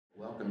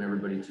welcome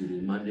everybody to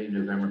the Monday,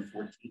 November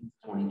 14th,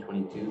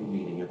 2022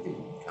 meeting of the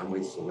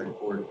Conway Select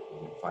Board.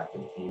 At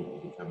 5:15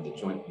 will become the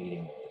joint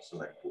meeting of the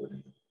Select Board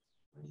and the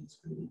Finance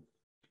Committee.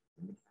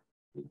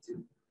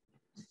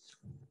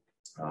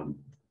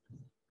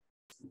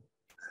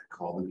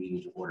 Call the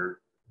meeting to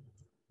order.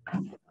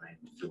 I'm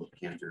Philip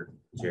Cantor,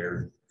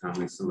 Chair,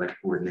 Conway Select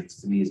Board.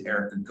 Next to me is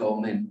Erica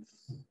Goldman,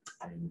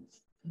 and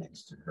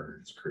next to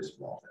her is Chris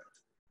Waldo.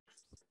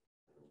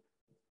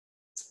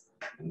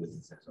 And with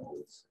us, as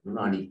always,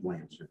 Ronnie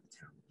Blanchard, the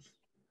town,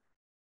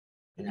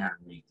 and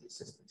Aaron Reed, the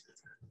assistant to the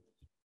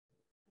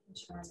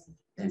town.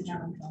 And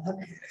John.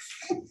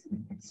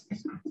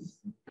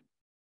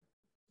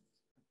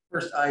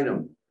 First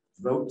item,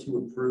 vote to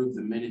approve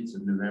the minutes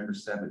of November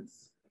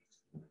 7th.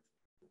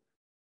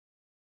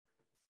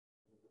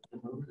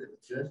 Approve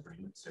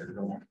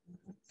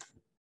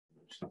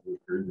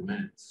the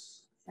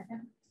minutes.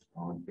 Second.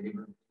 All in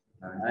favor?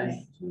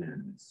 Aye.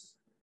 Unanimous.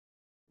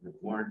 The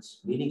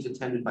warrants, meetings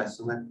attended by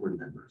select board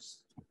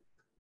members.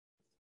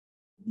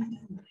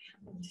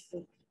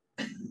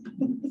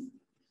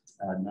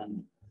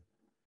 None.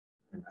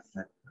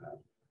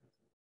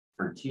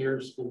 Frontier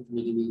School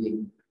Committee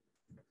meeting.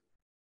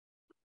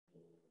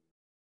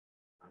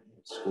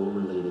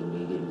 School-related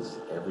meetings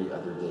every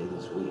other day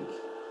this week.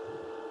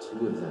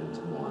 2 of them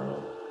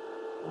tomorrow,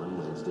 1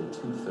 Wednesday,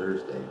 2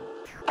 Thursday.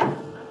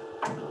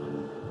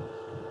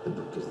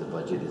 Because the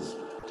budget is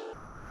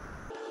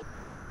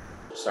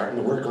starting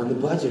to work on the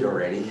budget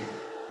already,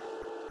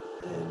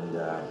 and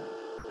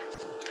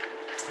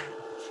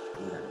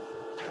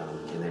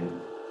and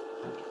then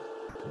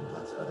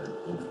lots of other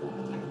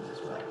informal meetings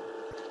as well.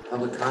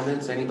 Public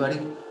comments, anybody?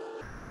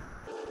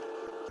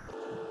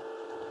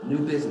 New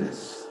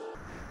business.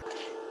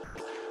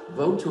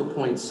 Vote to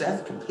appoint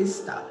Seth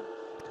Capista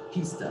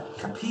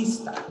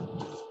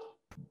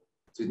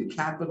to the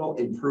Capital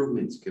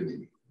Improvements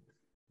Committee.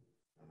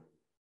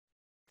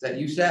 Is that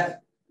you,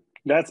 Seth?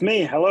 That's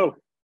me. Hello.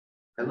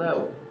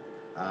 Hello.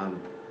 You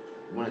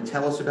want to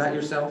tell us about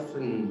yourself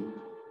and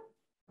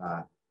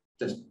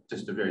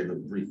just a very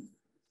little brief?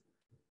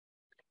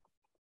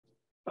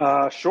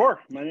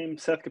 Sure. My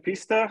name's Seth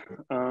Capista.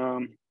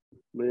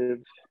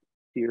 Live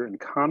here in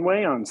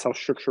Conway on South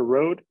Structure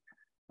Road.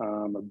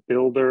 I'm a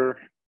builder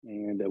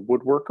and a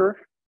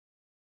woodworker.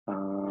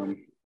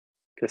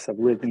 Guess I've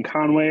lived in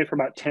Conway for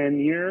about 10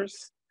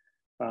 years.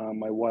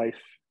 My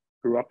wife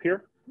grew up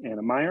here,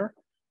 Anna Meyer.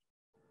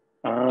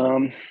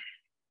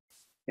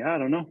 Yeah, I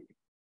don't know.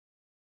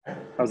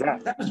 How's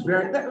that? That was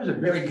very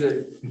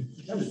good.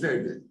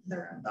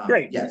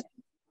 Great.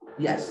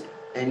 Yes.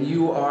 And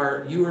you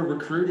were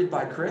recruited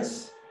by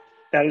Chris?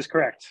 That is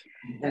correct.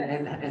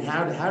 And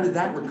how did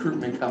that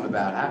recruitment come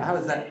about? How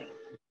is that?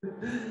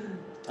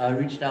 I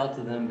reached out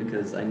to them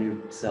because I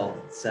knew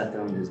Seth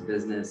owned his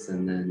business,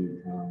 and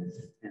then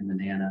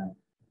Anna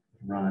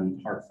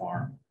run Hart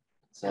Farm.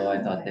 So I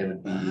thought they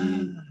would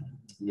be,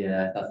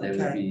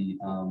 would be,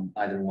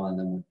 either one of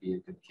them would be a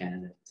good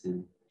candidate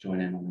to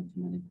join in on the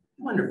committee.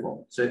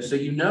 Wonderful. So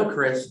you know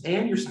Chris,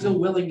 and you're still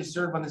willing to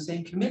serve on the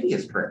same committee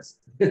as Chris.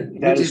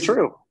 That is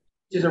true.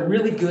 Which is a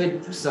really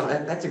good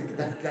sign. That's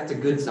a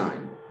good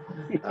sign.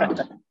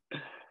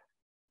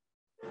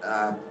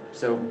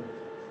 So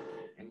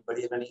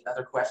anybody have any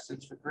other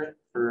questions for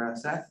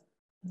Seth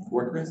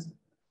or Chris?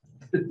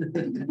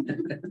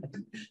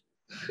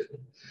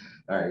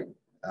 All right.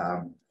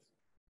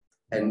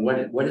 And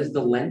what is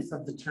the length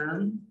of the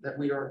term that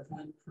we are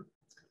appointing for?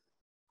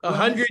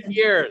 100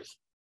 years.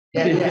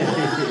 Yeah.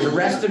 The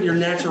rest of your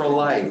natural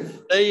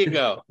life. There you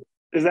go.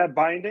 Is that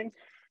binding?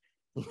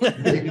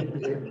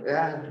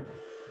 Yeah.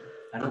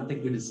 I don't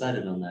think we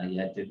decided on that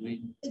yet, did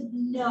we?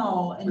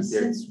 No, and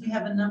since we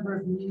have a number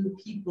of new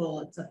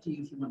people, it's up to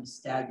you if you want to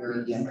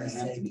stagger. Yeah, it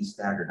has to be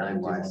staggered. I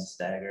want Otherwise,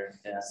 stagger.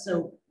 Yeah.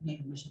 So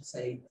maybe we should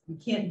say we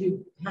can't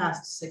do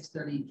past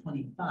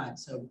 6:30:25,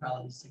 so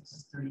probably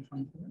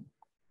 6:30:24.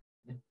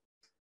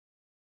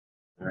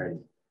 all right.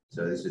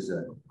 So this is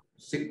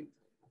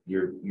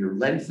your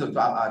length of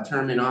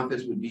term in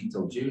office would be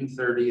till June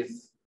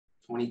 30th,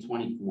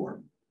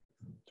 2024.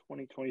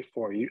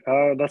 2024.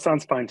 That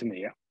sounds fine to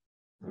me. Yeah.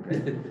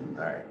 Okay.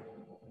 All right.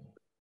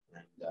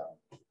 And,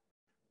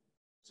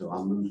 so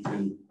I'll move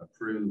to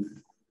approve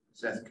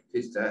Seth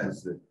Capista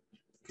as the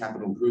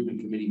Capital Improvement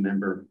Committee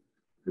member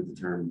for the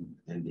term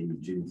ending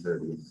June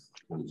 30th,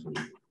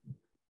 2024.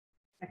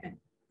 Second.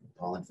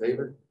 All in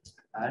favor?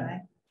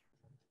 Aye.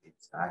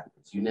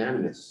 It's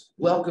unanimous.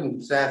 Welcome,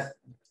 Seth.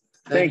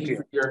 Thank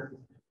you.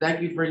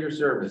 Thank you for your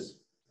service.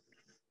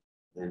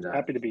 And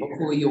happy to be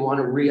hopefully here. You want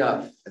to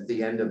re-up at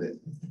the end of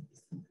it.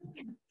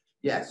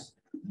 Yes.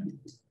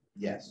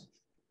 Yes.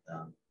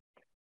 And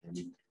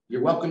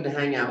you're welcome to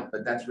hang out,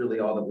 but that's really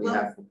all that we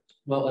have.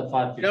 Well, at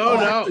 5:15. No,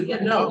 no. Actually,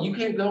 no, you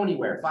can't go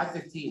anywhere.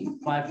 5:15.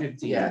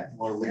 5:15. Yeah.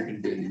 Or we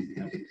can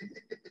do.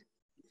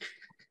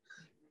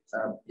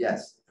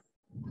 Yes.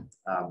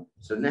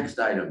 So next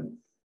item,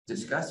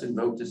 discuss and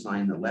vote to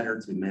sign the letter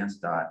to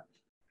MassDOT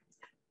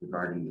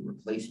regarding the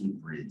replacement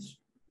bridge,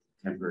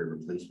 temporary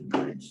replacement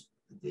bridge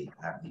that they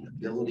have the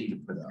ability to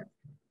put up.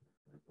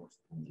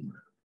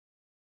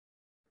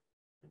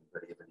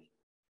 Anybody have any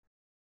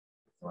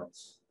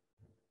thoughts?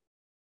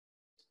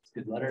 It's a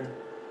good letter.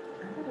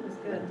 I thought it was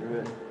Read good. through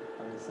it.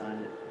 I would sign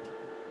it.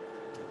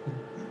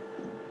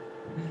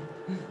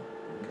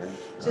 Okay.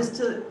 Just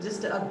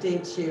to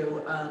update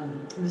you,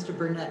 Mr.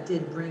 Burnett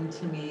did bring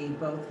to me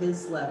both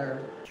his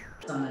letter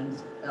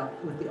signed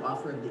with the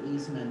offer of the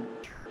easement,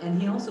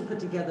 and he also put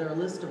together a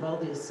list of all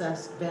the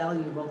assessed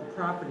value of all the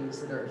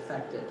properties that are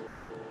affected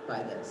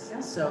by this, Yeah.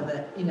 so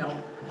that, you know,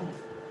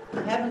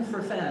 heaven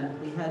forfend,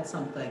 we had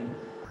something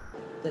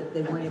that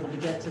they weren't able to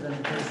get to them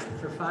because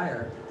for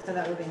fire. So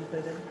that would be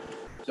included.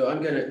 So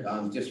I'm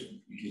gonna, just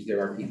because there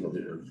are people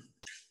that are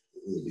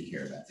really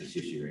care about this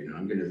issue right now,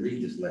 I'm gonna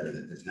read this letter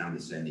that the town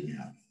is sending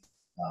out.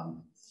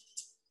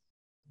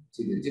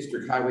 To the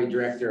District Highway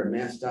Director of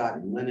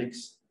MassDOT in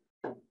Lenox.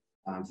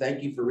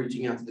 Thank you for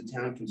reaching out to the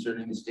town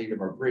concerning the state of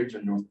our bridge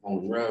on North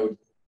Poland Road.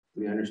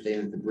 We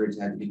understand that the bridge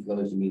had to be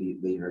closed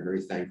immediately and are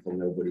very thankful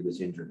nobody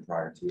was injured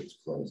prior to its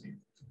closing.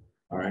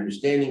 Our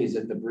understanding is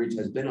that the bridge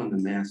has been on the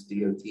Mass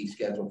DOT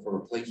schedule for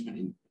replacement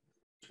in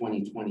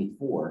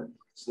 2024,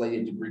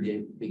 slated to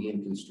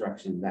begin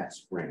construction that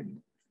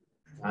spring.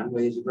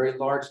 Conway is a very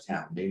large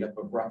town made up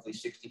of roughly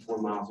 64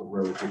 miles of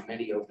roads with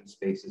many open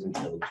spaces and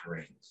hilly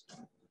terrains.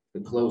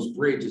 The closed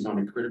bridge is on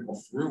a critical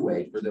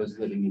throughway for those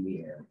living in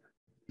the area.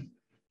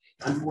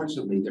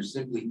 Unfortunately, there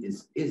simply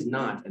is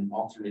not an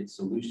alternate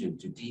solution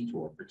to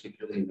detour,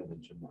 particularly in the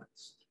winter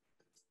months.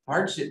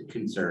 Hardship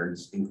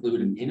concerns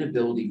include an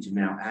inability to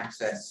now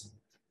access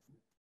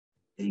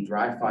a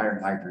dry fire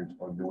hydrant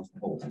on North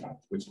Poland,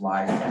 which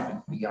lies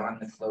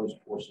beyond the closed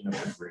portion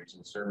of the bridge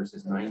and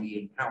services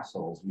 98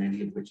 households,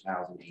 many of which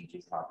house an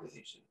aging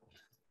population.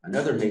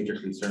 Another major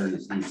concern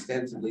is the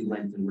extensively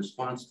lengthened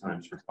response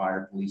times for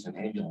fire, police, and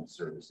ambulance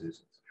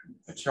services.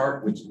 A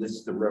chart which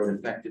lists the road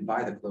affected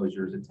by the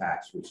closure is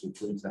attached, which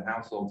includes the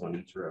households on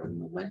each road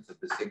and the length of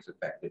the 6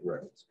 affected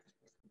roads.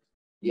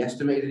 The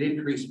estimated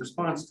increased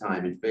response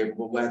time in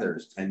favorable weather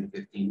is 10 to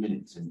 15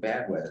 minutes. In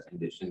bad weather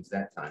conditions,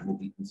 that time will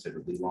be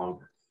considerably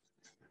longer.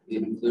 We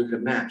have included a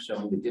map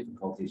showing the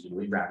difficulties in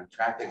rerouting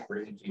traffic,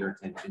 bringing to your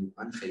attention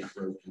unsafe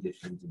road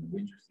conditions in the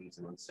winter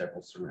season on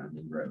several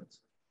surrounding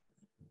roads.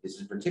 This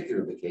is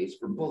particularly the case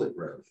for Bullet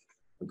Road,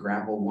 a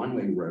gravel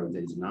one-way road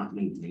that is not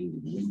maintained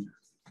in the winter.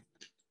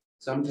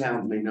 Some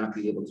towns may not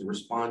be able to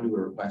respond to a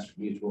request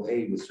for mutual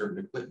aid with certain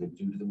equipment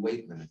due to the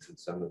weight limits in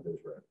some of those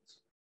roads.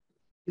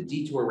 The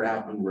detour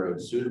route on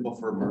roads suitable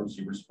for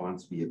emergency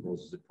response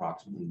vehicles is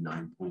approximately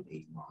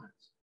 9.8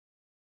 miles.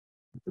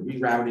 The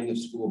rerouting of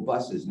school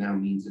buses now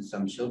means that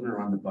some children are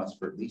on the bus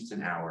for at least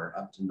an hour,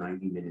 up to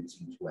 90 minutes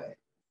each way.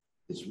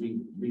 This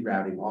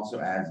rerouting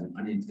also adds an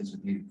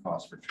unanticipated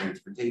cost for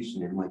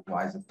transportation and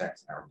likewise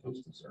affects our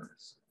postal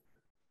service.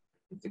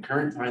 If the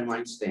current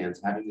timeline stands,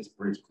 having this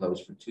bridge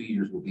closed for 2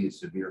 years will be a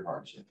severe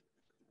hardship.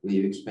 We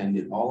have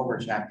expended all of our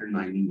Chapter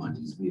 90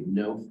 monies. We have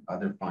no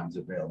other funds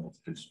available to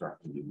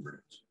construct a new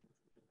bridge.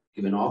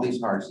 Given all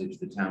these hardships,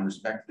 the town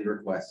respectfully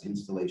requests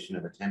installation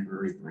of a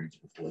temporary bridge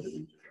before the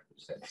redevelopment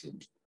sets in.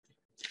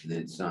 And then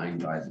it's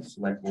signed by the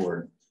Select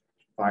Board,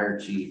 Fire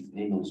Chief,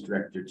 Ambulance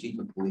Director, Chief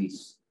of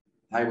Police,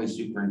 Highway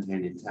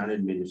Superintendent, Town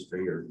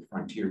Administrator,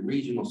 Frontier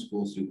Regional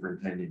School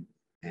Superintendent,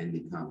 and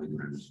the Conway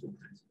Grammar School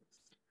Principal.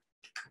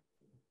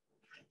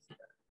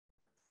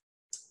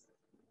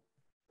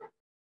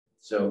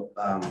 So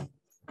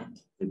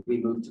did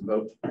we move to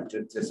vote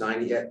to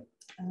sign it yet?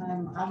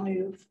 I'll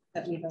move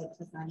that we vote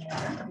to sign it.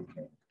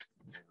 Okay.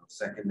 I'll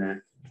second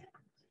that.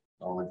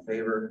 All in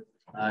favor?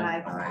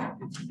 Aye. Aye.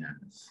 It's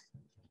unanimous.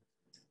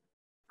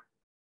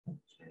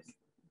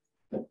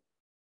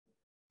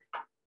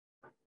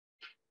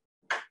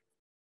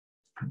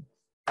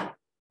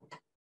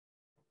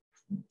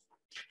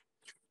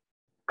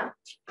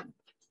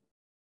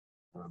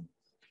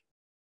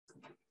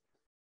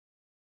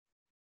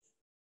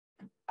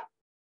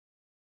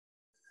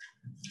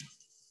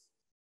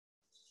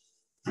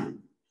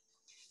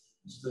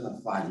 Still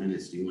have 5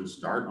 minutes. Do you want to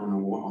start on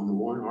the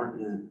one, Art?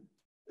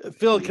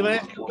 Phil, can I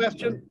ask a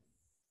question?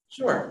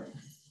 Sure.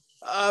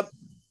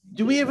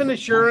 Do we have an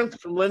assurance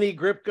from Lenny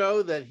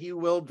Gripko that he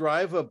will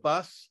drive a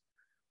bus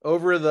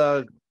over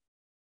the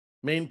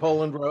main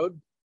Poland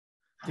Road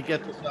to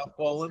get to South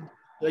Poland?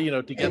 You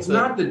know, to get It's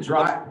not the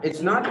drive.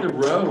 It's not the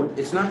road.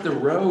 It's not the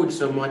road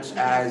so much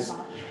as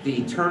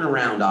the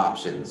turnaround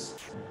options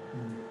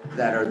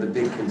that are the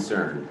big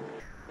concern.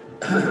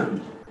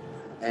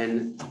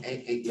 and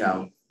you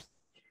know,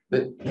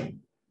 but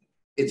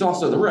it's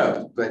also the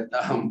road. But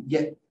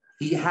yet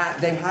they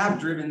have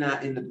driven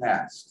that in the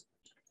past.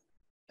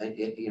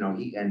 You know,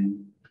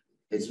 and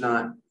it's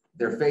not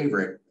their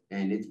favorite,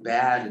 and it's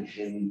bad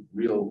in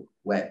real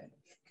wet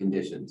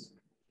conditions.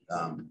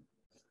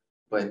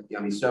 But I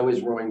mean, so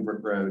is Roaring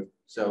Brook Road.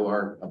 So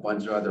are a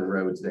bunch of other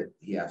roads that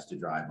he has to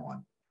drive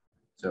on.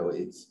 So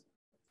it's,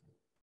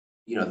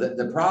 you know,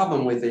 the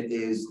problem with it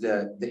is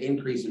the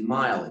increase in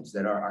mileage,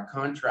 that our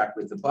contract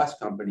with the bus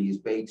company is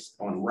based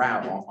on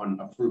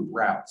approved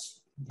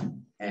routes.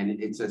 And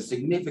it's a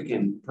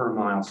significant per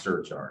mile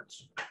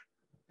surcharge.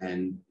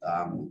 And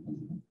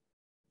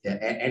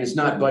it's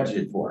not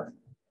budgeted for.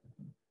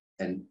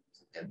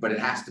 but it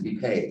has to be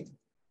paid.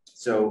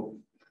 So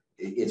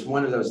it's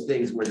one of those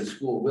things where the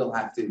school will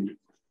have to,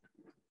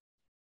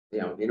 you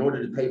know, in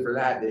order to pay for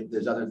that,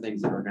 there's other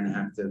things that are going to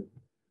have to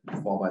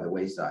fall by the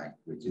wayside,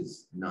 which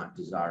is not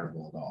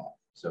desirable at all.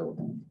 So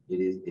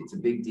it's a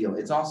big deal.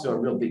 It's also a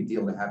real big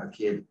deal to have a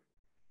kid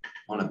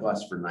on a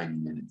bus for 90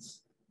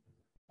 minutes.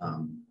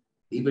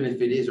 Even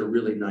if it is a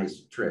really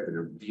nice trip and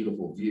a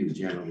beautiful view,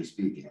 generally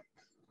speaking.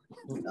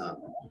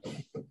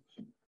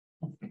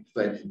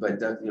 But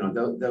you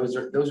know, those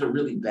are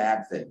really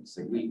bad things.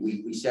 Like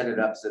we set it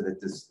up so that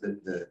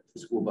the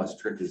school bus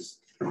trip is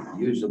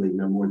usually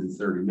no more than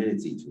 30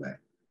 minutes each way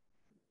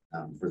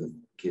for the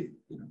kid.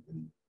 You know.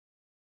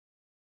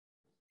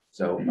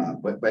 So,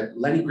 but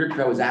Lenny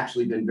Gripko has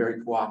actually been very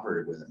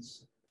cooperative with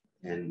us,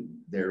 and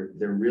they're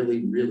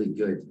really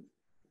good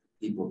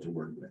people to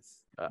work with.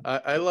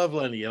 I love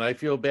Lenny, and I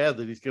feel bad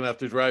that he's going to have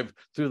to drive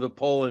through the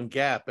Poland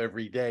Gap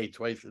every day,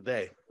 twice a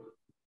day,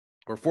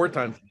 or 4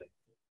 times a day.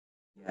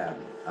 Yeah,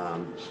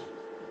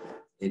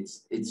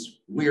 it's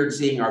weird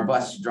seeing our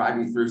bus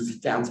driving through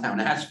downtown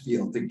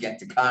Ashfield to get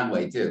to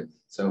Conway too.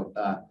 So,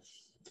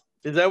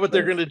 is that what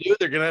they're going to do?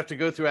 They're going to have to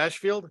go through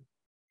Ashfield?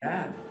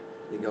 Yeah,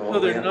 they go. So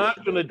they're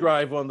not going to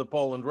drive on the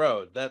Poland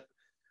Road. That.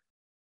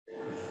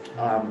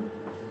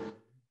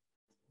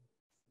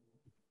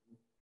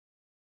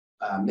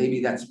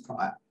 Maybe that's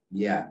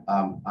yeah.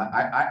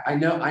 I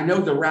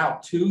know the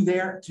route to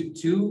there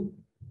to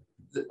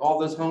all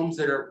those homes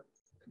that are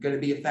going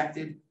to be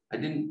affected. I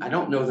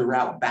don't know the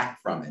route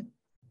back from it,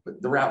 but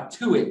the route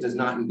to it does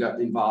not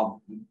involve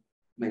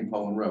Main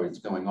Poland Road. It's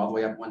going all the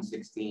way up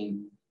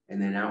 116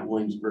 and then out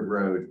Williamsburg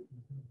Road.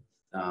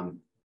 You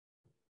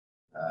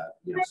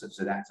know,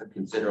 so that's a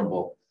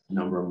considerable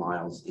number of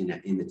miles in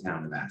the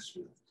town of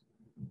Ashfield.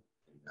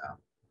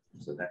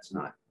 So that's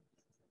not.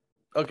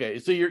 Okay,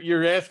 so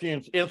you're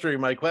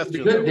answering my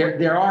question.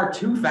 There are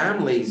 2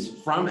 families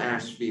from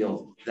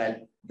Ashfield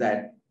that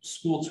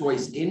school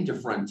choice into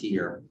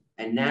Frontier,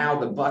 and now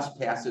the bus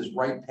passes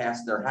right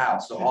past their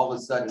house. So all of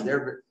a sudden,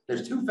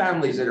 there's 2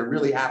 families that are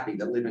really happy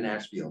that live in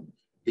Ashfield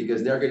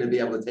because they're going to be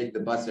able to take the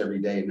bus every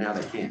day, and now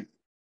they can't.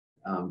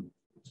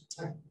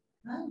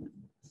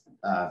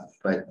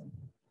 But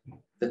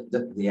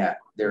yeah,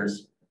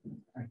 there's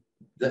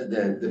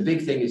the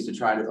big thing is to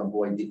try to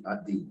avoid the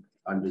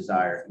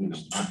undesired, you know,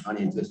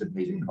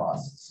 unanticipated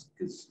costs,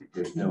 because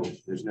there's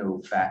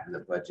no fat in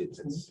the budget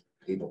that's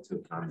able to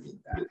accommodate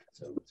that.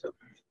 So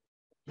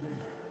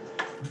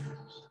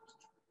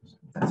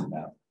that's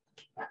about.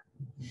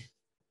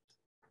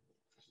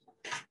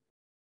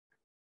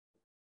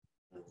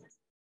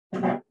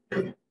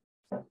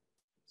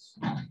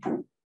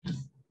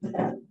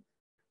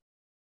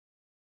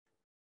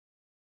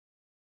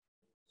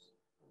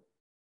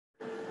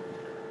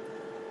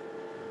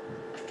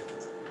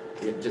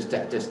 Just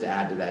to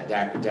add to that,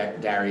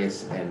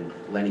 Darius and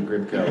Lenny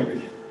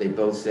Gripko, they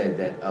both said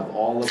that of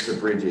all of the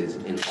bridges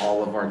in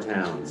all of our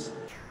towns,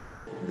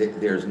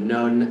 there's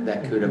none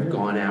that could have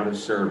gone out of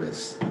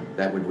service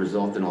that would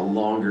result in a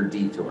longer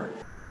detour.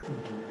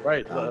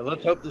 Right.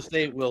 Let's hope the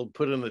state will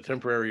put in a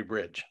temporary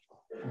bridge.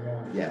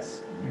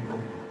 Yes.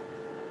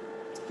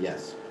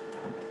 Yes.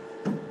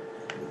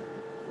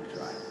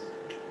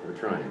 We're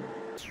trying.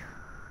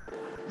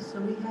 So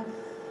we have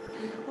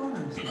 3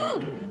 quorums now.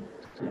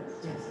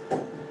 Yes.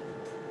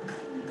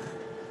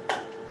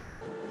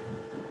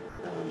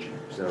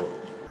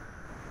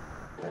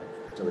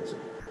 So it's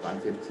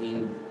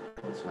 5:15.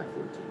 Well, it's 5:14,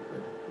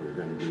 but we're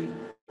going to be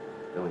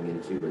going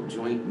into a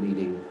joint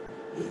meeting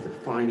with the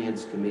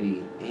Finance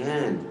Committee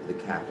and the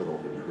Capital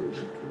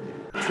Improvement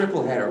Committee.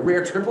 Triple header,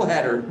 rare triple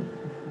header.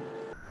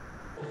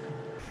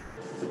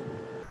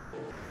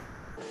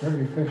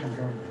 Very efficient,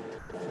 John.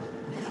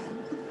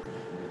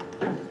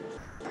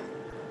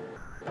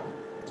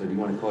 So do you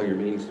want to call your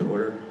meetings to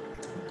order?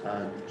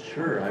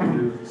 Sure, I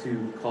move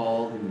to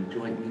call the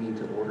joint meeting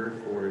to order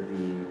for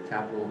the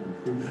Capital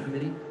Improvement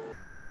Committee.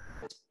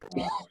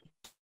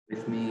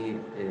 With me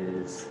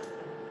is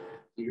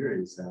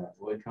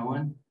Roy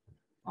Cohen.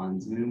 On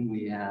Zoom,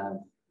 we have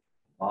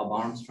Bob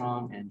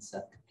Armstrong and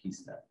Seth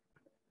Capista.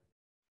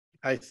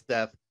 Hi,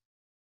 Steph.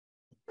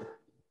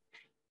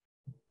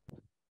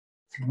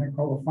 When I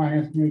call the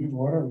finance meeting to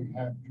order, we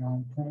have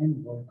John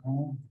Crane, Roy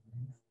Cohen,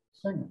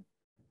 Singer.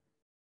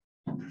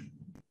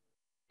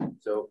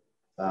 So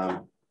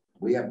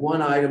we have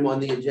one item on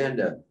the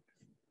agenda,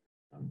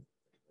 and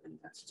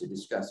that's to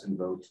discuss and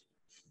vote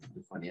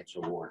the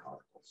financial warrant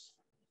articles.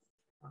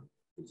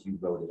 Because you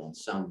voted on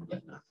some,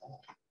 but not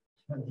all.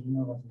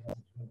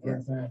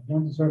 Yes.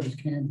 Don't deserve his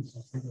candy, so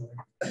take it away.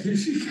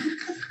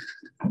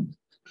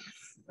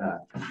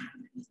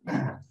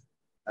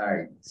 All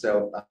right,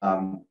 so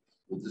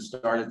we'll just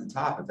start at the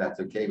top if that's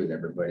okay with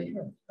everybody.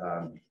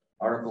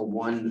 Article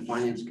 1, the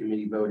Finance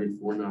Committee voted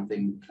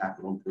 4-0.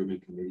 Capital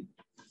Improvement Committee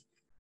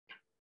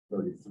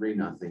voted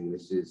 3-0.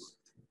 This is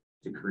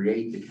to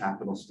create the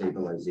Capital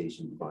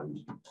Stabilization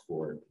Fund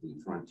for the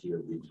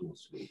Frontier Regional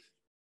School.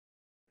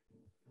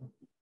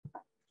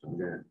 So I'm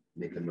going to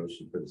make a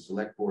motion for the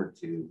Select Board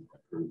to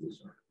approve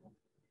this article.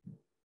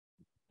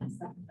 I'll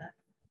second that.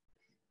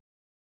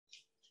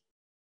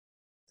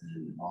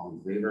 All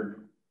in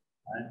favor?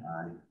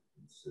 Aye.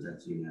 So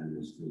that's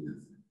unanimous.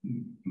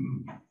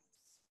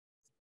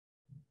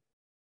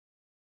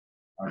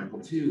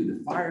 Article 2, the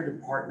fire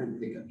department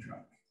pickup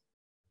truck.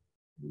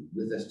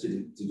 With us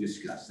to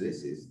discuss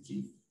this is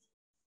Chief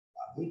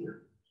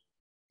Hager.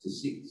 So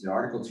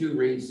Article 2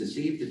 reads, to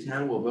see if the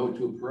town will vote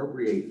to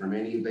appropriate from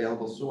any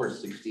available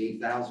source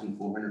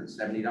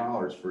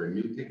 $68,470 for a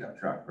new pickup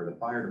truck for the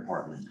fire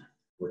department,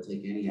 or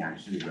take any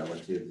action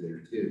relative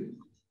thereto.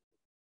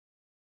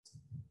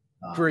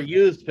 For a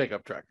used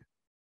pickup truck.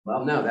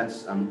 Well, no,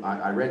 that's,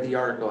 I read the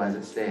article as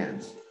it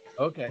stands.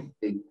 Okay.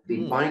 The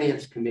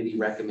Finance Committee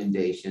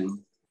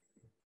recommendation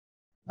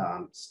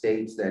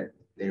states that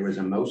there was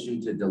a motion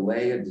to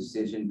delay a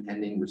decision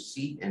pending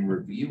receipt and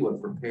review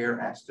of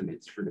repair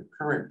estimates for the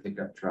current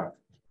pickup truck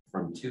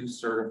from 2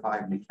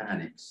 certified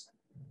mechanics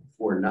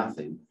for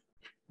nothing.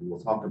 And we'll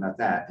talk about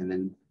that. And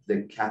then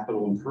the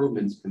Capital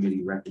Improvements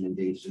Committee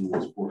recommendation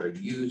was for a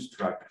used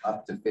truck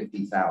up to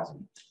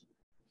 $50,000,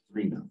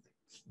 3 nothing.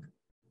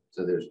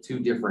 So there's 2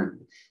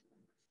 different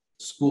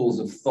schools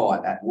of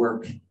thought at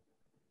work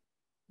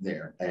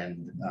there.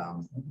 And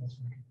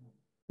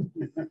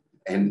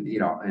you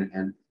know,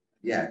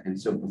 yeah, and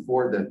so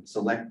before the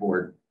select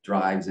board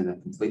drives in a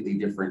completely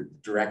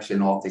different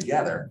direction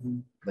altogether,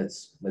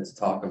 let's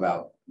talk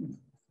about.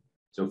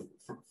 So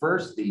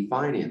first, the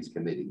Finance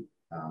Committee.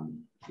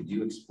 Could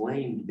you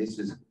explain? This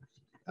is,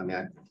 I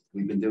mean,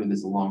 we've been doing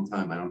this a long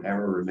time. I don't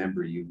ever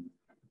remember the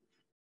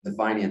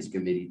Finance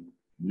Committee,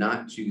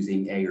 not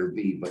choosing A or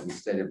B, but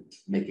instead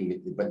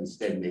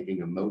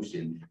making a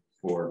motion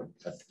for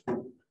a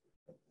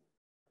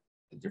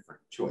different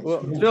choice.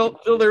 Well,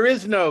 Phil, there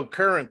is no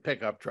current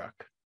pickup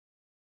truck.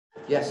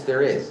 Yes,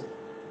 there is.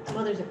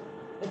 Well, it's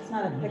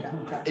not a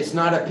pickup truck. It's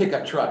not a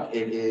pickup truck.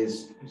 It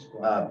is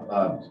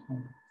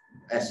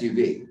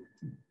SUV.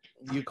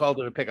 You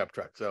called it a pickup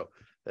truck, so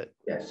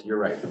Yes, you're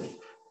right.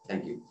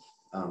 Thank you.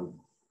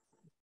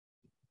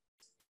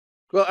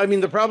 Well, I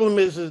mean, the problem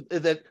is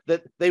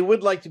that they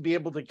would like to be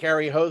able to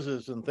carry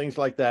hoses and things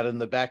like that in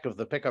the back of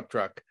the pickup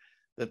truck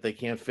that they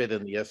can't fit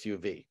in the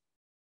SUV.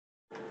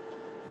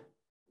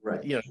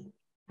 Right. You know.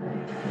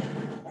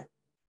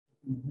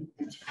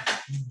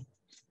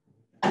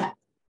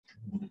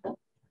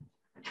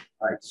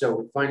 All right.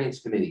 So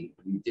Finance Committee,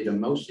 we did a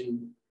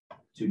motion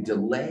to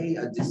delay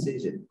a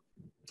decision.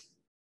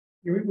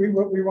 We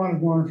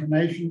wanted more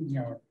information, you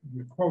know,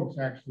 the quotes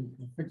actually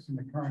for fixing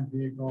the current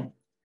vehicle.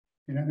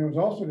 And then there was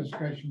also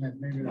discussion that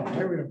maybe the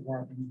highway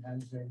department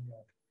has a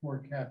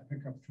Ford Cat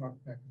pickup truck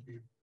that could be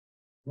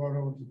brought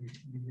over to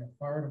the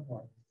fire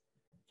department.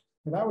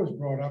 So that was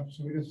brought up.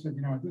 So we just said,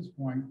 you know, at this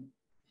point,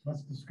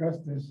 let's discuss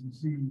this and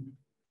see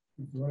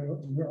if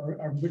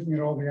I'm looking at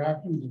all the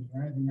options. Is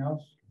there anything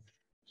else?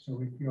 So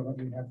we feel that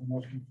we have the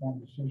most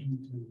informed decision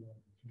to.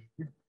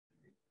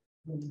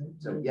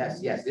 So yes,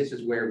 this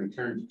is where we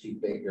turn to Chief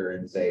Baker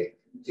and say,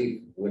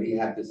 Chief, what do you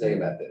have to say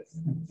about this?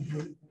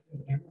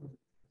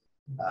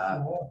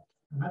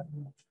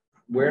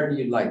 Wherever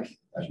you'd like.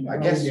 I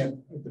guess. Or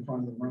in the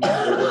corner.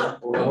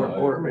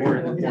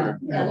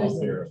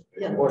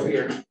 Or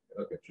here.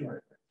 Okay,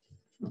 sure.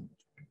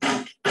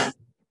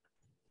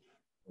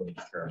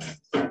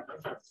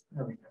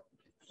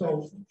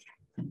 So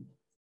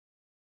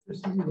this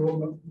is a little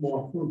bit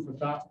more food for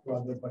thought for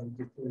everybody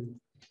before you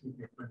make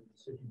your final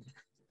decisions.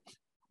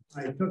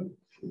 I took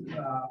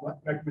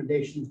what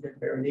recommendations that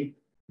Veronique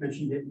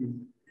mentioned that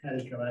you had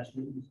at your last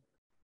meeting.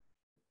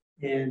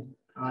 And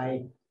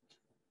I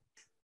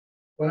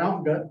went out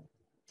and got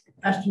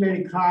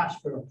estimated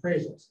costs for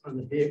appraisals on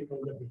the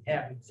vehicle that we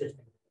have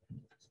existing.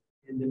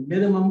 And the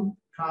minimum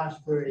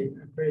cost for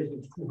an appraisal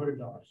is $200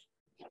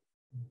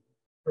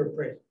 per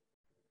appraisal.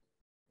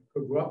 It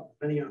could go up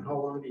depending on how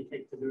long they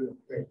take to do the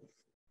appraisal.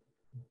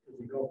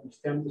 We go from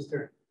stem to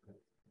stern.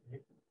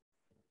 Okay.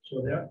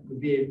 So that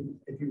would be,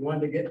 if you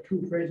wanted to get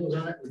 2 appraisals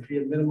on it, would be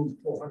a minimum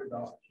of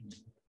 $400.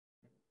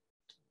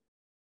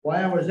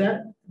 While I was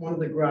at one of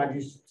the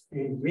garages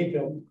in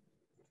Greenfield,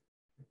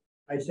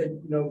 I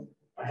said, you know,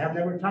 I have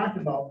never talked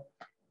about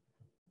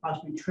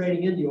possibly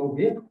trading in the old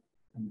vehicle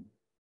and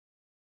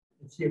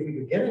see if we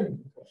could get anything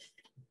for it.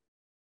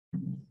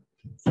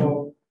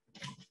 So,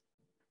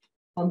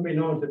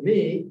 unbeknown to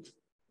me,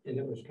 and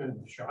it was kind of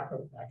a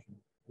shocker actually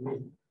to me,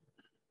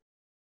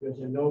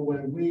 because I know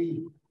when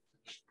we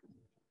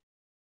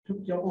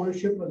took the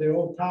ownership of the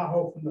old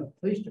Tahoe from the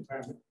police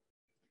department,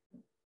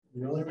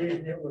 the only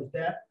reason it was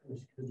that was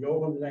because the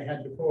old one that I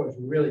had before was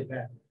really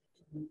bad,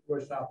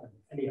 worse off than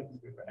any of them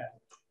we ever had.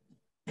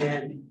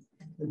 And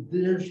the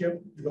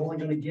dealership is only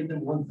going to give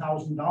them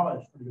 $1,000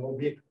 for the old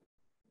vehicle.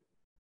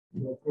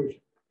 No cruiser.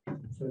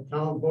 So the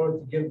town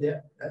voted to give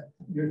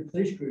your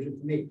police cruiser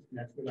to me, and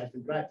that's what I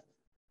can drive.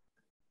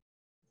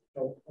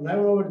 So when I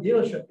went over to the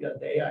dealership the other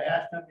day, I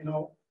asked them, you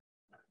know,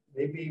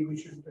 maybe we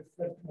should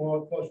flip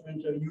more closer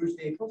into used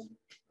vehicles.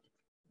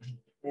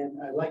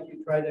 And I'd like you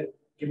to try to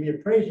give me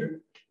appraisal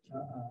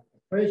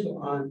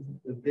on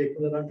the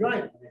vehicle that I'm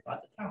driving. And they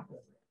bought the top of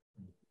it.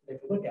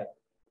 Take a look at it.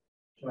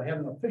 So I have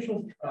an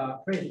official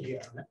appraisal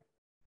here on it.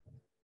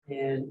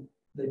 And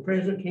The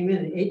appraiser came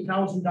in at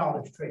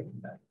 $8,000 trading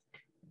back.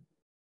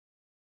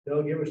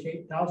 They'll give us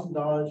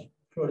 $8,000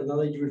 for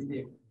another used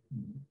vehicle.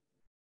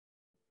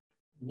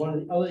 One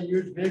of the other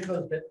used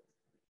vehicles that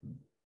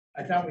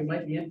I thought we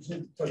might be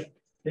interested, but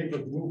they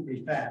would move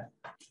pretty fast,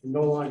 and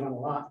no longer on a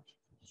lot.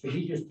 So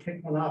he just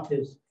picked one off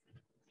his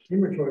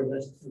inventory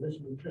list. So this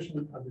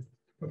one, I'll just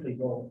quickly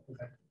go.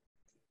 Okay.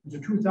 It's a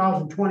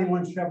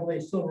 2021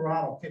 Chevrolet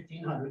Silverado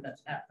 1500.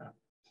 That's half ton,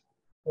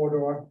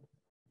 4-door,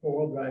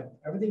 4-wheel drive.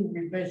 Everything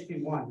we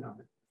basically want on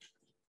it.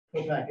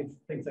 Full package,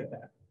 things like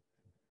that.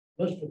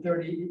 List for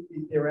 30.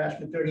 They were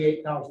asking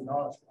 $38,000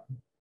 for it.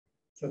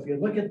 So if you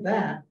look at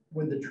that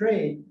with the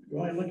trade,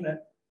 you're only looking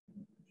at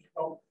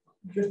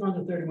just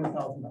under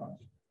 $31,000.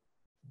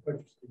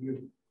 Purchase the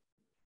used.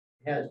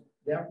 Has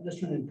that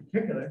this one in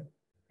particular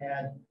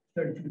had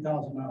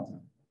 32,000 miles on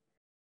it.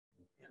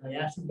 And I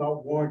asked him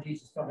about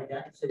warranties and stuff like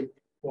that. And said,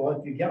 well,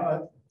 if you get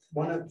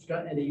one that's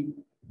got any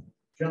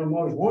General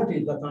Motors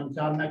warranties left on, it's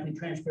automatically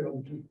transferred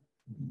over to you.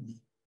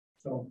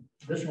 So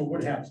this one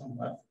would have some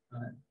left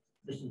on it.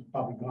 This is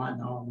probably gone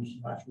now. This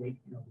is last week.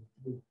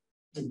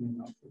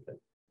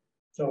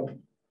 So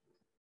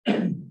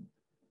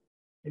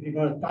if you're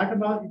going to talk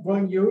about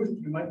going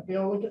used, you might be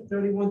able to look at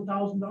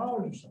 $31,000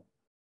 or so.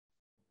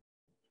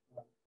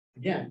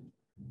 Again,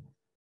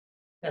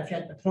 that's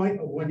at the point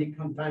of when it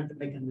comes time to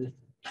making this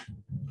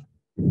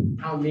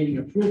town meeting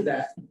approve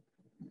that,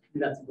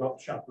 you have to go out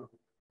and shop.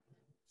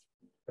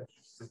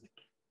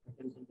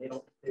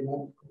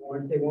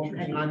 They won't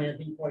hang on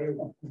anything for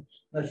you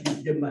unless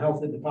you give them a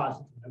healthy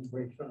deposit.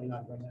 We're certainly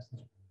not doing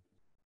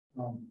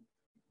that.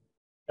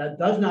 That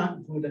does not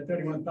include that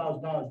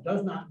 $31,000.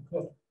 Does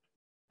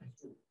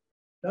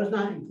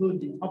not include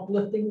the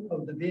uplifting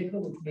of the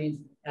vehicle, which means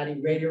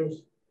adding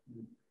radios,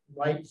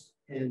 lights,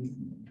 and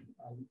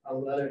a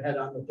letterhead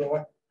on the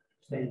door,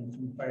 saying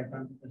from the fire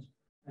department.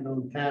 I know in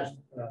the past,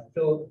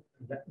 Phil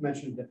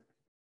mentioned that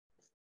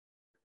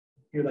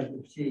you'd like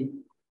to see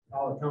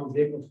all the town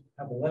vehicles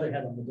have a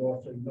letterhead on the door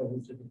so you know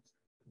who's in it,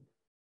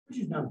 which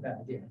is not a bad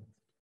idea.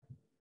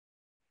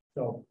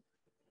 So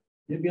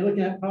you'd be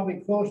looking at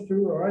probably close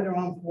to or right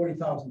around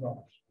 $40,000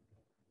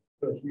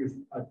 for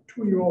a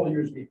 2-year-old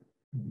used vehicle.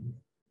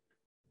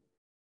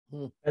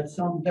 That's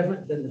something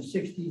different than the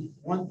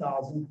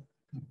 61,000,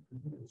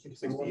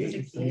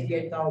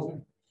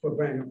 68,000 for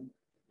brand new.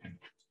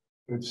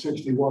 It's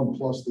 61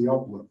 plus the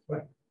uplift.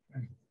 Right. I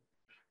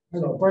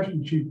have a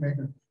question, Chief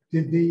Baker.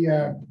 Did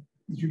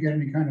you get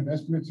any kind of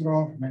estimates at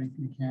all from any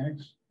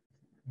mechanics?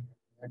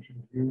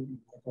 Actually,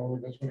 that's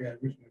what we had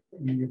recently.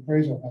 I mean, the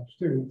appraisal helps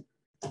too.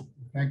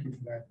 Thank you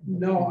for that.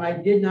 No, I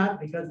did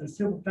not, because the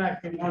simple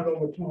fact they wanted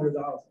over $200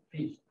 a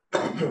piece.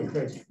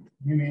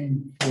 You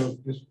mean for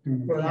just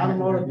doing For an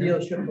automotive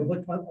dealership to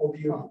look over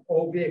your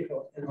old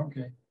vehicle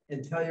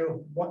and tell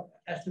you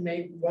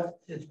estimate what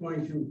it's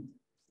going to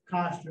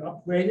cost to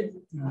upgrade it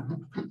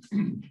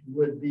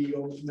would be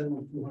over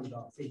minimum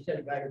 $200. He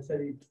said,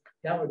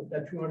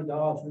 that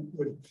 $200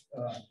 would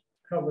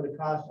cover the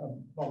cost of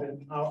probably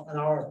an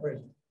hour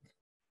appraisal.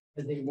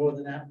 Anything more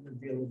than that would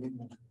be a little bit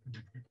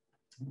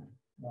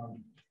more.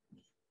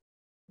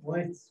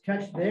 What it's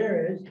catch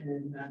there is,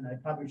 and I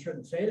probably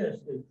shouldn't say this,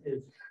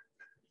 is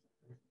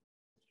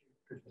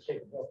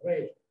both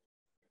ways.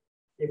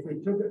 If we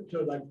took it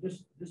to like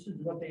this is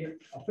what the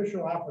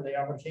official offer. They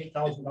offer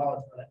 $8,000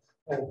 for that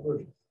whole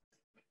version.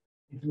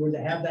 If you were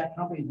to have that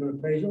company do an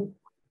appraisal,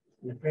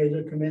 and the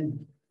appraiser come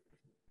in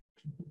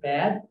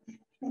bad,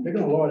 they're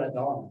going to lower that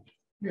dollar.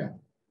 Yeah.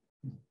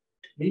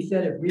 He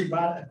said if we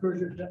bought a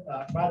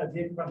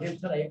vehicle from him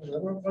today,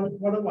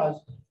 what it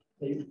was,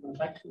 they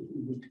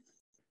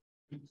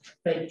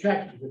fake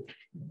check.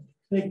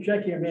 Big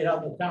check here made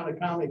out of the town of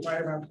Conway Fire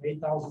Department for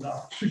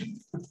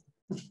 $8,000.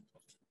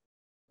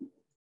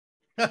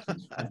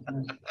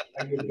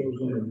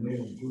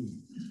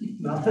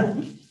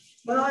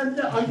 Well, I'm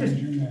just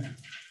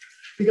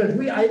because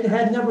I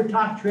had never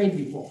talked trade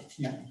before.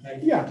 Yeah. Okay?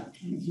 Yeah.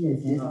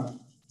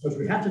 Because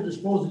we have to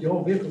dispose of the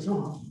old vehicle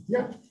somehow.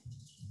 Yeah.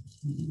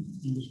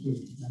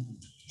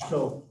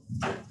 So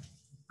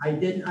I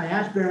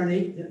asked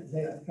Bernie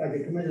if I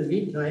could come in and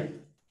meet tonight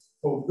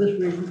for this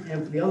reason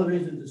and for the other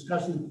reason,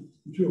 discussing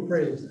the two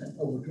appraisals at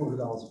over $200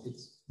 a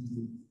piece.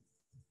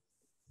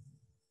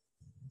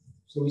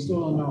 So we still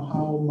don't know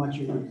how much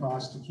it would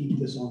cost to keep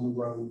this on the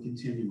road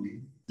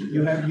continuing.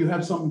 You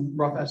have some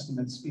rough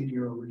estimates in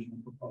your original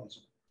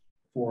proposal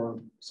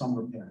for some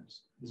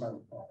repairs, as I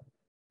recall.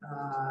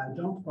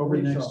 Don't over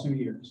the next so. 2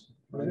 years.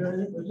 Was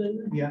there?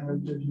 Yeah,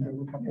 there's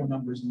a couple of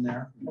numbers in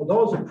there. Well,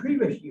 those are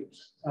previous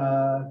years.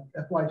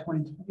 FY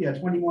 20, yeah,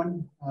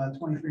 21,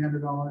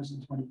 $2,300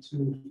 and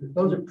 22.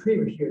 Those are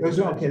previous years. Those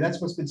are okay. That's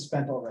what's been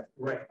spent already.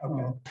 Right.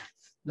 Okay.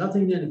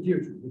 Nothing in the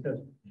future because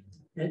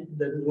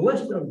the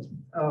list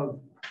of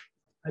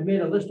I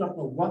made a list up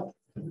of what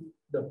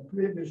the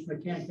previous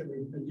mechanic that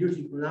we've been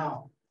using for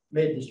now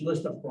made this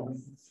list up for me.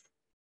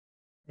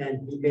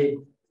 And he made,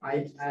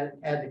 I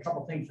added a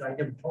couple things that I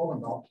never told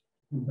him about.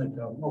 Like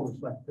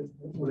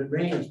when it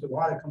rains, the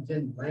water comes in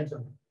and lands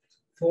on the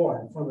floor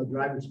in front of the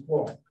driver's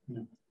floor.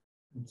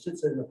 and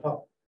sits in the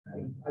pub.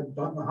 I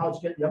don't know how it's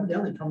getting,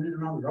 evidently coming in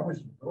around the rubbers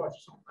and doors or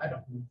something, I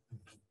don't know.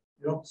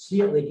 You don't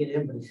see it leaking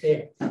in, but it's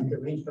there, the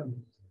rain's coming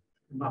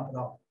to mop it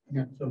up.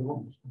 Yeah. So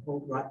won't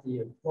rot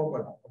the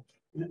floorboard up.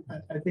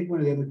 I think one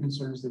of the other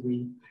concerns that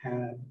we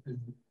had, and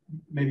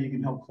maybe you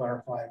can help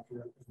clarify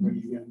for you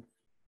again,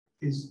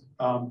 is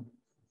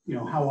you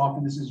know, how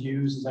often this is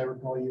used. As I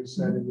recall, you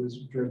said it was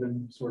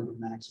driven sort of a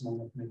maximum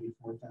of maybe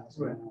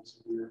 4,000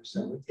 miles a year.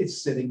 So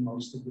it's sitting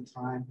most of the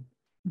time.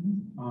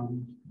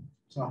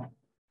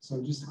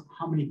 So just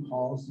how many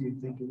calls do you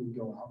think it would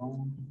go out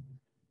on?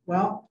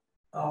 Well,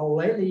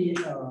 lately,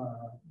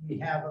 we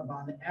have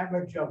about an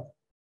average of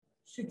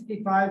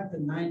 65 to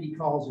 90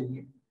 calls a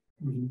year.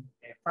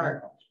 Fire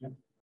calls.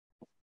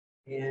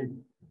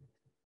 And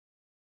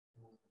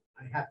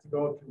I have to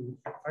go to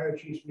fire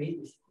chief's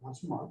meetings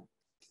once a month.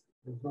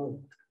 There's no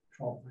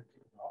trouble.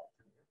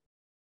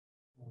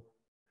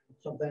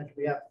 Sometimes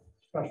we have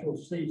special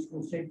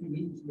school safety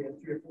meetings. We have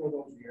 3 or 4 of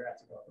those a year I have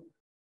to go to.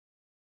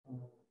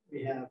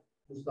 We have,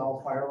 this is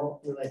all fire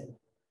related.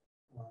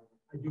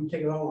 I do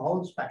take it on all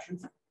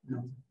inspections. You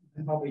know,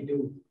 I probably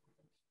do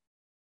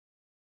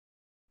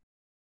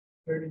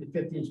 30 to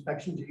 50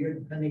 inspections a year,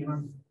 depending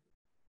on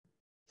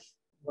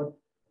what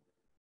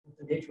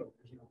the nature of it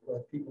is. You know,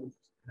 whether people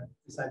have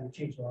decided to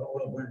change a lot of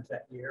oil burns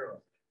that year,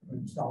 or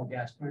install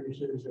gas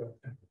furnaces, or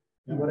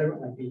whatever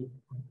it might be.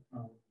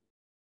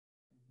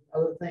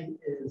 Other thing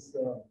is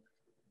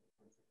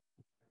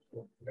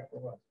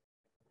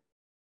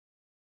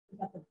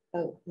About the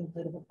boat, the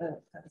inflatable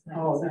boat. That was my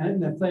oh, concern.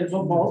 and the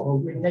inflatable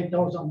boat, we take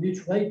those on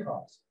mutual aid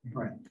calls.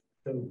 Right.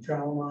 To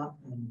travel lot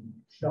and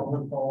shell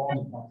them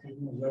balls,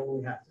 wherever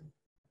we have to.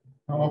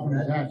 How often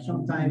is that?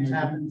 Sometimes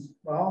happens,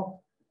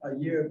 well, a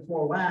year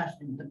before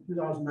last, in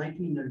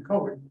 2019, during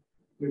COVID,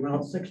 we went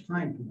out 6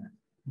 times from that.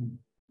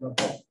 But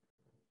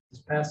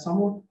this past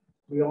summer,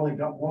 we only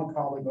got 1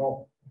 call to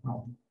go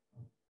out.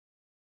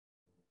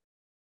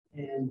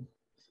 And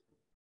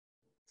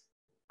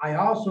I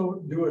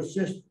also do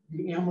assist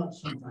the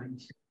ambulance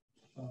sometimes.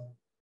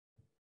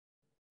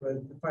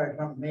 But the fire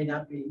department may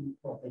not be,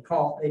 well, they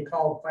call the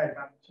fire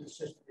department to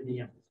assist with the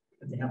ambulance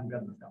if they haven't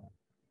got enough help.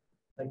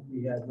 Like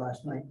we had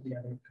last night, we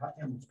had an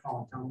ambulance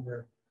call in town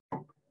where a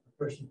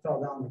person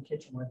fell down in the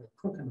kitchen where they're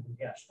cooking with the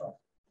gas stove.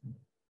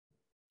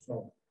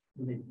 So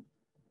when they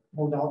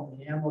pulled out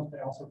the ambulance, they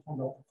also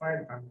pulled out the fire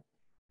department.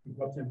 We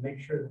go up there and make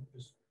sure that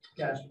this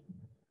gas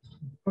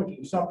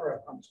cooking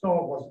supper on the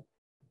stove wasn't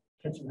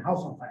catching the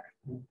house on fire.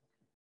 It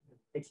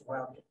takes a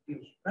while to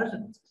get these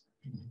residences.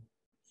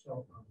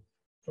 So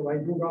I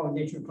do go on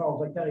nature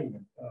calls like that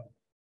again.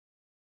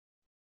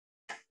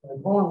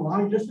 Going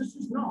long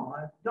distances? No,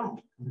 I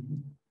don't. I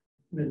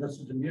mean, this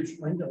is a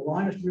mutual link. The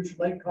longest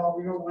mutual lake call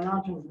we ever went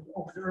on to was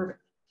over to Irving.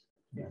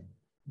 Yeah.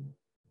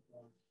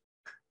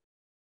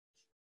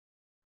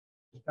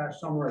 This past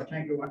summer, a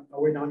tanker went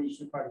away down the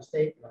eastern part of the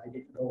state, but I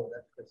get to go with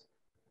that because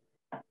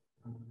there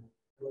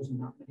wasn't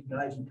not many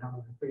guys in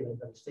town. I figured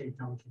I got to stay in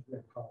town to do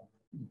that call.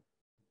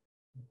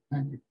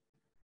 Thank you.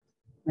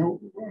 Now,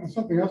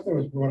 something else that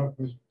was brought up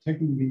was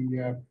taking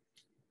the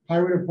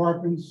highway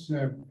department's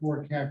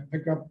 4-cab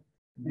pickup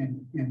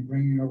and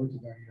bringing it over to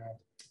the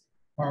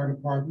fire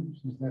department.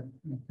 Is that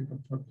pickup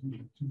truck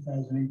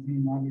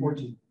 2018 model?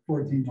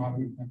 14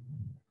 model.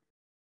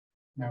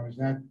 Now, is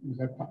that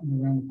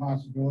around the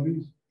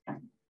possibilities?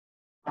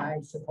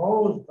 I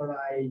suppose, but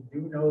I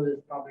do know that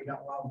it's probably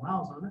got a lot of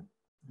miles on it.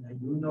 And I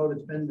do know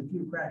there's been a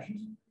few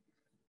crashes.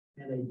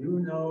 And I do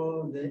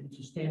know that it's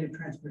a standard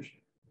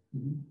transmission.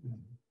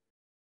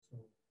 So,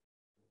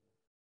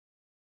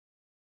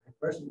 I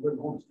personally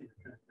wouldn't own a standard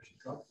transmission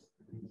truck.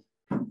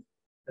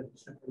 That's the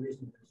simple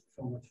reason there's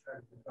so much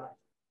harder to drive.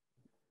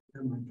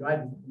 And my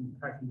driving and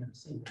parking at the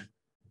scene.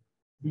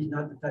 He's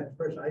not the type of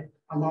person.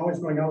 I'm always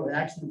going out with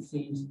accident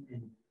scenes,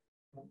 and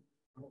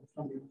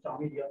somebody saw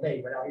me the other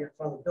day right out here in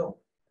front of the building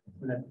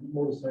when that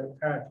motorcycle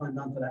car climbed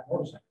onto that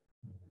motorcycle.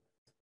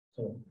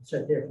 So I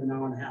sat there for an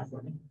hour and a half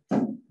running.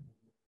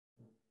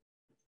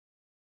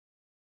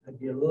 I'd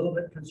be a little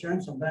bit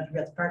concerned. Sometimes we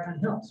have to park on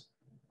hills.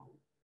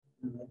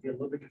 And I'd be a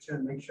little bit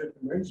concerned to make sure the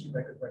emergency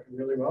record is working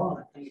really well. And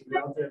I think if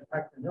you're out there and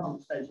park on the hill,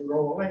 it to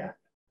roll away. At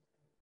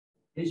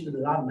least with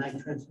an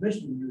automatic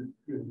transmission,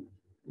 you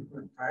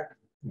put in park,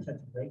 you set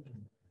the brake, and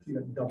you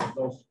have to double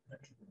those.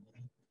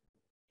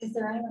 Is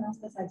there anyone else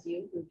besides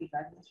you who would be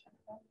driving this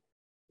truck?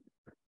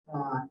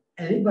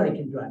 Anybody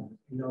can drive it.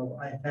 You know,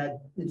 I've had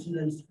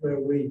incidents where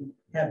we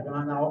have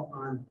gone out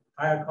on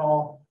fire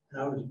call,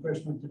 and I was the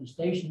first one to the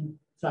station,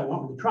 so I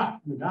went with the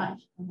truck, the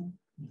guys, and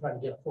try to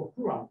get a full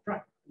crew on the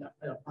truck,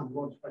 on the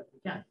road as much as we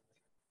can.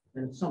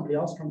 And if somebody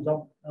else comes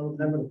up, a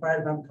member of the fire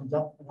department comes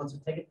up and wants to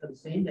take it to the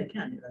scene, they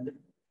can.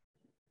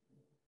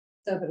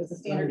 So if it was a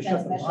standard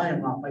Shut the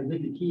volume transmission. off. I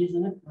leave the keys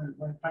in it when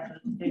I park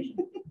at the station,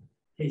 in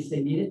case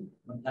they need it,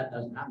 but that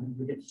doesn't happen.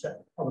 We get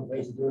set other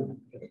ways of doing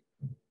it.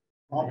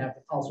 I have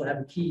to also have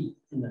a key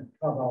in the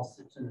clubhouse.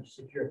 It's in a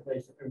secure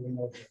place that everyone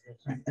knows it is.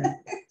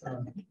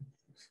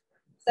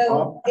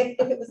 So if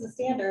it was a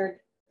standard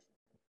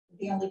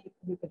the only people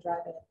who could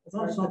drive it. as Oh,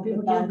 far as some the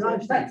people can't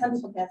volunteers. drive Right, some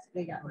stands. people, yes,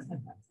 yeah,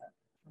 sometimes, so.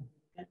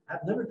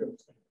 I've never driven.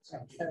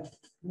 Right, so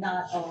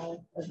not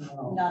all,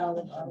 No. not all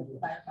of our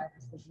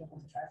firefighters would be able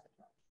to drive the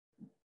truck.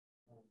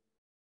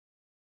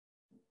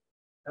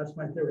 That's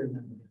my theory.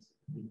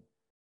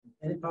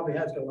 And it probably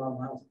has got a lot of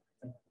miles.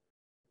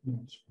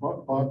 Yes.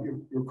 Bob,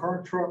 your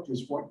current truck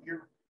is what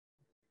year?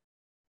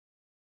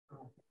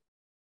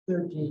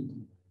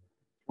 13.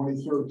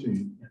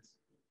 2013. Yes.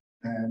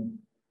 And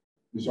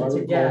as I It's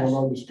a recall gas. in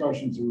our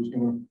discussions, it was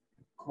gonna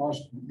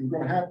cost, you're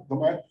gonna have,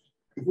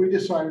 if we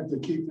decided to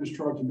keep this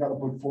truck, you gotta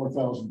put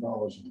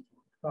 $4,000 in it.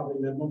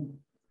 Probably minimum.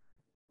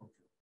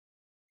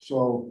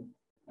 So,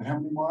 and how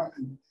many miles,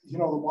 you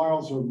know, the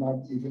miles are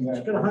not even It's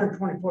that. got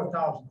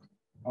 124,000.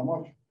 How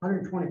much?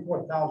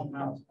 124,000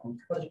 miles,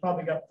 but it's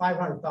probably got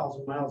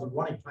 500,000 miles of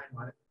running time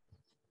on it.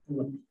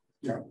 From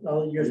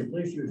all the years of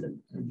police use it.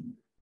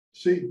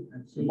 See,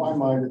 in my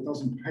mind, it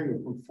doesn't pay to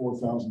put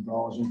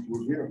 $4,000 into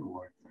a vehicle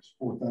like this,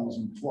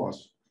 4,000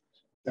 plus.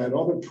 That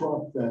other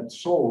truck that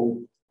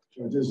sold,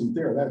 that isn't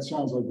there, that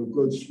sounds like a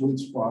good sweet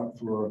spot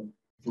for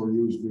a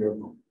used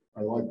vehicle.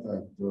 I like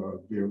that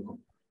vehicle.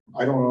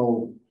 I don't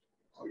know,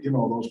 you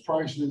know, those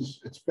prices,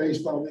 it's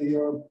based on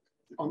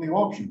the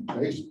auction,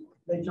 basically.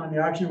 Based on the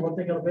auction, what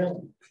they got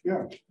available.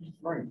 Yeah,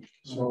 right.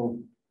 So,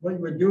 What you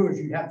would do is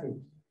you have to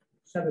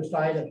set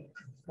aside a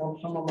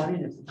lump sum of money,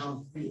 and if the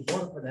town can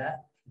afford for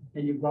that,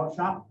 then you go out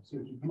shopping, see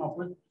what you come up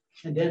with.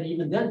 And then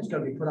even then, it's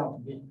gonna be put out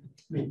to bid.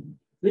 I mean,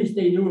 at least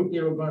they knew if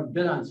they were gonna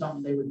bid on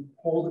something, they would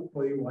hold it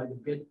for you while the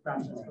bid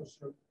process goes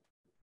through.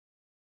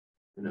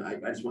 And I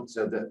just want,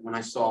 so that when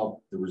I saw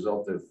the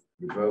result of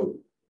the vote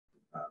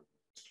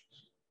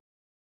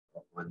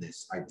on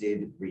this, I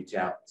did reach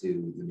out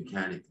to the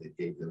mechanic that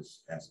gave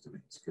those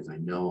estimates, because I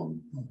know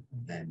him,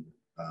 and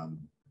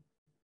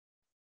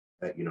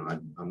but you know,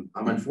 I'm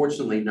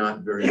unfortunately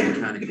not very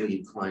mechanically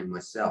inclined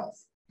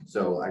myself,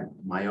 so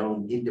my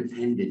own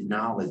independent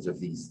knowledge of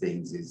these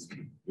things is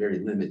very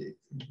limited.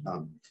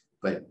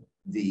 But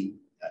the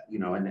you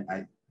know, and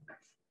I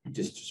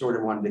just sort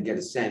of wanted to get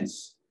a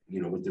sense,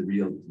 you know, with the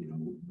real, you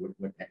know,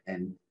 what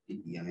and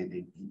you know,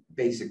 and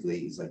basically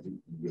he's like, you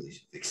really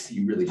should fix,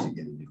 you really should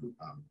get a new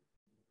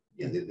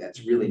yeah,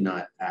 that's really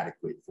not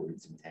adequate for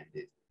its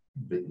intended,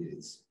 but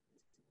it's,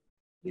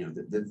 you know,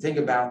 the thing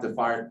about the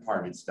fire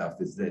department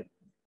stuff is that,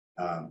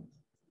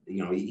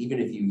 you know, even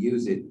if you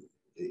use it,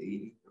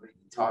 a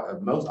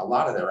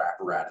lot of their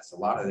apparatus, a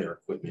lot of their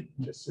equipment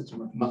Just sits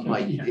around.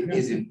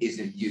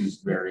 isn't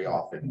used very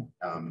often,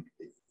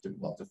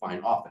 to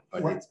find often,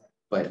 but it's,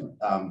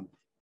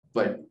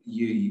 but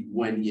you,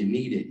 when you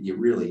need it, you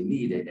really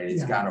need it, and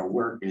it's got to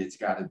work, and it's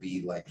got to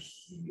be like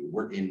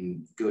work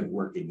in good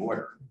working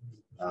order.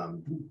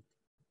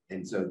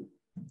 And so,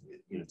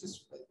 you know,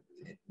 just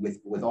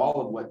with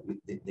all of what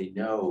they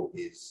know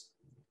is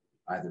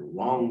either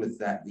wrong with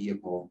that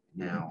vehicle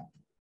now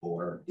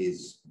or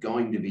is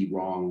going to be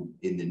wrong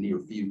in the near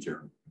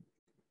future.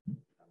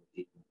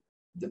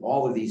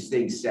 All of these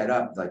things set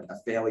up like a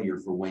failure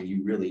for when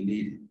you really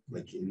need it,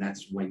 like, and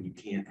that's when you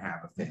can't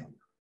have a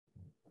failure.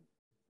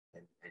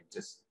 And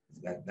just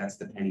that's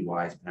the penny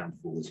wise, pound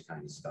foolish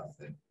kind of stuff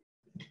that,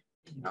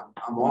 you know,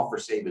 I'm all for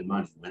saving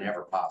money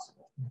whenever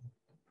possible.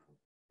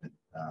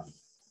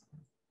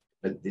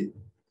 But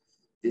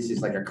this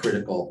is like a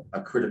critical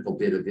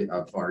bit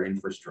of our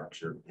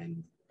infrastructure,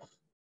 and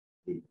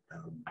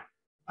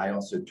I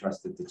also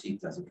trust that the chief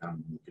doesn't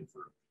come looking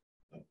for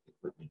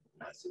equipment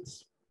unless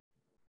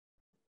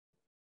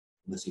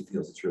he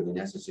feels it's really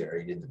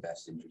necessary and in the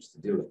best interest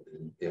to do it.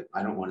 And if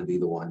I don't want to be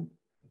the one,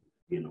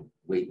 you know,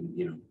 waiting,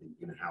 you know,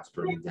 in a house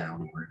burning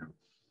down or in a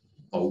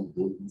boat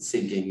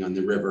sinking on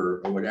the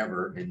river or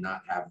whatever, and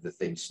not have the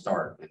thing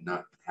start and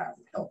not have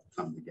help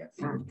come to get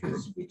me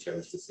because we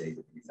chose to save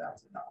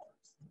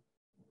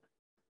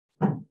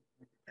 $3,000.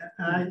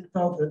 I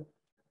felt that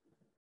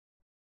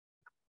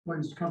when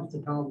it comes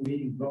to town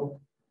meeting vote,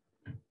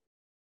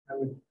 I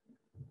would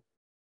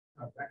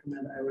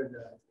recommend, I would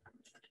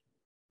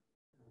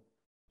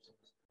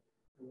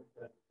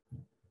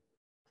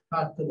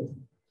talk to the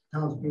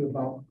townspeople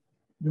about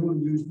do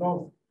and use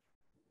both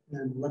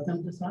and let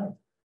them decide.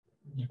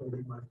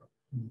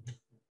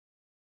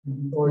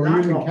 Or We're not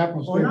using go,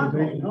 capital or not go,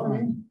 stabilization you know what I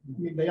fund. mean? I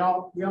mean, we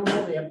all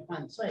know they have a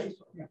plan to say,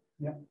 so.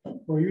 Yeah,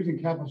 we're using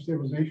capital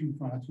stabilization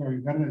fund, that's why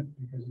we've done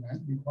it, because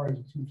that requires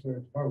a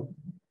 2/3 vote.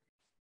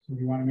 So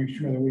we want to make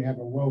sure that we have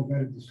a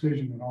well-vetted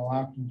decision and all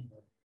options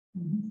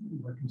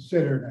were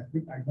considered.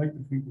 I'd like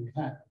to think we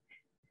have.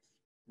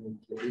 The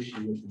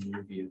issue with the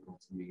new vehicle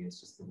to me is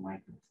just the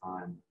length of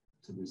time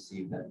to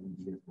receive that new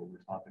vehicle.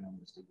 We're talking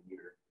almost a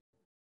year.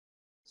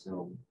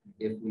 So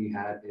if we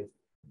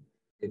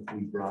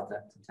brought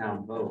that to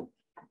town vote,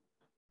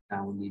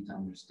 town would need to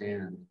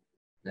understand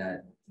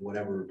that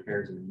whatever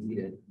repairs are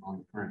needed on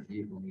the current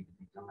vehicle need to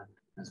be done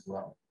as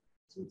well.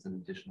 So it's an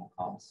additional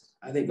cost.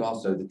 I think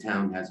also the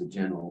town has a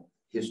general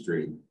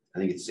history. I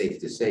think it's safe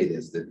to say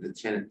this, that the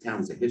town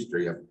has a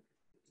history of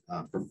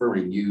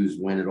preferring used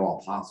when at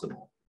all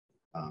possible.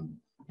 And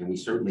we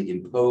certainly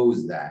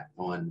impose that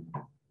on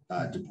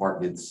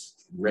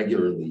departments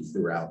regularly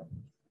throughout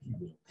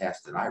the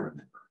past that I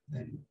remember.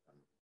 And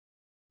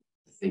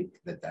I think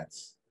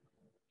that's,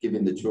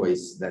 given the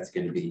choice, that's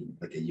going to be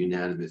like a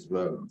unanimous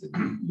vote to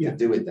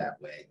do it that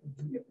way.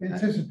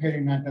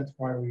 Anticipating that, that's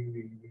why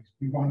we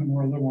wanted a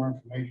little more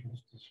information.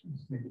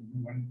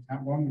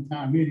 When the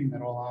town meeting,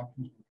 that all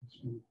options were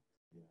considered.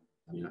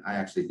 I mean, I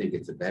actually think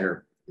it's a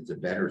better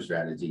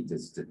strategy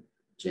just to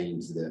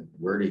change the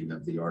wording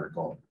of the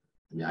article.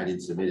 I mean, I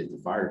didn't submit it, the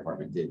fire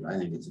department did, but I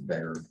think it's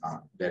better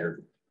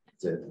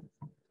to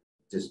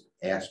just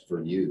ask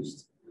for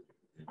used.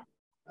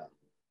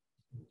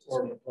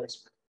 Or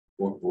replacement.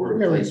 Or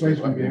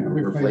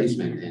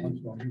replacement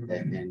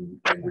and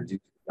reduce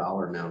the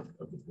dollar amount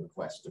of the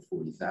request to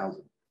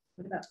 40,000.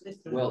 What about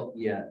 50? Well,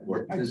 yeah,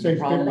 I'd the say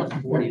problem fair with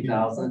enough.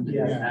 40,000 is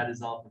Yeah. that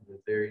is off of a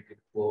very good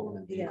quote on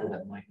a vehicle Yeah.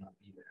 that might not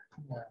be there.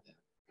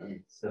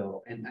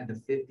 So, and the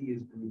 50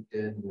 is grouped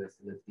in with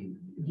lifting.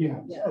 the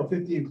vehicle. Yeah, Oh,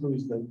 50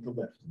 includes the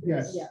lift.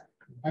 yes, Yeah.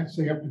 I'd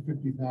say up to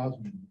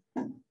 50,000,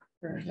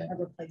 For Okay. a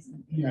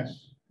replacement.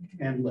 yes,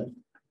 And lift.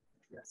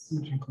 Yes.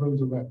 which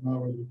includes a lift, in other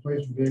words,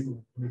 replacement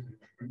vehicle.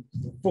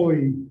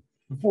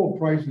 The full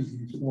price is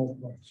the small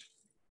price.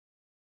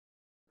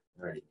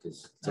 All right,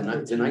 because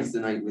tonight's the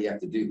night we have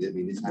to do this. I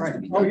mean, this has to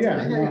be Oh, done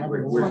yeah. tonight.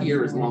 We're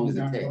here as long as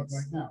it Right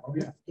takes. now, oh,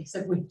 yeah.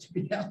 Except we have to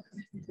be out.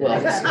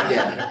 Well,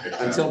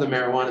 yeah, until the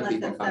marijuana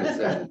people come and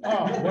say.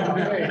 Oh, well,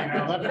 hey,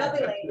 It'll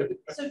be late.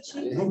 So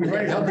Chief, We'll be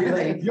ready. They'll be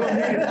late. You'll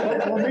need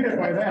it, we'll need it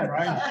by then,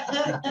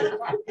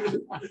 right?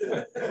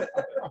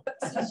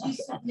 Since you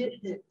submitted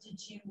it,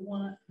 did you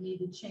want me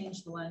to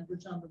change the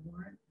language on the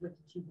warrant? What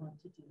did you want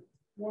to do?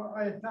 Well,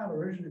 I thought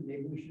originally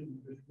maybe we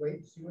should just wait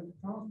and see what the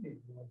townspeople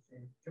will say.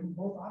 Give them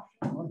both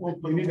options. Well,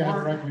 you need to have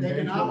a They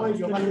recommendation. can always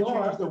You'll go have to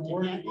lower, change the but you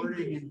wording can't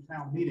wording increase. in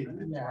town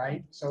meeting, Yeah.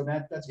 right? So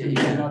that's Yeah, gonna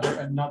be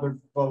yeah. another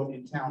vote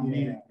in town Yeah.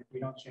 meeting if we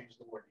don't change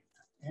the wording.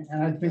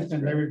 And I think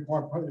that they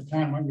require, part of the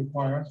town might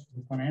require us,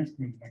 the finance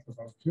committee, to make a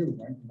vote too,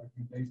 right? The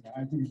recommendation.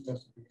 I think it's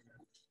best to do that.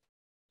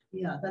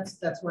 Yeah,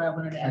 that's why I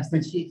wanted to I ask the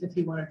think- chief if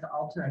he wanted to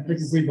alter I think if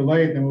his. we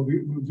delay it, then we'll be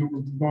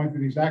going through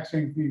the exact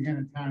same thing again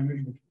in town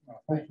meeting, which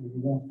hopefully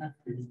we won't have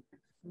to.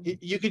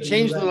 You could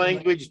change the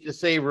language to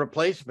say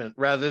replacement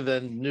rather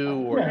than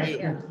new or Yeah, used.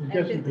 Yeah. it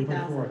gets And to be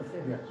 50,000 forth,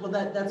 for- yes. Well,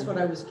 that's what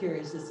I was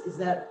curious, is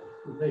that,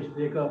 Replace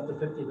vehicle up to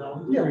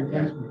 50,000. Yeah,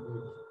 replacement.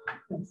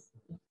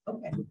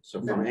 okay,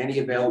 So from any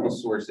available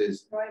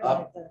sources, Right,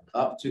 up right,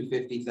 up to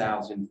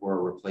 50,000 for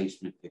a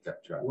replacement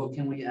pickup truck. What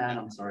can we add?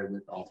 I'm sorry,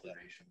 with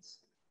alterations.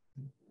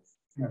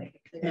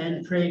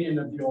 And trade-in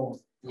of the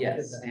old.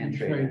 Yes, and And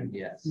trade-in, trade-in.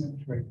 yes. Yeah,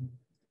 that's right.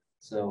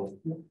 So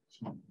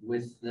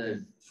with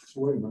the,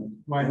 Wait a minute.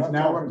 Right, We're it's not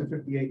now up to talking-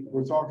 58.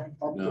 We're talking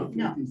up No.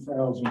 to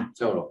 50,000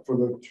 Total. for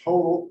the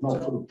total, no,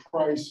 for the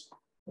price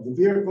of the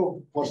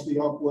vehicle plus the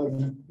uplift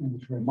And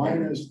that's right.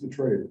 minus the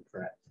trade.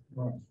 correct.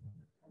 Right.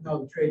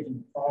 No, the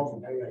trade-in falls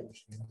in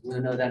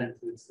that. No, that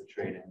includes the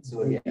trade-in.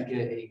 So if you get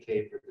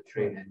 8K for the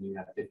trade-in, you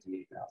have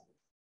 58,000.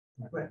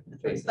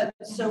 right. Basically.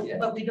 But so, Yeah.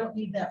 but we don't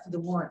need that for the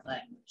warrant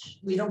language.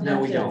 We don't No,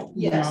 have we to. don't.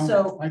 Yeah, No,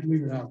 so I'd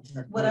leave it out.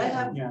 what I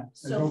have Yeah.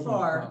 so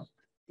far,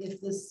 if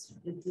this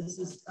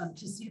is,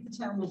 to see if the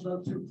town will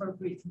vote to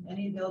appropriate from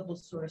any available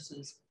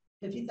sources,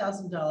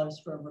 $50,000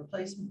 for a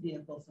replacement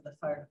vehicle for the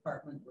fire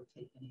department or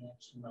take any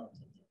action relative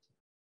to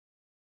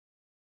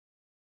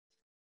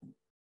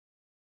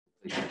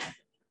it.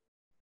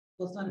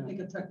 Well, it's not a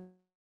pickup truck.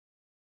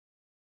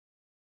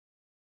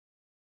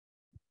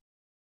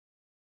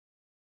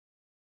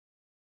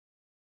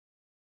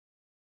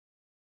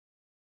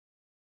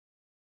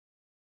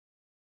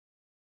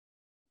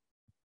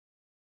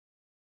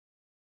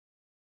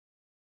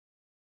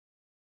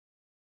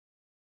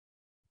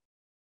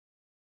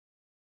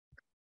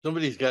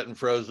 Somebody's gotten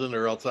frozen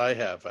or else I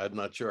have. I'm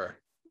not sure.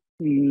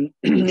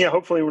 Yeah,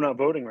 hopefully we're not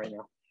voting right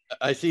now.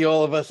 I see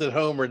all of us at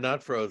home are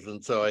not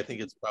frozen, so I think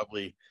it's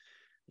probably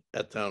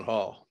at town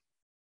hall.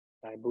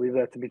 I believe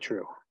that to be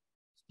true.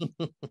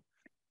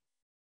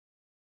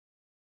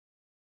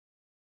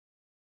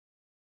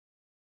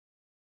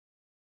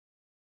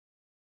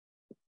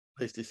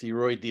 Nice to see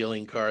Roy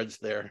dealing cards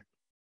there.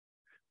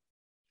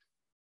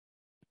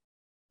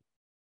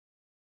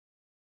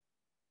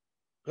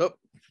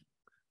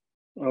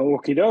 Oh,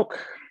 Okie doke.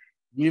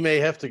 you may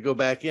have to go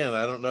back in.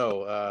 I don't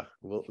know.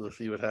 We'll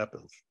see what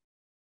happens.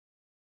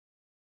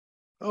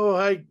 Oh,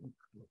 hi,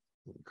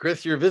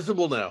 Chris. You're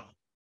visible now.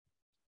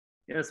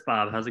 Yes,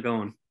 Bob, how's it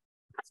going?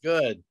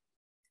 Good.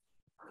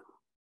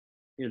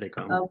 Here they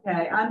come.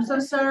 Okay, I'm so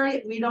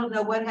sorry. We don't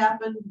know what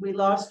happened. We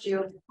lost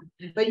you,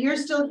 but you're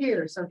still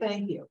here, so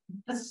thank you.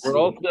 We're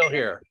all still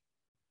here.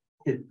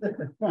 And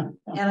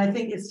I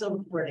think it's still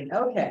recording.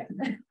 Okay.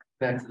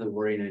 Back to the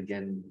wording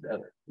again,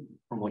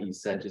 from what you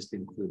said, just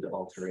include the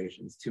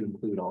alterations, to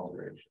include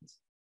alterations.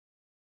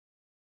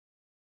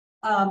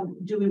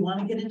 Do we want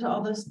to get into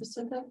all those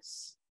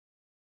specifics?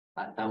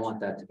 I want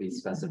that to be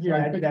specified. Yeah,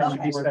 I think That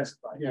should be Okay.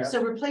 specified. Yeah.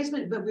 So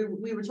replacement, but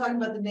we were talking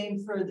about the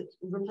name for the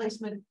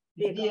replacement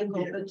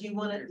vehicle, but do you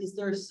want to, is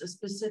there a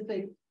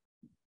specific?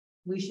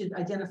 We should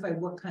identify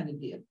what kind of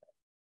vehicle.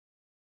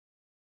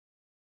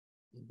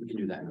 We can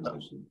do that in a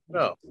motion.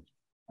 No,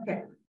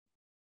 Okay.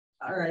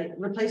 All right,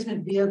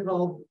 replacement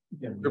vehicle.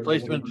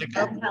 replacement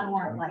pickup, That's not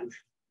warrant like.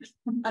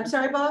 I'm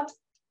sorry, Bob,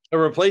 a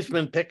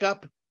replacement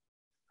pickup?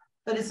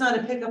 but it's not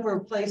a pickup or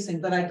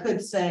replacing, but I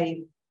could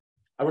say,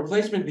 A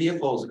replacement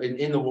vehicles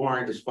in the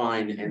warrant is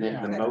fine, and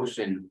then the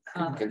motion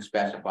can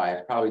specify,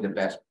 it's probably the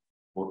best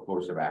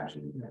course of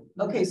action.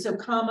 okay, so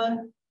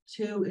comma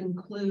to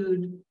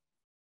include.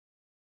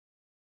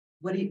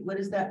 What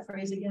is that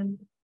phrase again?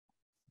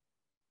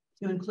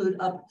 To include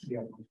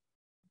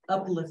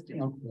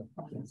uplifting.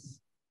 Yes.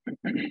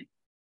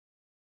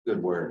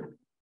 Good word.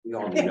 We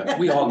all need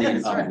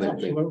That's right.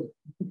 uplifting.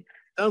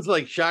 Sounds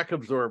like shock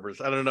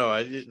absorbers. I don't know.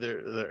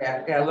 They're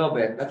Yeah, a little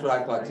bit. That's what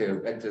I thought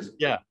too. That just,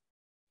 yeah.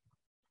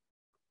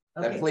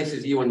 that Okay.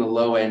 places you in the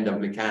low end of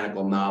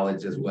mechanical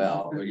knowledge as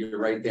well. You're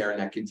right there in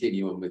that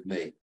continuum with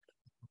me.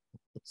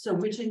 So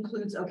which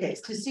includes, okay,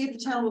 to see if the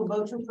town will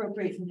vote to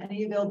appropriate from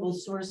any available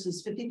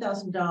sources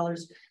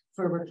 $50,000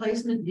 for a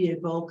replacement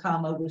vehicle,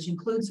 comma, which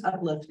includes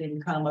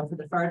uplifting, comma, for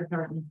the fire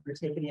department for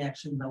taking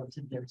action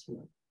relative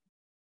thereto.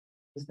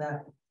 Is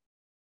that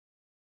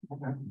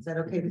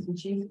okay with you,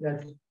 chief?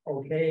 That's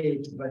okay,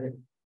 but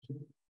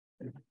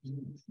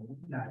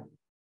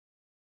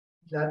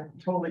that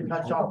totally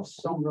cuts off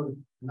some of,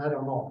 I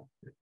don't know.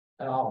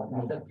 At all.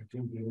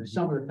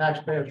 Some of the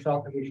taxpayers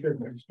felt that we should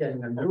be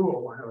getting a new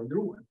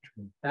one.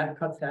 That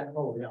cuts that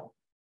totally out.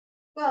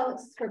 Well,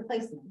 it's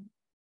replacement.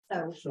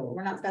 So So-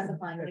 we're not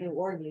specifying new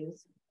or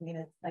used. I mean,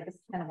 it's like, it's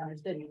kind of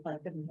understood. You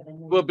probably couldn't get a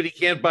new. Well, but he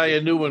can't buy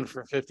a new one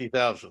for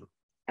 50,000.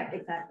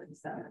 Exactly,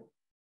 so.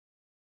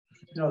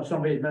 You know,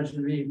 somebody mentioned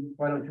to me,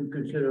 why don't you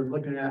consider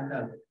looking at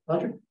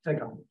electric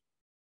pickup?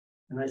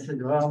 And I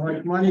said, well, how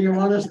much money you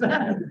want to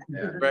spend?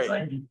 Yeah, right.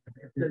 Like,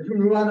 there's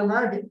two on the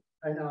market.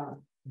 I know.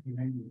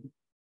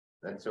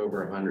 That's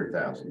over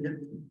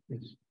 100,000.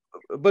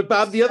 But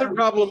Bob, the other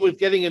problem with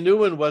getting a new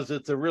one was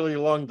it's a really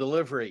long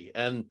delivery,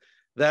 and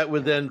that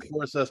would then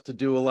force us to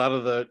do a lot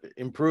of the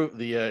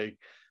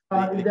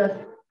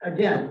That,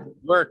 again,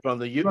 work on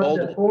the what old.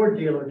 the Ford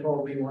dealer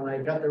told me when I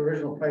got the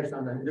original price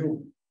on the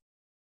new.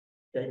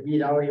 That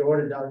he'd already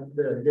ordered out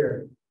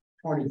their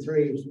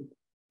 23s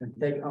and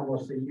take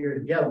almost a year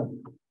to get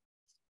them.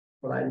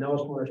 But I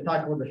noticed when I was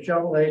talking with the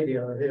Chevrolet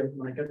dealer here,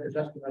 when I got this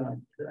estimate,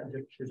 I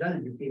just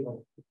presented to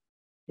people.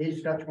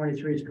 He's got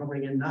 23s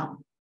coming in now.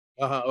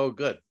 Oh,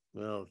 good.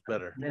 Well, it's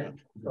better. Yeah,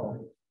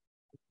 so.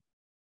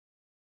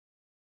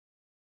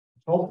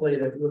 Hopefully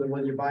that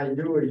when you buy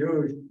new or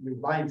used, you're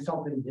buying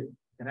something that you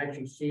can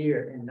actually see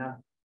it and not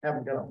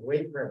haven't got to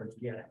wait forever to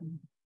get it.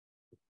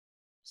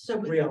 So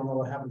We don't know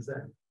what happens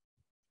then.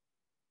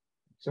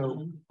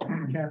 So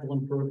capital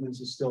improvements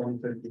is still in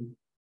 50.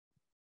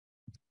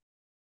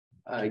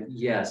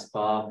 Yes,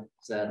 Bob,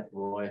 Seth,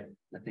 Roy,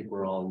 I think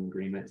we're all in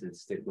agreement to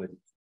stick with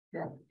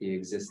the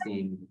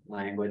existing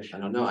language. I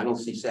don't know. I don't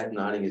see Seth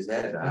nodding his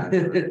head.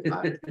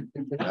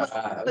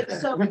 But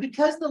so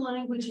because the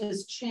language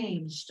has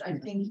changed, I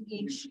think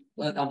each.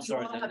 Well, I'm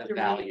sorry, you all have the to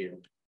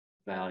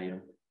value.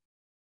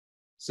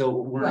 So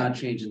we're not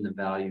changing the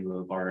value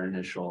of our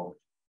initial.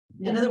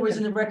 In other words,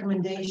 in the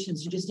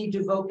recommendations, you just need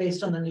to vote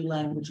based on the new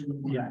language.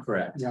 Yeah.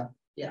 Correct. Yeah.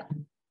 Yeah.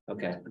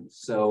 Okay,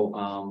 so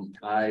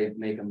I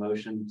make a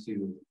motion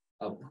to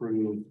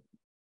approve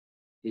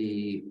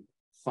the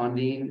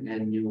funding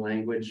and new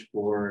language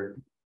for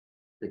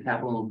the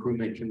capital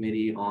improvement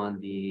committee on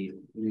the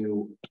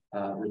new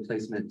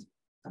replacement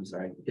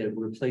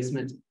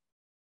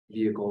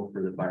vehicle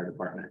for the fire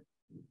department.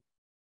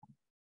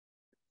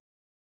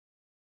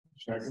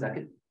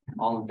 Second,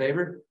 all in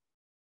favor?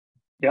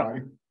 Yeah.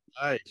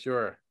 Aye,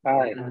 sure. All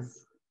right.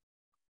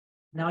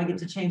 Now I get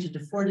to change it to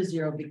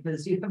 4-0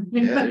 because you have.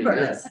 Yeah, there you go.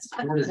 Yes,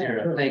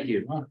 4-0. Thank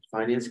you.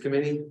 Finance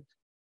committee,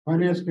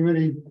 Finance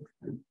committee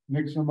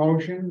makes a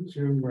motion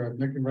to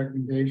make a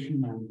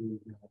recommendation on the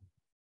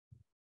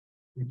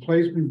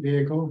replacement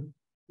vehicle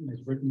as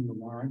written in the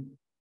warrant.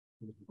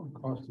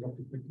 Cost up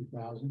to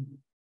 50,000.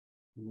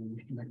 And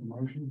we should make a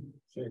motion.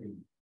 Second.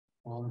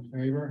 All in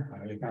favor?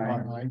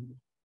 Aye.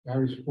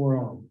 Carries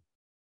 4-0.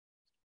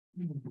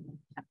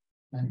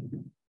 Thank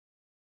you.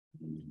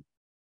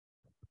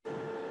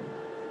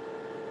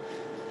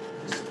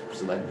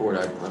 select board,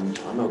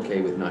 I'm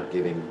okay with not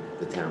giving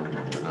the town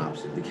an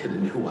option to get a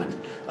new one.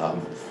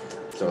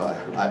 So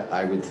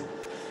I would,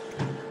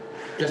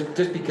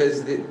 just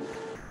because the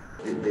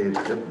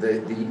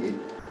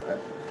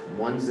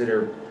ones that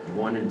are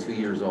 1 and 2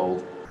 years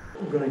old,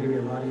 We're gonna give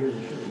you a lot of years.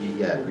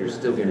 yeah, you're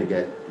still gonna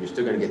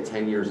get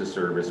 10 years of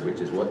service, which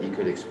is what you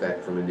could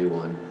expect from a new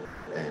one.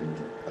 And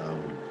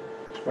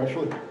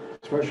especially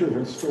if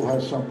it still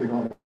has something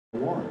on the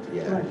warrant.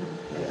 yeah.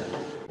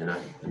 And I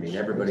mean,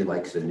 everybody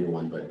likes a new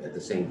one, but at the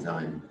same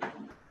time,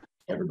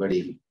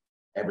 everybody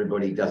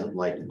doesn't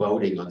like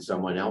voting on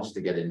someone else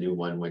to get a new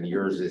one when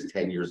yours is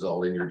 10 years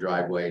old in your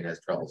driveway and has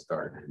trouble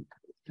starting.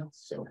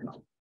 So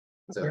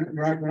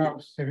We're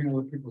not saving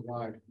other people's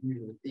lives.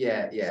 Usually.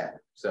 yeah.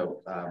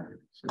 So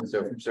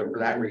for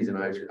that reason,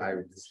 I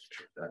would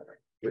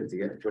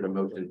put a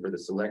motion for the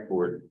select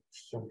board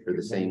for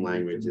the same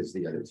language as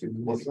the other two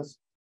committees.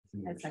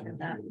 I second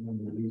that.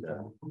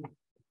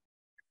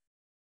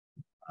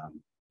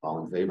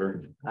 All in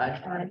favor?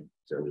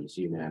 So it's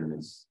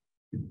unanimous.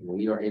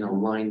 We are in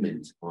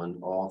alignment on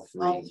all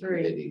All three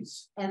three.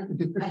 committees.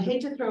 And I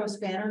hate to throw a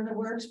spanner in the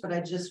works, but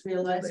I just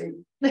realized.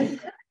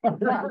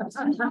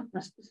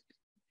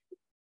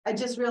 I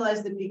just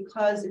realized that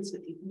because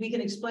we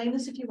can explain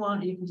this if you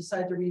want, or you can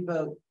decide to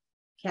revote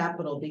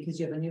capital because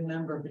you have a new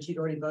member, but you'd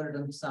already voted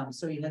on some.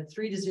 So you had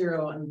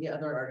 3-0 on the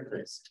other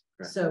articles.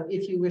 Correct. So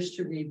if you wish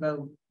to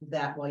revote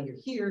that while you're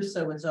here,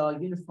 so it's all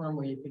uniform,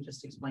 where you could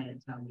just explain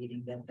at town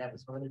meeting that that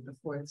was voted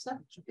before it's up.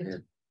 Yeah.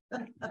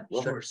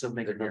 Well, sure, so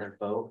make another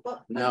vote.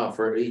 No,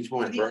 for each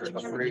one. The other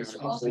articles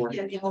also,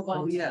 yeah, the other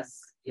ones, yes.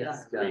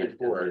 Yes. 3 and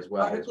 4 as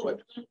well. Is Article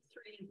what, 1,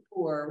 3, and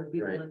 4 would be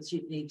the Right. ones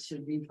you'd need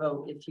to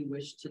revote if you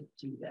wish to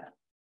do that.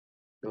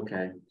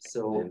 Okay,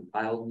 so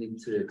I'll need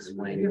to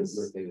explain.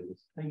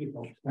 Thank you,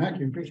 folks. Thank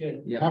you. Appreciate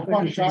it. Yeah. Have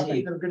fun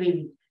shopping. Have a good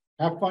evening.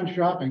 Have fun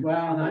shopping.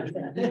 Well, not.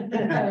 You'll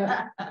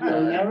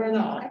never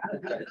know.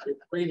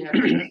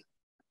 3.5 weeks.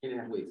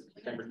 3.5 weeks.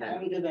 September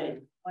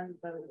 10th. One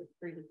vote with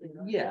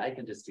 3-0. Yeah, I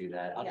can just do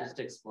that. I'll Yeah. just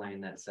explain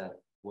that Seth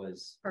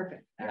was,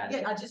 Perfect.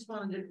 Yeah, I just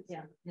wanted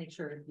to make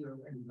sure you were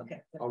aware.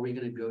 Okay. are we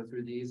gonna go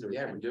through these or?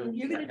 Yeah, we're doing.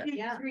 You're gonna do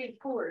Yeah. 3 and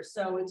 4,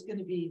 so it's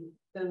gonna be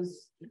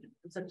those,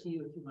 it's up to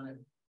you if you wanna.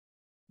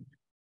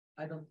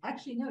 I don't,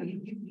 actually, no,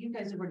 you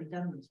guys have already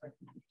done this, right?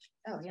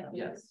 Oh, yeah.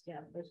 Yes.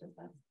 Yeah, there's just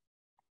that.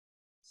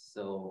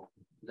 So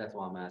that's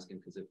why I'm asking,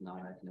 because if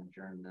not, I can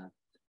adjourn the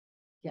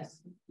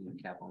Yes,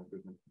 capital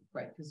improvement.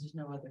 right, because there's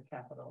no other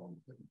capital.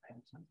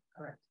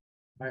 Correct.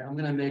 All right, I'm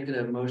gonna make it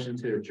a motion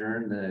to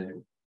adjourn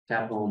the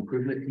capital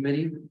improvement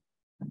committee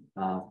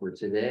for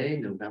today,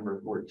 November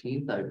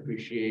 14th. I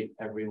appreciate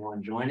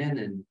everyone joining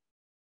and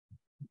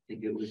I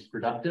think it was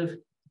productive.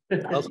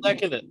 I'll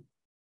second it.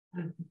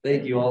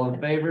 Thank you. All in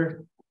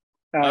favor?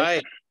 All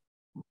right,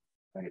 All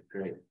right,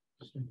 great.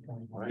 see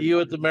you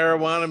at the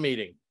marijuana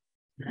meeting.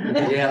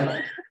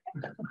 Yeah,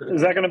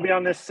 Is that going to be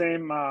on this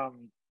same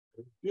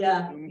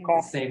Yeah, Zoom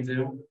call? same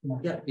Zoom.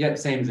 Yep. Yep,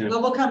 same Zoom.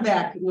 well, we'll come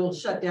back, we'll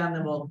shut down,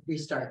 then we'll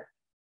restart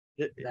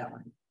that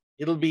one.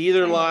 It'll be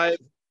either live,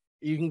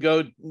 you can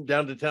go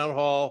down to town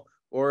hall,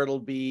 or it'll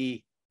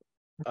be,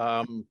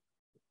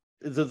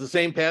 is it the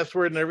same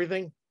password and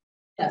everything?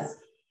 Yes,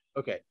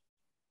 Okay,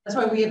 that's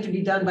why we have to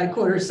be done by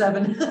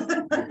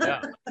 6:45.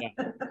 yeah.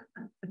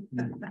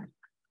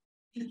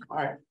 All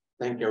right,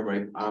 thank you,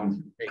 everybody.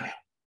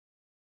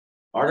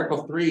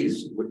 Article 3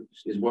 is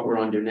what we're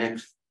on to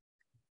next.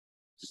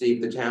 See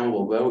if the town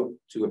will vote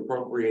to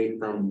appropriate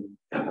from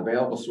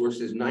available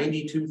sources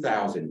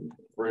 $92,000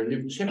 for a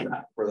new chip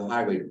for the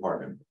highway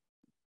department.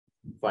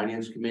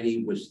 Finance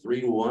committee was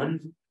 3-1.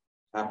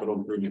 Capital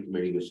improvement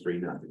committee was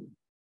 3-0.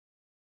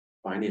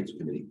 Finance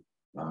committee.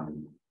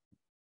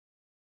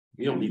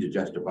 You don't need to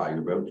justify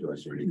your vote to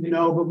us or anything.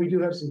 No, but we do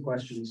have some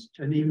questions,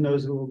 and even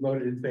those who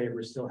voted in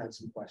favor still had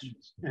some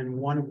questions. And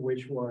one of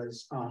which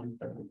was,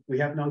 we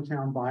have no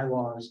town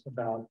bylaws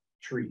about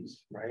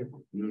trees, right?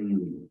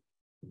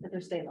 But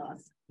they're state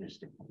laws.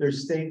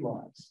 There's state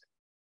laws.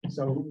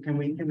 So can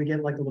we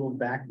get like a little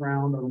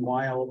background on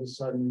why all of a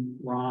sudden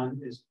Ron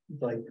is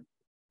like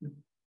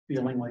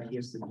feeling like he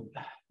has to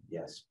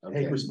Yes.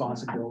 take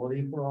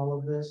responsibility for all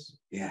of this?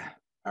 Yeah.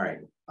 All right.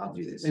 I'll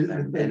do this.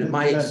 And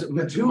My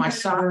two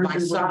sigh of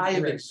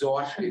versions-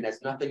 exhaustion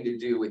has nothing to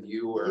do with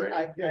you or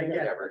I get it.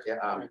 whatever.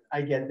 Yeah,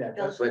 I get that.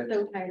 They're That's-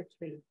 so tired of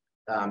trees.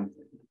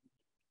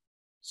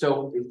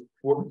 So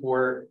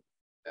for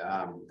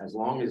as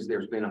long as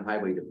there's been a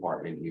highway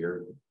department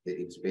here,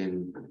 it's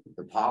been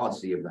the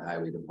policy of the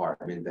highway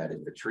department that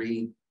if a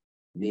tree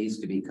needs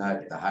to be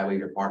cut, the highway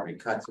department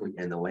cuts it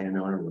and the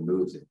landowner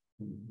removes it.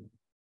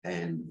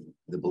 And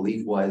the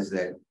belief was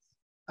that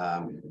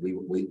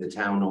the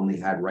town only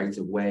had rights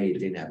of way, it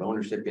didn't have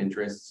ownership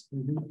interests,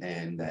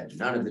 and that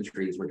none of the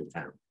trees were the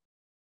town.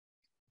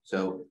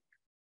 So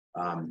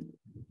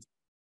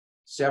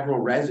several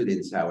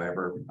residents,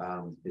 however,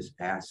 this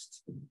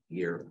past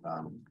year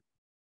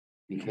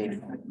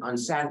became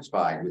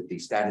unsatisfied with the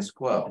status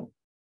quo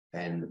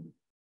and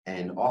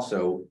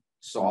also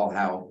saw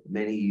how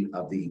many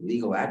of the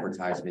legal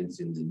advertisements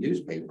in the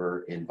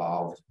newspaper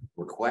involved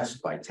requests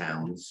by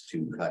towns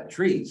to cut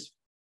trees.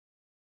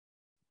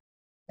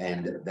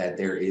 And that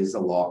there is a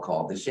law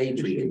called the Shade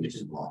Tree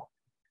Commission Law.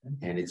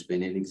 And it's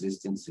been in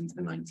existence since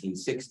the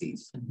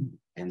 1960s.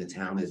 And the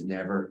town has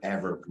never,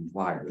 ever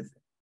complied with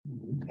it.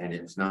 And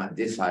it's not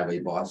this highway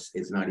boss,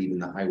 it's not even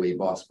the highway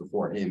boss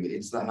before him,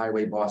 it's the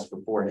highway boss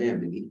before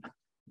him. And he,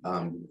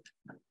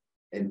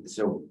 and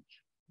so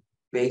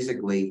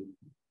basically,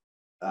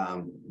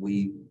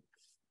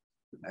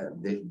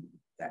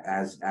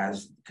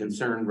 as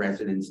concerned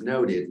residents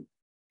noted,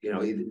 you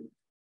know,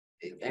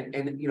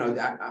 and you know,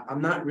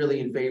 I'm not really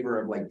in favor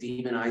of like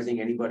demonizing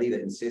anybody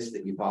that insists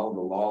that you follow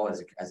the law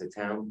as a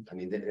town. I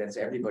mean, that's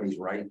everybody's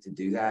right to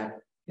do that.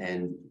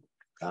 And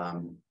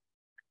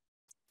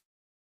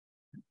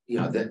you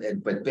know,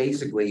 but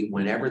basically,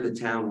 whenever the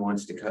town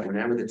wants to cut,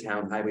 whenever the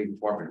town highway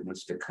department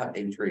wants to cut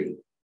a tree,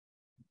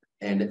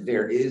 and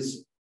there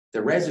is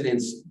the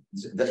residents,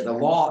 the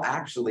law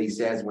actually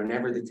says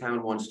whenever the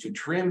town wants to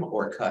trim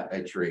or cut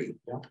a tree.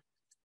 Yeah.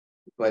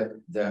 But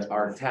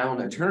our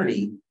town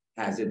attorney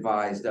has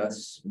advised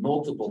us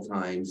multiple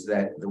times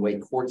that the way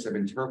courts have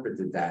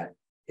interpreted that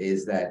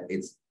is that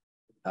it's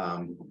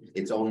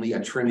only a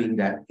trimming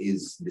that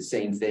is the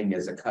same thing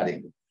as a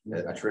cutting.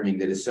 A trimming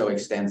that is so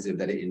extensive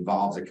that it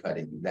involves a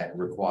cutting that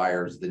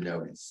requires the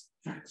notice.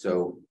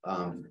 So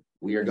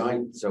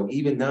so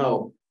even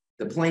though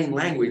the plain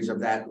language of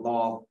that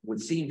law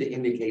would seem to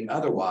indicate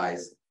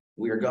otherwise,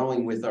 we are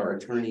going with our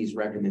attorney's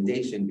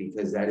recommendation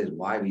because that is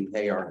why we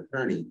pay our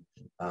attorney.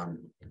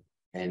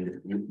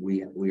 And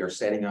we are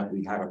setting up,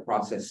 we have a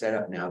process set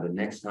up now. The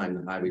next time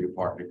the highway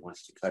department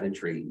wants to cut a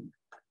tree,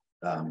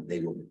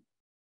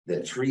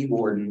 the tree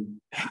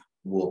warden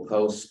will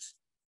post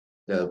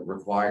the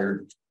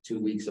required 2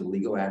 weeks of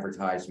legal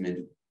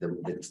advertisement.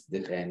 The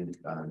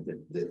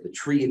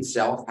tree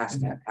itself has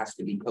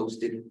to be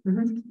posted,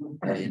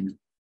 and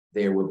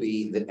there will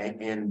be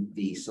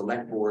the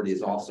select board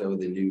is also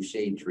the new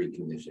shade tree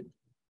commission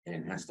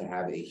and has to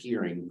have a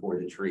hearing for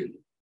the tree.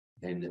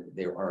 And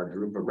there are a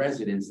group of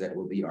residents that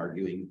will be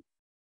arguing,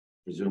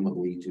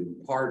 presumably to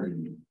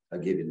pardon a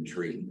given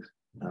tree.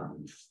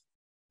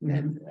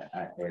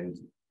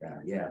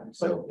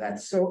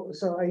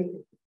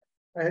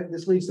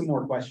 This leads to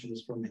more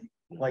questions for me.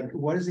 Like,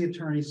 what has the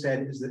attorney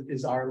said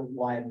is our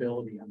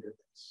liability under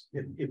this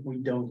if we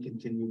don't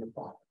continue to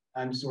follow?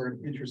 I'm sort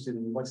of interested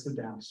in what's the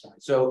downside.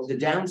 So the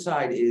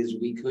downside is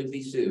we could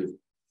be sued.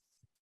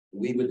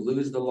 We would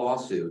lose the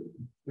lawsuit.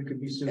 We could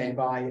be sued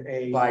by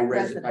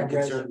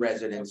concerned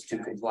residents to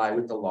comply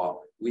with the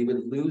law. We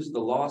would lose the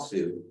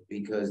lawsuit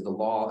because the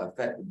law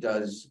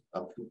does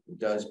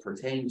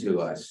pertain to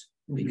us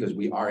because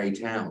we are a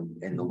town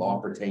and the law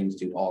pertains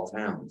to all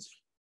towns.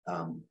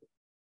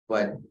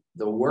 But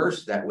the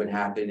worst that would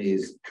happen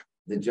is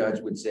the judge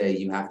would say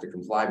you have to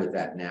comply with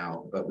that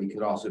now, but we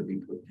could also be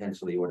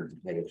potentially ordered to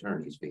pay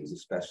attorney's fees,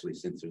 especially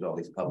since there's all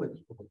these public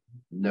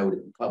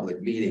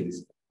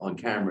meetings on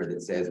camera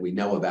that says we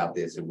know about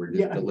this and we're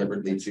just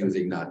deliberately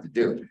choosing not to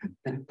do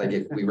it. Like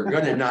if we were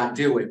going to not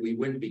do it, we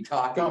wouldn't be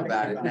talking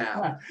about it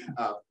now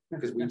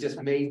because we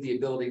just made the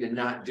ability to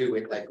not do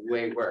it like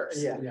way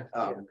worse.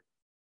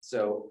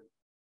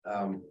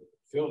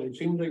 Phil, it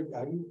seems like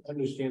I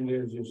understand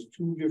there's just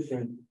two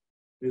different.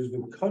 There's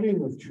the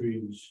cutting of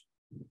trees,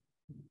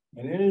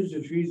 and then there's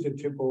the trees that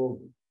tip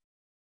over.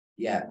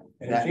 Yeah,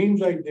 and it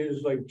seems like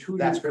there's like two.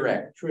 That's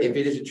correct. Trips. If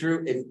it is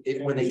true,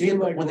 if when they tip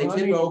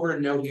over,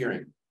 no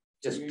hearing.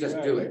 Just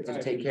do it.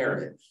 Just take care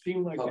of it.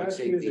 Seemed like that's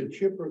where the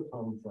chipper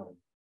come from.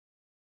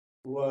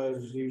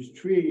 Was these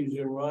trees,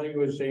 and Ronnie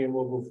was saying,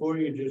 well, before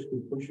you just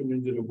could push them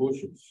into the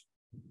bushes,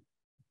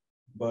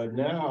 but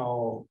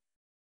now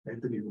they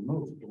have to be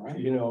removed, right?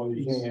 You know,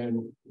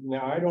 and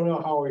now I don't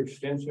know how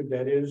extensive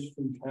that is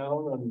from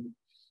town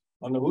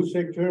on the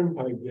Hoosick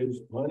Turnpike. There's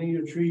plenty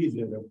of trees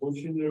that are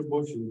pushing their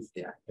bushes.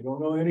 Yeah, I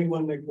don't know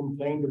anyone that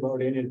complained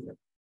about anything.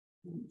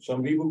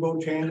 Some people go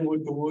tanning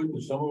with the wood,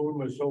 and some of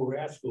them are so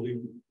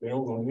rascally they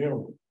don't go near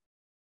them.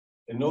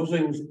 And those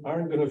things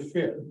aren't going to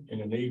fit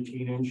in an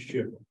 18-inch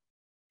chipper,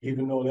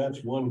 even though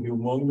that's one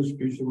humongous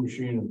piece of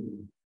machinery.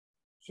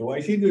 So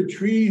I see the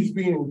trees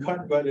being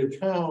cut by the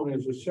town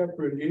as a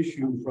separate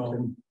issue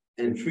from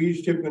the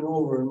trees tipping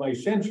over. And my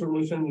sense from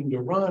listening to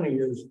Ronnie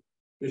is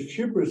this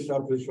chipper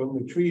stuff is from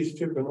the trees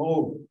tipping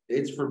over.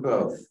 It's for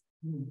both.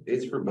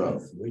 It's for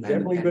both. There's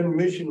definitely been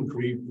mission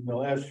creep in the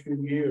last few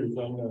years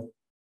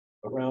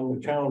around the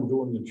town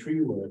doing the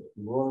tree work.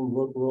 Roaring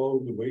Brook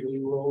Road, the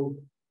Whately Road.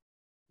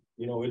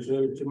 You know, it's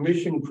a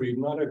mission creep,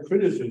 not a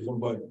criticism,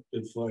 but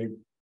it's like,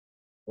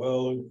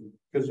 well,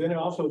 because then it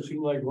also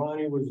seemed like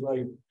Ronnie was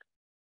like,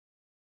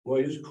 well,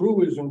 his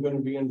crew isn't going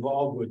to be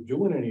involved with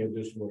doing any of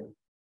this work.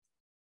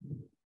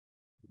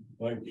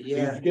 Like,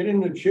 he's getting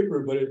the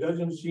chipper, but it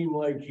doesn't seem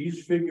like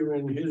he's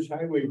figuring his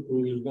highway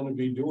crew is going to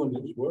be doing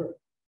this work.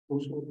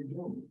 Who's going to be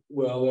doing it?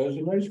 Well, that's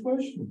a nice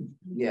question.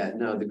 Yeah,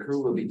 no, the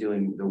crew will be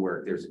doing the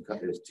work. There's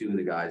two of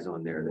the guys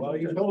on there. Well,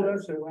 he told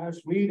us at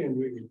last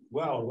meeting,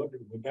 what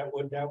that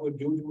would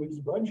do to his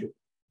budget.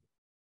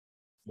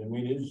 I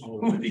mean,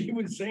 what he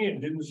was saying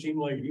didn't seem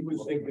like he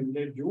was thinking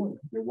they're doing it.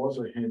 There was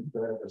a hint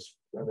that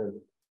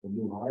the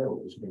new hire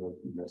was going to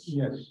be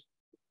necessary. Yes.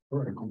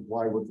 To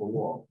comply with the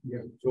law. Yeah.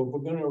 So if we're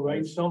going to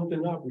write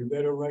something up, we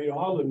better write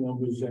all the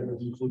numbers that are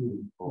included.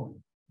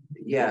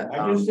 Yeah.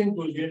 I just think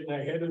we're getting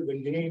ahead of the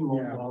game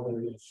on all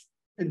of this.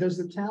 And does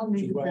the town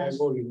need to pass? I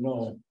voted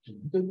no.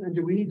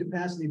 Do we need to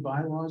pass any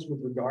bylaws with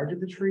regard to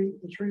the tree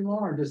law,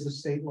 or does the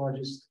state law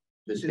just?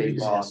 The state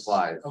law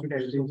applies.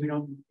 Okay, so we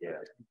don't. Yeah.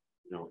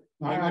 No.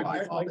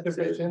 I like the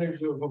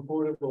percentage of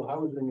affordable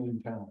housing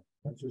in town.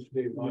 That's a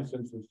state law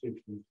since the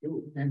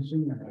 '62. And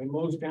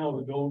most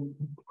towns don't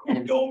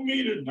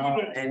meet it.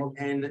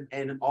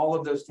 And all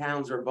of those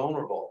towns are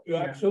vulnerable. Yeah,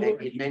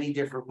 absolutely. In many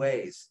different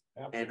ways.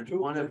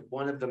 Absolutely. And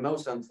one of the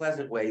most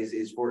unpleasant ways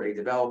is for a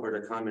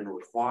developer to come and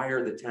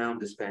require the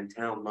town to spend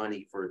town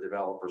money for a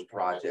developer's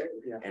project.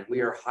 Yeah. And we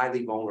are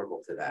highly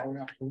vulnerable to that.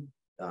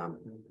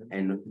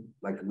 And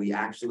like we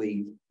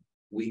actually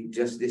we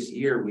just this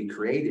year, we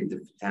created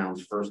the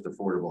town's first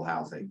affordable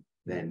housing,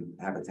 then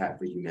Habitat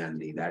for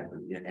Humanity, that,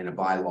 and a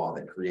bylaw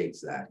that creates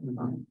that,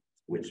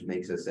 which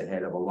makes us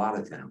ahead of a lot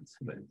of towns,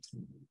 but.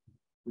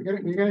 We're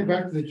getting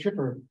back to the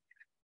chipper.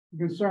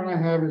 The concern I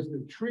have is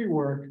the tree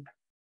work.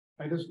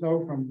 I just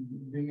know from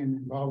being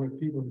involved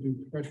with people who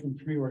do professional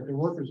tree work, the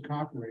workers'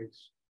 comp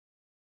rates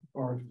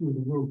are through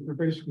the roof. They're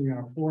basically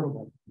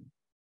unaffordable.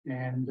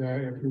 And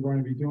if we're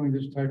going to be doing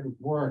this type of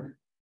work,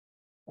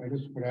 I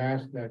just would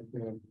ask that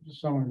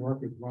someone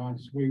work with Ron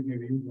Sweet,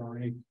 maybe you,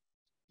 Ronnie,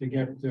 to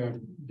get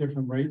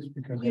different rates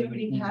because. We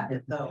already have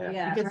it though,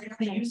 Yeah. because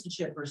they use the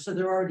chipper, so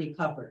they're already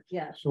covered.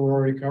 Yeah. So we're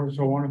already covered,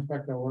 so it won't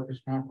affect our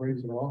workers' comp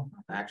rates at all?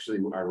 Actually,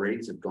 our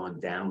rates have gone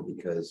down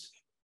because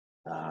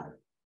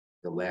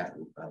the last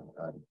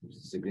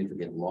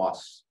significant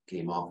loss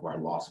came off our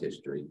loss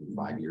history from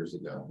 5 years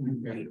ago.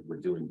 Okay. We're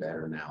doing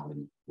better now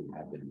than we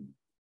have been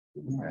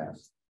in the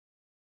past.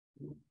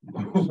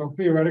 So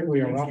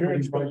theoretically, our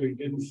Insurance operating company budget.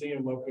 didn't see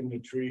them up in the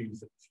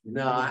trees.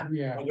 No,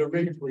 Yeah. The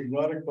rates would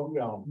not have come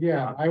down.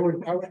 Yeah,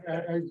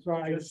 so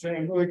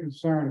I'm really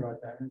concerned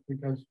about that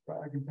because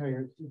I can tell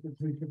you, it's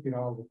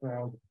 $350 a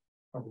thousand,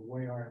 probably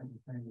way higher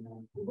than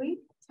anything.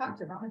 We talked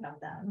to Ron about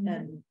that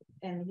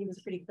and he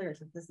was pretty clear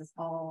that this is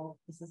all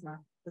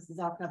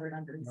covered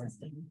under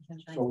existing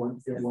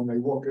insurance. So when they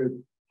look at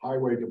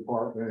highway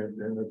department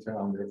in the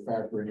town, they're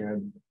factoring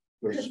in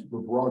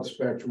the broad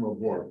spectrum of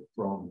work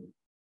from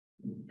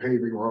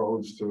paving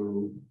roads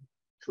to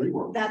tree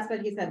work. That's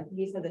what he said.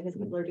 He said that his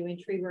people are doing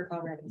tree work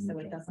already, so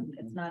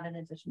it's not an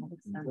additional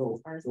expense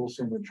as far as. Still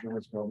some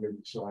insurance company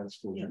decides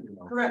to, you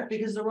know. Correct,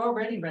 because they're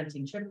already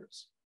renting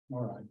chippers.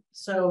 All right.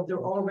 So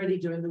they're already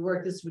doing the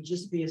work. This would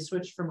just be a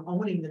switch from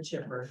owning the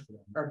chipper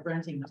or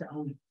renting to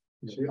owning.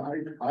 See,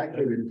 I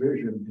could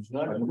envision It's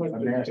not a so much the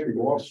nasty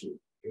timber. lawsuit.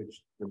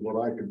 It's Is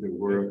what I could do,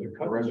 where the the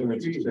cut of the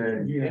residents are trees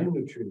saying, in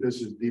the tree.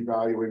 this is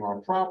devaluing our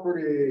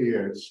property,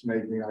 it's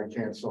making, I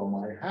can't sell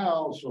my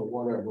house or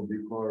whatever,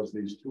 because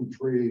these two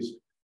trees,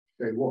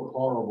 they look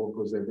horrible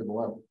because they've been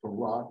left to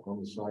rot on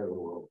the side of the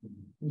road.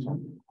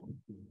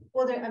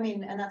 Well, there, I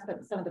mean, and that's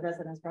what some of the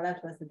residents brought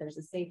up to us, that there's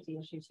a safety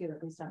issue too,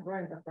 at least on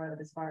Roaringbrook Road,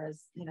 as far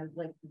as,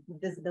 like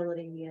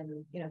visibility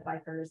and,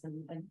 bikers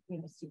and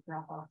steep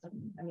drop off.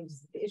 I mean,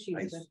 just the issues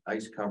with.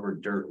 Ice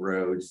covered dirt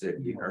roads that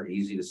are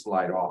easy to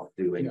slide off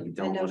to, and you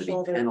don't And no want to be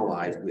shoulder.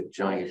 penalized with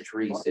giant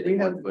trees We sitting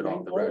have, 1 foot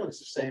off the road. It's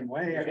the same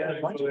way. I got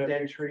a bunch of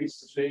dead trees.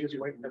 Just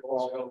waiting to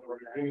fall over.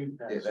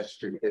 Yeah, that's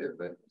true,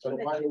 but So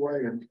by the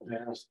way, in the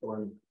past,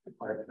 when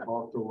I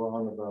talked to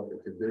Ron about the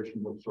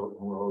condition of certain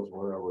roads,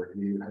 whatever,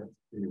 he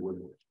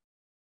would.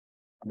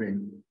 I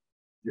mean,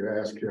 you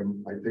ask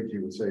him, I think he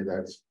would say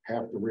that's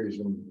half the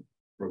reason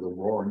for the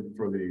Roaring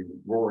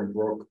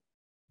Brook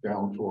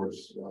down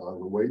towards the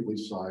Whately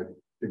side,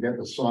 to get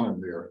the sun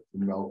in there to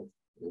melt.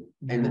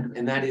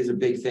 and that is a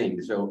big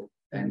thing. So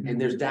and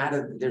there's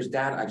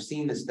data. I've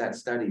seen that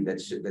study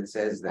that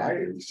says I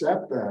that.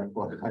 accept that,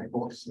 but I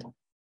also,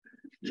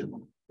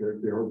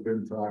 there have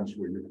been times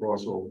where you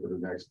cross over to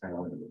the next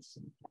town and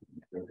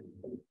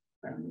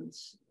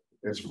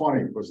it's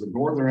funny because the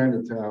northern end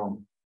of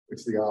town,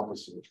 it's the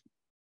opposite.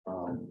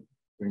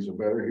 Things are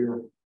better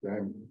here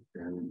than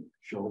in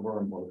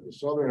Shelburne, but the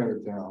southern end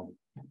of town,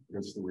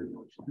 it's the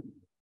reverse.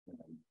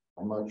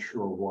 I'm not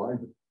sure why.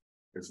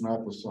 It's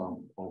not the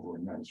sun over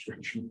in that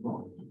stretch of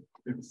road.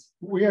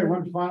 We had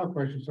one final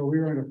question. So we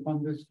were going to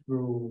fund this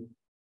through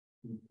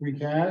free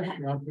cash,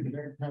 have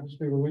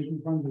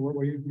stabilization funds, or what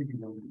are you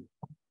thinking of?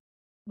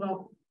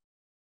 Well,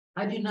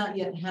 I do not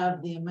yet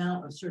have the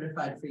amount of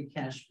certified free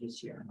cash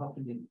this year. I'm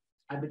hoping to,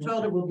 I've been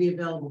told it will be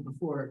available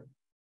before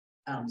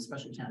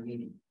special town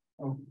meeting.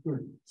 Oh,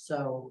 good.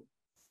 So,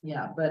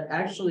 yeah, but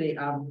actually,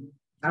 I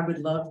would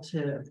love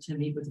to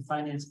meet with the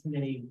finance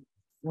committee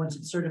once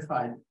it's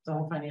certified, the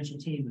whole financial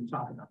team, and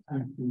talk about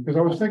that. Because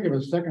I was thinking of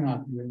a second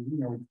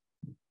option,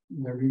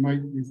 that we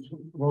might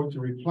vote to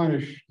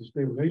replenish the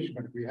stabilization,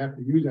 but if we have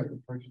to use that to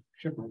purchase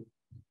shipment.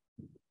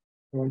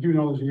 So I do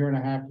know there's a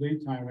 1.5 year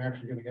lead time. We're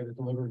actually going to get it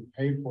delivered and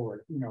paid for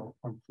it,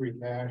 from free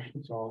cash.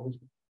 That's all.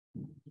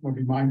 We'll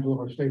be mindful of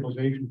our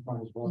stabilization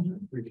fund as well.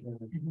 Free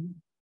cash.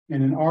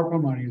 And then ARPA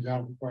money is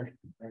out of the question,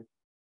 right?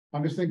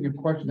 I'm just thinking of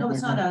questions. No,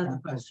 it's not out of the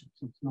question.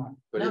 It's not.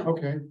 But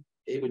Okay.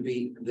 it would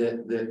be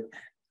the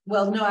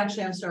Well, no,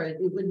 actually, I'm sorry. It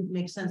wouldn't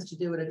make sense to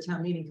do it at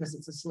town meeting because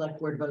it's a select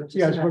board vote. to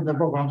Yes, set but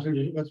up. I'm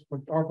saying that's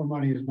what ARPA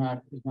money is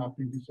not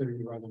being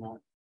considered rather not.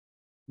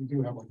 We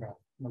do have like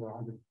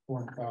another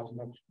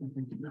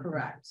 400,000.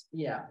 Correct.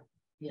 Yeah.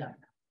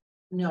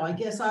 No, I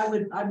guess I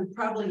would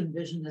probably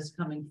envision this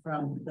coming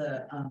from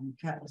the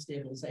capital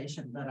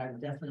stabilization, but I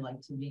would definitely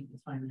like to meet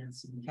with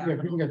finance and Yeah, if we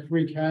capital. can get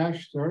free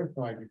cash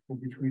certified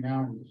between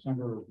now and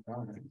December.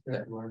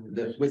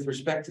 with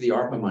respect to the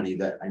ARPA money,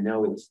 that I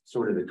know it's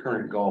sort of the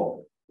current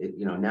goal.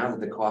 Now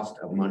that the cost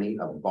of money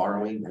of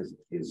borrowing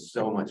is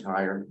so much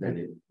higher than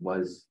it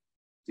was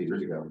 2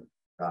 years ago.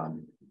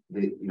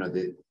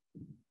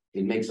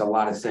 It makes a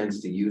lot of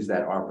sense to use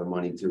that ARPA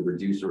money to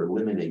reduce or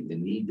eliminate the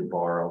need to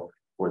borrow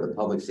for the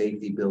public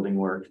safety building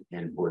work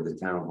and for the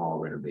town hall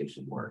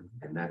renovation work.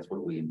 And that's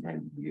what we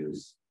intend to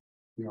use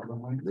The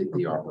ARPA money?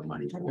 the ARPA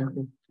money Okay,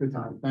 for. good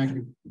time, thank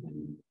you.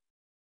 And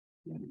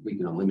we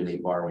can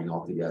eliminate borrowing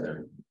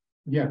altogether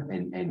Yeah,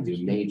 and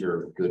do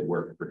major good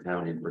work for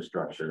town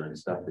infrastructure and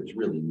stuff that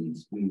really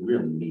needs, we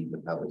really need the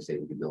public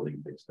safety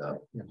building fixed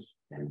up. yes,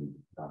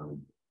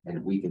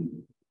 And we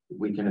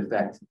can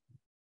affect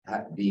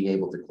being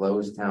able to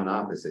close town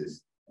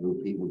offices,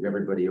 move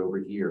everybody over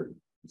here,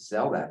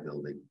 sell that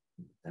building,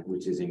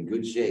 which is in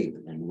good shape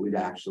and would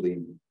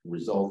actually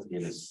result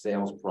in a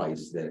sales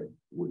price that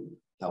would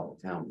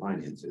help town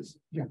finances.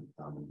 Yeah.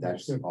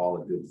 That's Understood.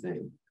 all a good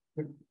thing.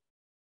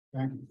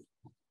 thank you.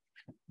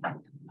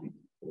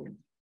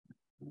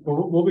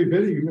 Well, we'll be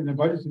busy when the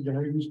budget's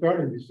even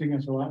started, you're seeing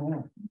us a lot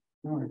more.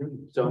 Oh, my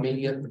goodness. So I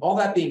mean, all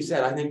that being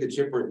said, I think the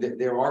chipper,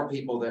 there are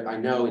people that I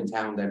know in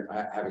town that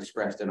have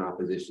expressed an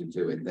opposition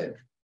to it,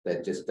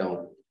 that just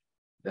don't,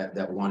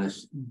 that want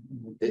us.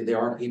 There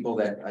are people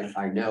that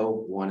I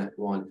know want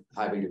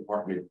highway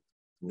department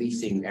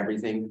leasing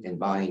everything and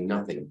buying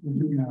nothing.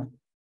 Yeah,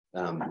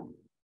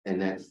 And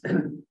that's,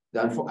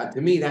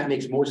 to me, that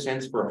makes more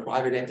sense for a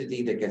private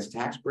entity that gets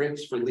tax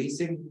breaks for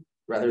leasing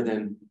rather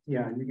than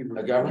yeah, you can.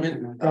 a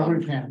government.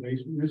 Government can't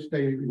lease, this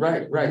state.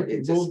 Right. The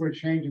It's rules just, were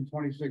changed in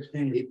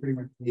 2016, it's pretty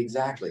much.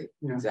 exactly.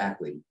 Yeah.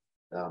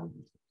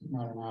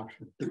 Not an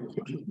option.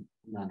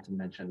 Not to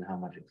mention how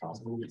much it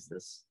costs to lease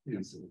this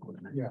piece of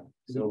equipment. Yeah.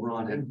 So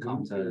Ron had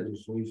come to,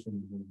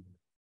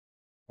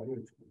 Oh,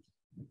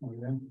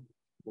 yeah.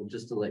 well,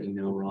 just to let you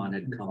know, Ron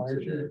had come to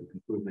the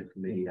improvement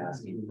committee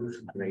asking for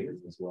some graders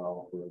as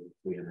well for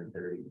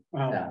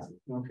 $330,000.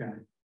 Okay.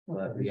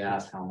 But we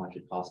asked how much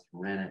it costs to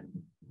rent it,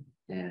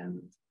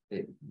 and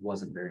it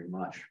wasn't very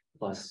much.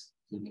 Plus,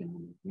 he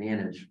can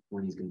manage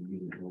when he's going to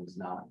use it and when he's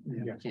not.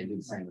 Yeah. Can't do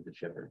the same with the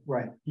chipper.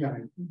 Right. Yeah,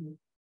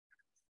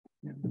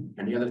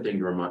 And the other thing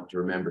to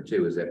remember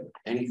too is that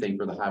anything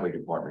for the highway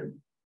department,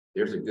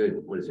 there's a good,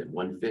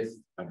 1/5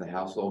 of the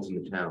households in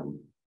the town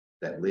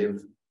that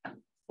live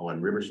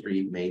on River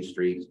Street, Main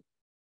Street,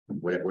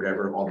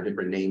 whatever all the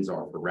different names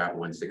are for Route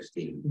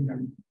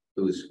 116,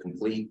 whose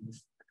complete,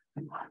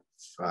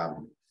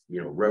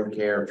 road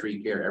care,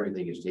 tree care,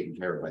 everything is taken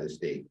care of by the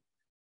state.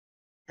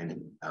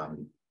 And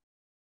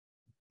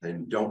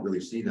don't really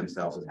see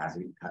themselves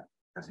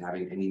as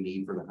having any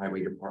need for the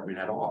highway department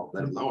at all,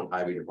 let alone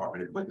highway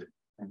department equipment.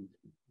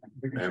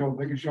 they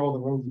can show the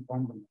roads in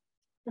front of them.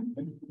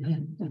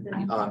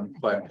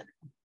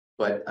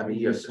 But I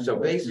mean, so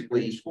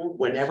basically,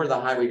 whenever the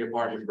highway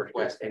department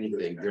requests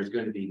anything, there's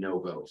going to be no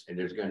votes and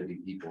there's going to be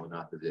people in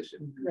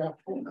opposition. Yeah,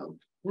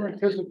 we're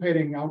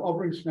anticipating, I'll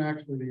bring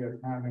snacks to the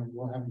town and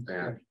we'll have.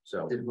 Yeah,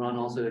 so Did Ron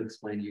also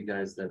explain to you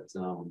guys that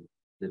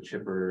the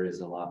chipper is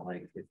a lot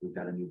like if we've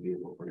got a new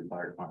vehicle for the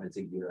fire department, it's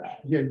a year out?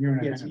 Yeah, year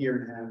and a Yeah, it's half. a year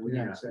and a half. we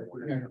Yeah. have said.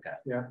 Yeah. Okay.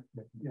 Yeah,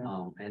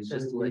 yeah. And So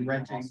just to we're let you know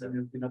renting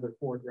also, another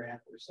 $4,000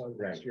 or so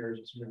Right. next year,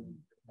 just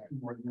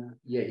more than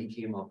yeah, he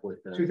came up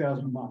with that. the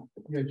 2,000 a month.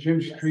 Yeah,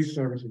 Jim's tree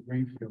service at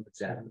Greenfield.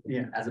 exactly,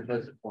 Yeah. as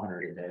opposed to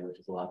 400 a day, which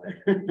is a lot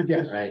better.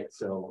 Yes. Right,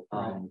 so,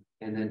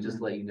 and then just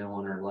let you know,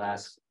 on our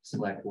last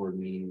select board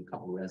meeting, a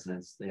couple of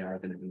residents, they are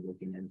gonna be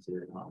looking into,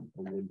 a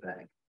wood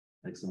bank,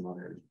 like some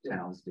other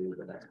towns do,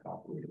 but that's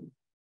probably.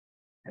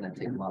 And I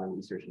take a lot of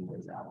research and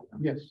ways out.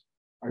 Yes.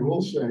 I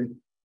will say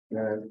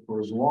that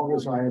for as long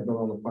as I have been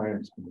on the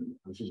finance committee,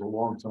 which is a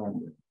long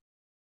time.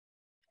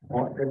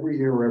 Every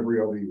year, every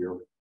other year,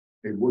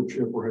 a wood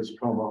chipper has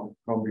come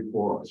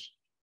before us.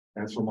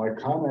 And so my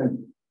comment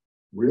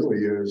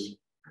really is,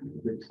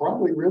 there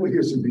probably really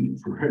is a need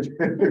for it.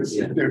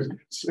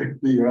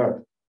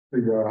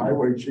 The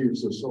highway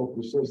chiefs are so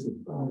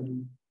persistent.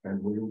 And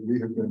we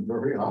have been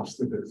very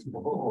obstinate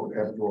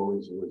after all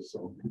these years,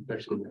 so.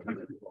 Especially with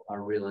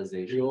our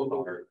realization of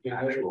our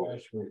actual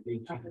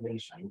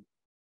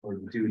or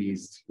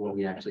duties, what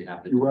we actually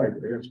have to do. You're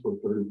right, they asked for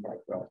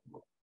 35,000.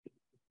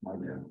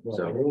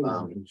 So,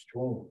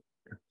 all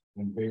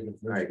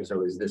right,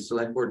 so is the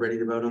select board ready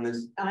to vote on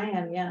this? I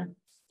am, yeah.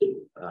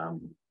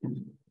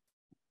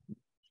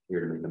 Here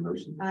to make the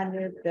motion. I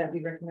move that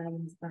we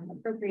recommend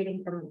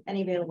appropriating from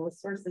any available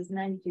sources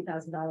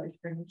 $92,000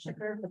 for a new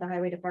chipper for the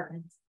highway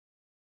department.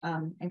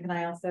 And can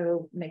I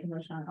also make a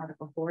motion on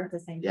Article 4 at the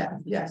same Yeah,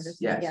 time? yes.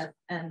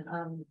 And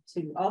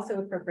to also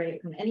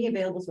appropriate from any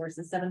available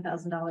sources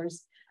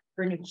 $7,000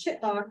 for a new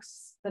chip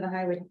box for the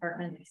highway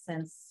department,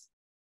 since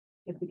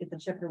if we get the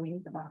chipper, we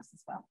need the box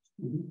as well.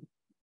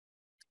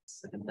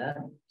 Second that,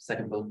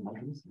 second both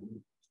motions.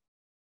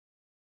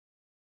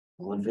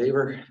 All in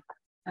favor?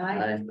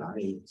 Aye. Aye,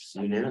 it's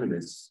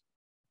unanimous.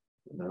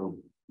 No.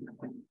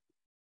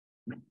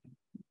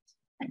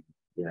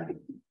 Yeah,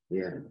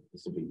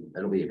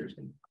 that'll be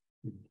interesting.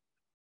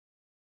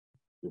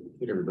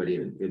 Get everybody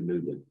in a good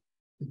mood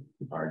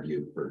to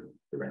argue for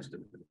the rest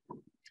of it.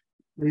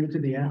 Leave it to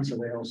the end so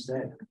they all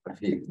stay.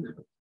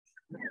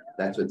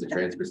 That's what the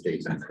transfer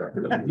station stuff.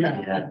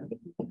 Yeah.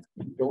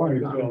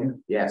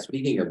 Yeah,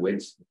 speaking of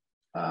which,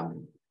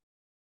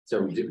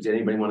 so did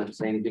anybody want to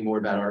say anything more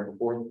about Article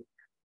 4?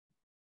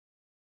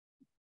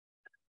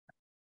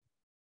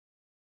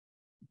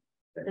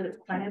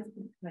 Finance,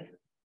 wait,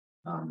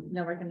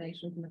 no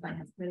recommendation from the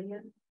finance committee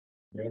yet?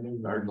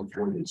 Article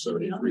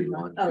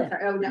 43.1. Oh,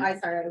 sorry, oh, no,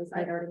 I'd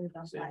already moved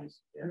on.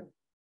 Yeah.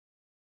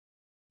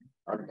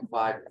 Article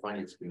 5, the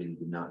finance committee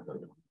did not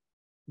vote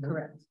on.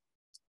 Correct.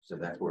 So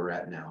that's where we're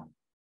at now.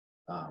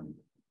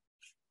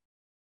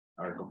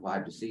 Article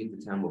 5, to see if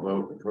the town will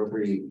vote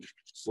appropriate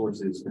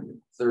sources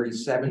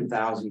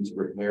 37,000 to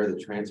repair the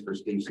transfer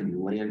station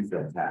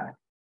landfill tap.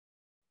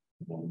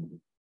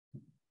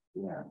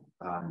 Yeah,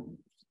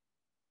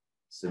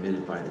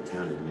 submitted by the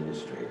town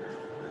administrator.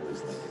 I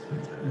was like,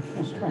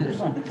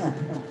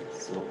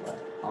 So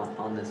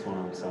on this one,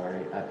 I'm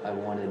sorry, I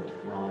wanted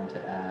Ron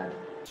to add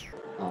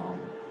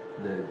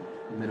the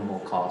minimal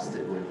cost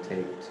it would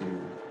take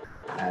to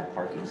add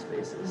parking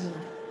spaces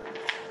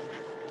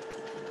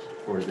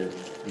for the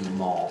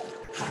mall,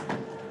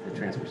 the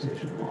transfer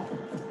station mall.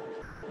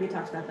 We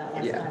talked about that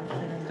last Yeah,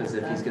 time. because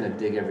if he's gonna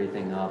dig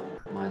everything up,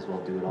 might as well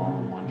do it all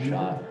in one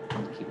shot to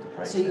keep the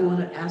price So you down.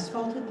 want it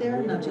asphalted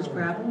there, not just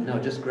gravel? No,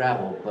 just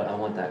gravel, but I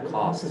want that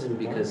cost,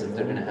 because if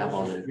they're gonna have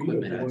all the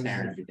equipment and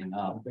tearing everything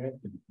up.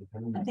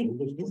 I think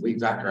we've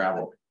got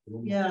gravel.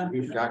 Yeah.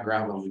 We've got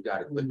gravel, we've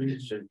got equipment,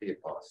 it shouldn't be a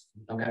cost.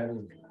 Okay.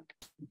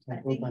 I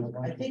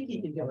think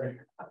you can do it.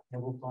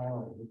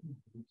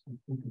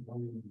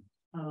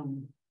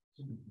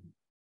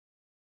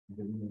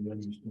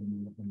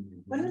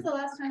 When was the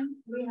last time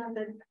we had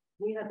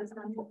this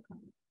done?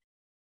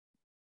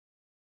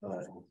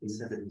 He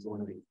said it was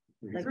one of the.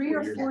 Like 3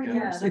 or 4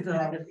 years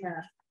ago.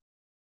 Yeah.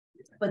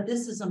 But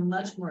this is a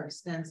much more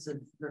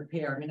extensive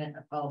repair. I mean,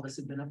 all of us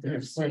have been up there.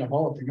 It's quite a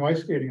hole, if you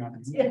ice skating on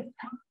it. Yeah.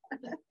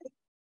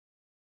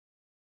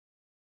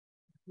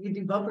 You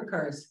do bumper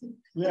cars.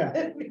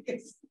 Yeah.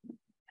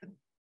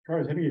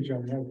 Cars hitting each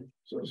other.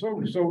 So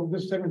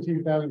this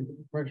 17,000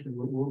 question,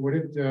 would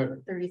it,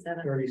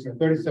 37.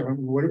 37,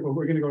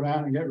 we're gonna go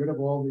down and get rid of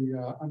all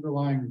the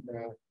underlying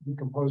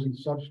decomposing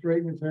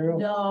substrate material?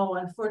 No,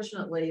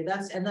 unfortunately,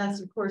 that's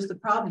of course the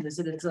problem is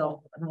that it's an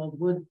old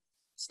wood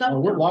stump. A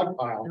wood dump. log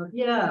pile.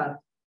 Yeah.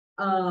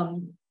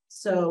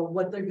 So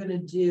what they're gonna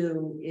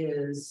do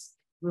is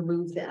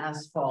remove the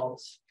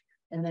asphalt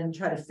and then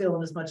try to fill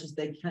in as much as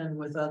they can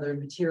with other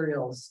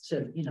materials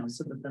to,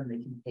 so that then they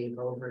can pave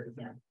over it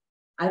again.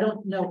 I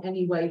don't know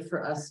any way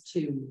for us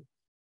to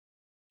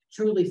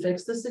truly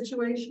fix the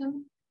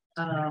situation.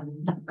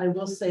 I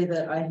will say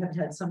that I have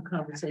had some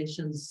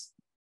conversations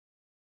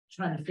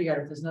trying to figure out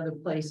if there's another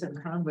place in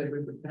Conway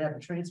where we could have a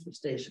transfer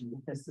station,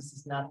 because this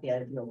is not the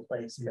ideal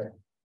place. Yeah.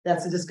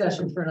 That's a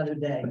discussion for another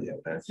day. Yeah,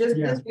 that's Just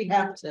because we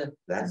have to.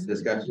 that's a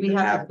discussion We to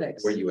have to have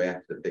fix. where you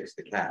have to fix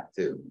the cap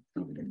too.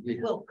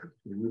 Well,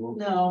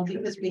 no,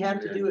 because we have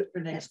to do it for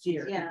next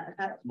year. Yeah, it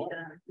has to be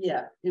done.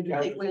 Yeah, it would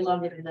take way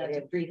longer than that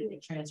to create a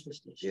transfer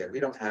station. Yeah,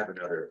 we don't have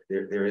another,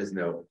 there is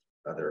no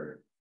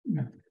other.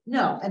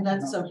 No, and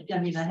that's, so, I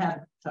mean, I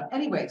have, so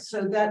anyway,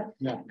 so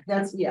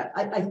that's,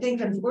 I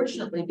think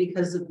unfortunately,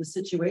 because of the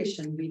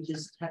situation, we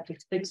just have to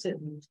fix it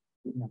and.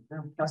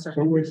 cross our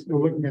So we're fingers.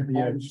 still looking at the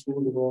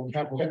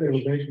capital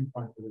stabilization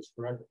fund for this,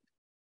 correct?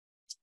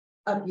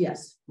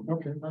 Yes,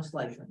 Okay. most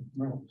likely.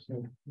 No,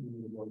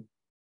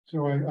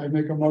 so I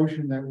make a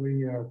motion that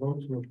we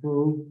vote to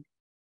approve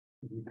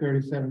the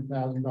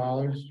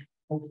 $37,000,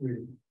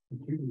 hopefully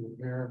completely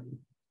repair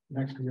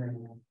next year.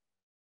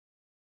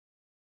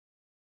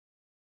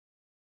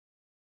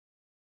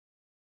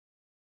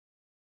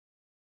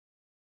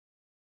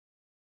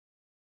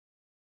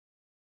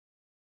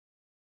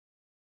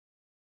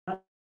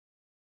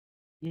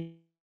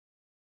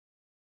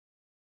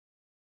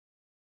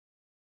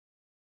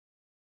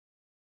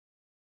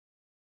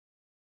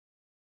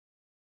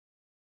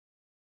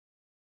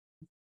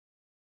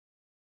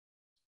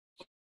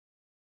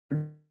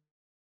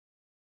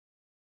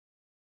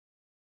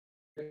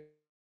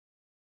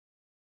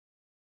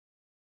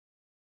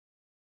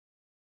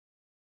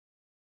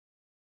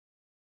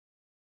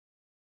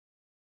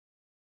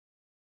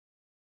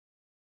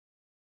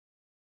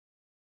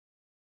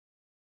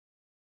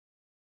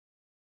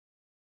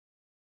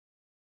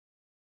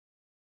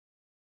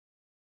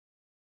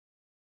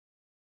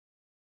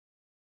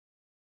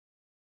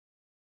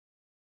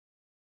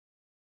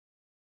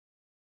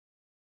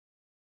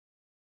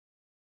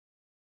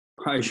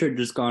 I should have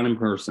just gone in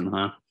person,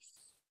 huh?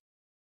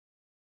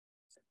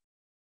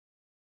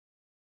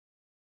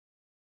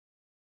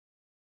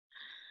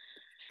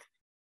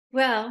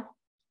 Well,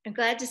 I'm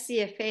glad to see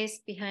a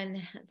face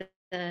behind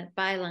the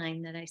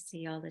byline that I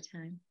see all the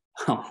time.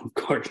 Oh, of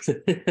course.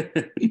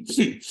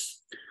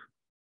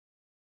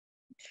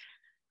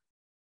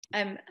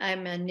 I'm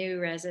a new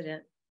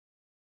resident.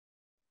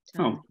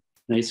 Oh,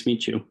 nice to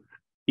meet you.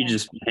 You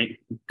just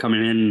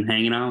coming in and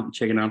hanging out,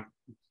 checking out.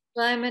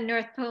 Well, I'm a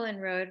North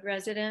Poland Road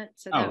resident,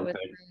 so that was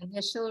okay. my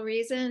initial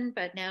reason,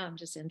 but now I'm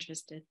just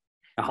interested.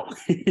 Oh,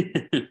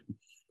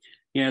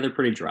 yeah, they're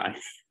pretty dry.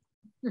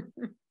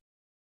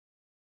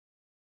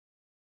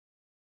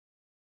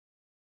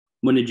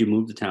 When did you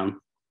move to town?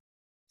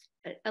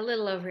 A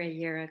little over a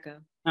year ago.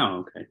 Oh,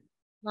 okay.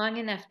 Long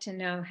enough to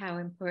know how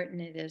important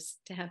it is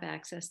to have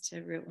access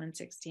to Route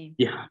 116.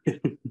 Yeah.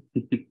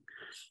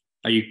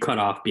 Are you cut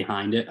off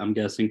behind it? I'm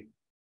guessing.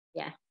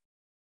 Yeah.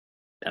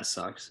 That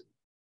sucks.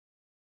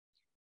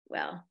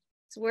 Well,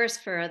 it's worse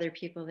for other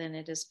people than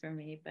it is for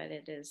me, but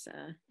it is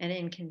an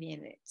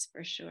inconvenience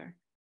for sure.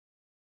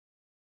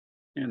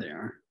 There they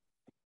are.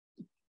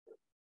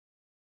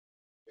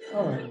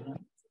 All right.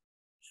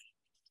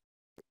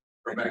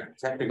 We're back.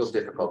 Technical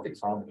difficulties.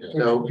 So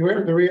So do we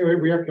have to read,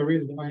 we have to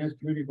read the finance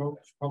committee vote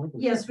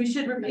publicly? Yes, we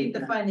should repeat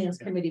the finance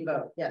committee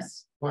vote,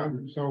 yes.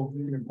 So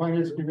the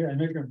finance committee, I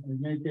make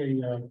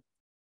a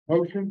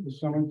motion for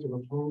someone to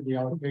approve the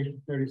allocation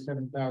of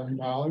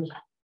 $37,000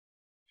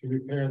 to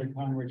repair the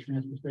Conway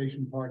transfer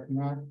station parking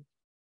lot.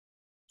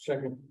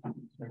 Second.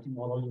 Second,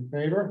 all those in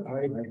favor?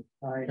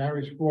 Aye.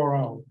 Carries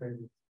 4-0.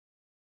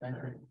 Thank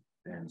you.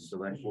 and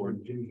select board.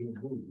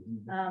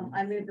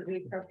 I move that we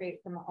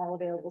appropriate from all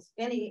available,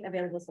 any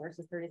available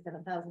sources,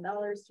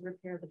 $37,000 to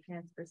repair the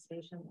transfer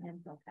station and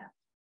fill cap.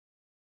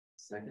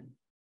 Second.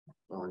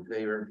 All in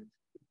favor?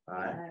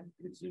 Aye.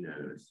 It's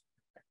unanimous.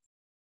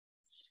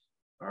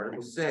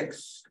 Article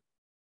 6.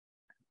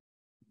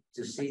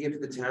 To see if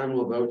the town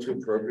will vote to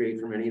appropriate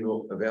from any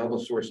available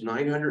source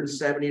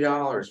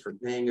 $970 for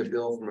paying a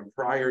bill from a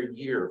prior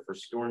year for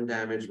storm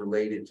damage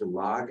related to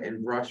log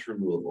and brush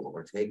removal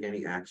or take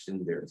any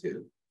action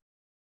thereto.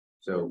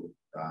 So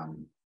I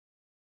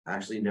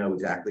actually know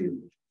exactly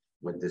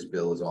what this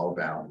bill is all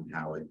about and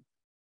how it,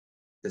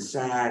 the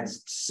sad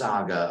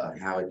saga of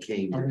how it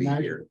came to be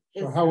here.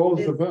 So how old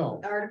is the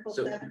bill? Article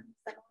 7,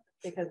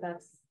 because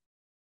that's,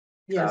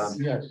 Yes.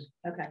 Yes,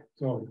 okay.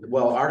 so.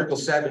 Well, Article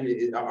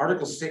 7,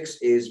 Article 6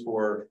 is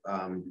for,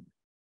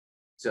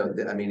 so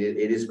I mean, it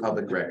is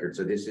public record.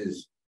 So this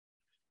is,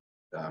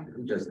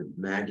 who does the,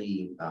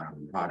 Maggie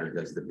Potter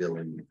does the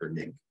billing for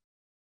Nick.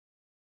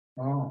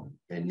 Oh,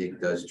 And Nick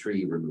does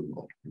tree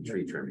removal and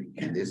tree trimming.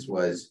 And this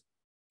was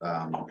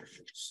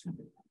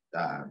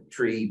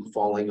tree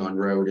falling on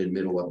road in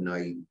middle of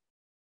night.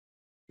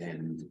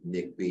 And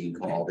Nick being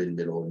called in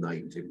middle of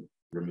night to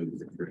remove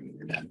the tree.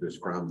 And that was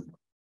from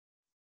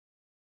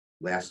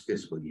last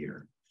fiscal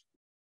year.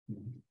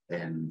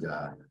 And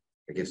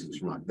I guess it was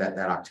from that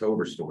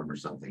October storm or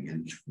something.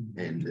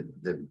 And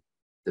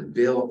the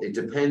bill, it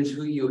depends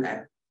who you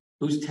have,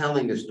 who's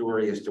telling the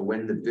story as to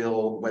when the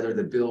bill, whether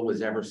the bill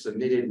was ever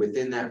submitted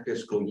within that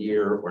fiscal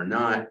year or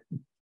not.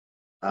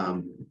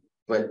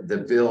 But the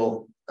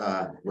bill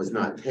was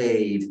not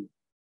paid.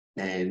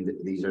 And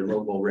these are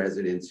local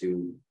residents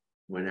who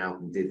went out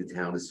and did the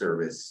town a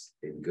service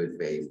in good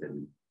faith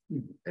and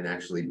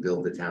actually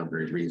billed the town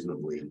very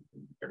reasonably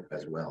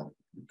as well,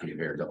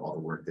 compared to all the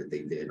work that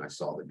they did. I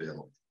saw the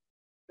bill.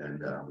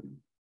 And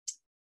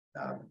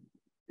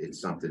it's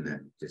something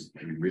that just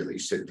you really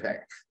should pay.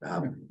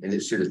 And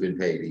it should have been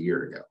paid a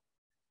year ago,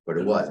 but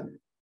it wasn't.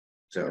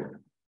 So,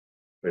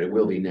 but it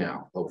will be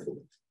now,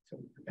 hopefully. So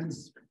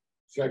that's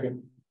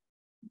Second.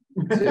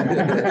 we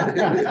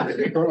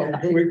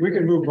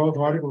can move both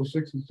Articles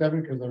 6 and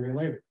 7 because they're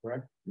related,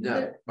 correct?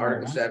 no,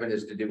 Article 7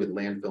 is to do with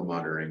landfill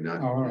monitoring,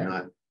 not,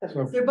 not.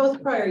 So They're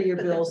both prior year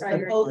bills. Prior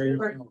They both year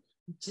were- bills.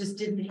 just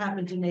didn't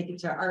happen to make it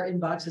to our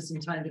inboxes in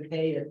time to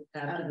pay it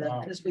after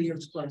Oh. the fiscal year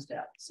was closed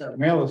out. So,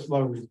 mail is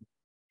slow.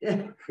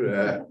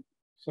 yeah.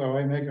 So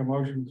I make a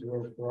motion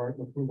to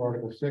approve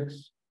Article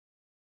 6.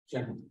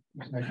 Second.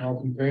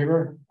 All in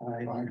favor?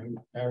 Aye.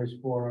 Carries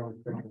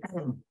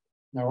 4-0.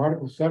 Now,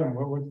 Article 7,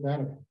 what's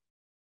that about?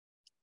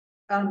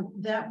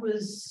 That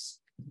was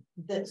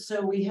that.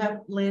 So we have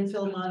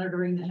landfill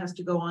monitoring that has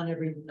to go on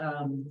every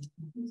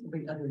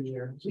other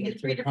year. We get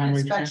 3 different Conway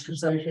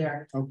inspections up Transportation?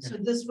 there. Okay. So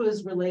this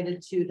was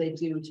related to, they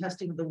do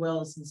testing of the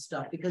wells and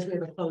stuff because we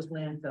have a closed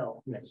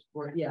landfill. Yes.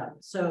 Or, yeah,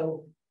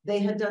 so they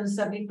had done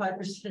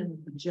 75%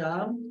 of the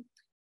job,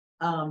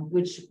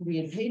 which we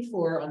had paid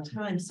for on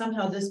time.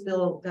 Somehow this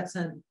bill got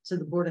sent to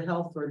the Board of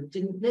Health or it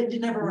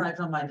didn't ever arrive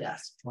on my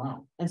desk.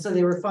 Wow. And so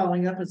they were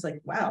following up. It's like,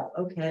 wow,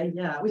 okay,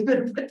 yeah, we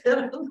better put that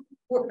on the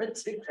board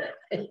to get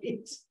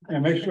paid.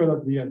 And make sure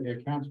that the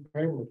accounts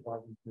payable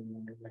department,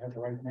 they have the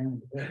right name.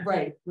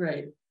 Right,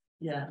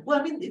 yeah. Well,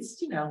 I mean, it's,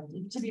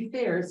 to be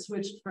fair, it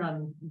switched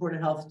from Board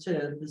of Health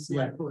to the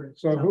select board.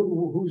 So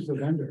who's the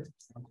vendor?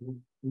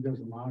 Who does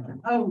the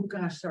monitoring? Oh,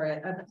 gosh, sorry,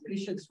 I'm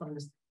pretty sure this one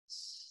was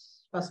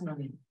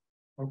Fussman.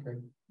 Okay.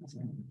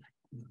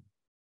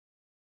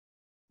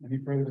 Any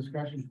further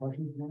discussion,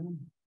 questions?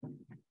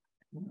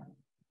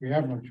 We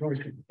have no choice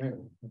to pay.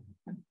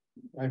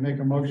 I make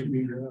a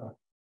motion.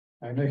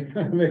 I make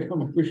a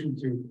motion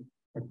to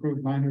approve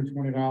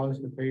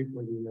 $920 to pay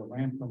for the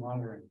landfill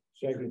monitoring.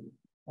 Second.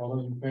 All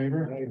those in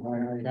favor?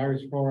 Aye.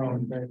 Carries 4-0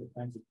 in favor.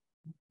 Thank you.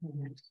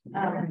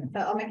 So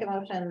I'll make a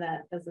motion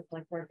that as a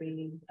select board,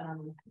 we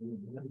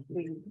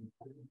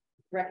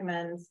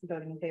recommend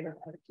voting in favor of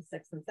Article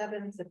 6 and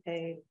 7 to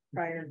pay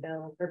prior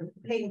bill or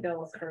paying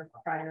bills for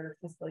prior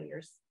fiscal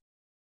years.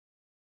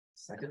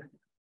 Second.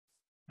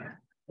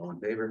 All in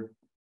favor?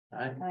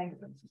 Aye. Aye.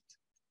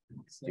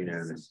 It's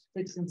unanimous.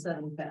 6 and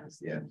 7 passed.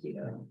 Yeah. Thank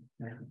you.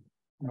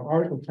 Now,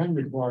 Article 10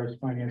 requires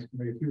Finance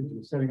Committee to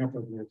the setting up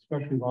of the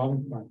special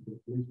revolving fund for the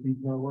police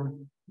detail work.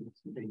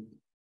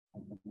 I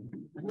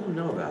don't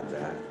know about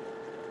that.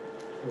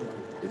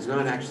 It's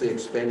not actually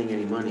expending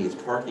any money, it's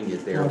parking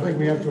it there. Well, I think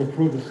we have to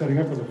approve the setting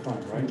up of the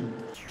fund, right?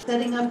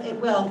 Setting up,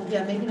 well,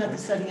 yeah, maybe not the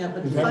setting up,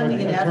 but Is the that what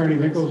funding it Attorney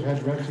afterwards. Nichols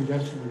had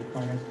suggested to the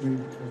finance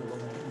committee?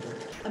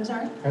 I'm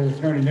sorry? Has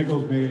Attorney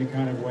Nichols made any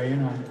kind of weigh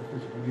in on this?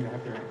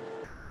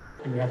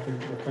 The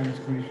finance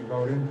committee should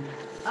vote in?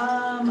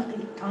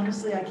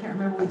 Honestly, I can't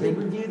remember. We did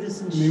review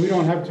this and. I mean, we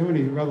don't have too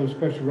many other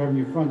special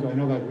revenue funds. I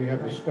know that we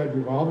have the sped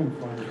revolving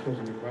fund, which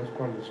doesn't, that's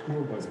part of the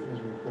school budget,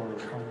 doesn't require a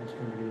finance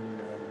committee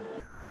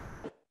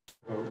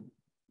vote.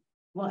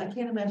 Well, I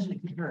can't imagine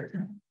it could hurt.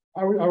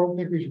 I would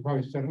think we should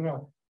probably set it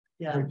up.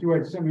 Yeah. If you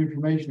had some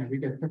information, if we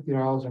get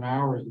 $50 an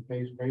hour as the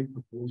base rate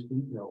for police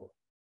detail.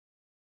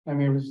 I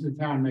mean, this is the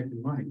town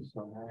making money,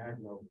 so I have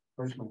no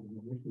personal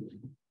issue.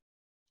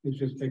 It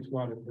just takes a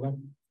while to collect.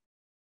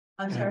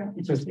 I'm sorry?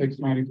 It just takes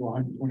 90 to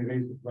 120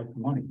 days to collect the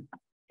money.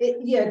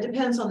 Yeah, it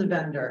depends on the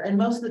vendor, and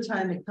most of the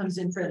time it comes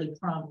in fairly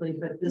promptly,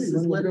 but this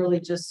is literally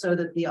just so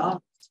that the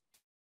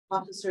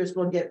officers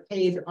will get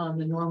paid on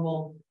the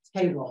normal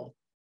payroll.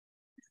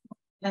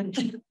 And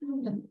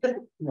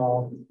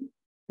No,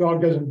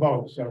 dog doesn't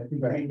vote, so. He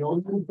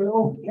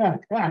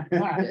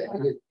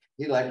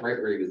liked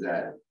right where he was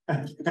at.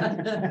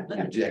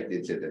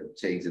 Objected to the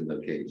change in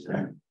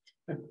location.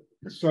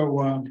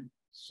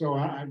 So,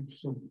 I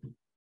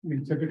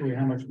mean, typically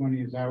how much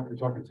money is out? We're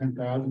talking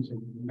 10,000, so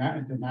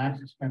the max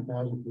is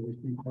 10,000 for this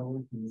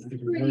detail.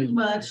 pretty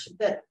much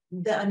that,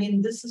 I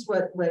mean, this is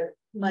what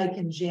Mike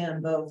and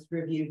Jan both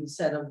reviewed and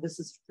said, oh, this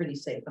is a pretty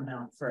safe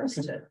amount for us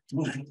to.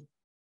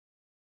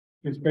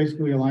 It's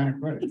basically a line of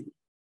credit.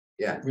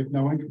 Yeah. With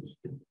no interest.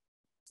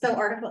 So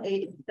Article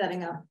 8 is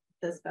setting up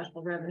the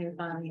special revenue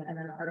fund, and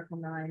then Article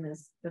 9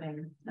 is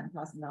putting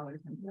 $10,000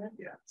 into it.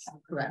 Yeah.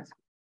 Correct.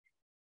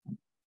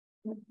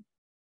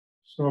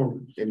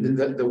 So. And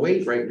the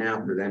wait right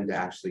now for them to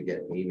actually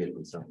get payment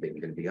on something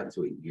can be up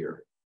to a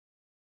year.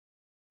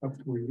 Up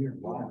to a year.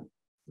 Wow.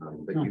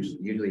 But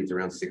usually it's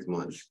around 6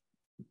 months.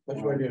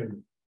 That's why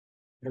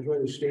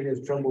the state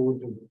has trouble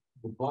with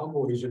the bomb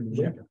boys in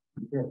the winter.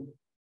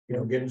 You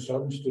know, getting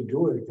subs to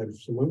do it,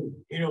 because you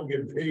don't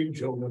get paid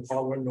until the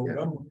following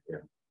November.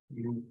 Yeah.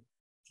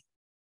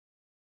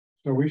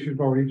 So we should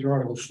vote each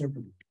article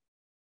separately.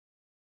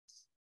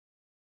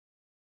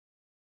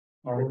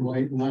 Article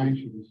 8 and 9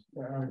 should be.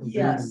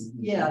 Yes,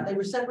 yeah, they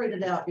were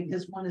separated out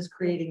because one is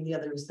creating, the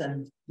other is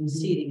then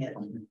seeding it.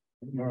 All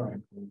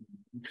right.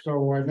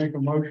 So I make a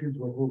motion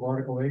to approve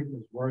Article 8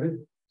 as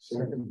worded.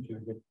 Second.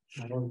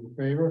 All those in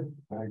favor?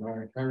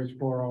 Aye. Carries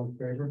 4, all in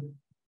favor.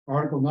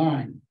 Article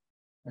 9.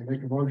 I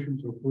make a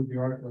motion to approve the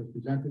article as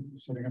presented,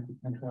 setting up the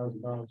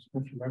 $10,000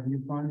 special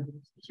revenue fund.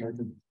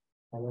 Second.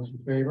 All those in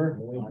favor?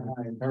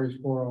 Aye. Carries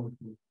 4, all in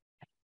favor.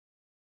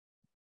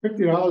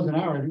 $50 an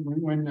hour. I think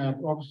when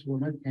Officer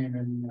Lynette came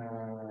in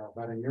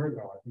about a year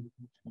ago, I think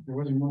there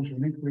wasn't much of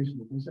an increase. I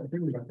think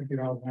it was about $50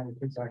 an hour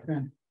back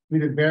then. I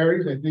mean, it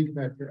varies. I think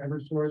that for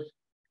Eversource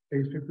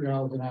pays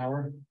 $50 an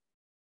hour,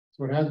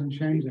 so it hasn't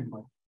changed that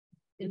much.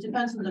 It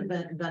depends on the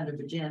vendor,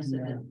 but Jan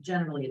said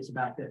generally it's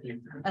about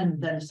 50, and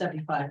then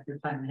 75 for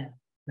time and a half.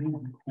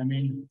 I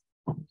mean,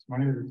 it's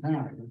money to the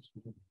town, I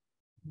guess.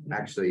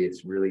 Actually,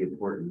 it's really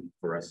important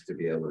for us to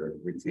be able to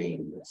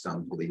retain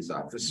some police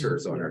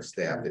officers on our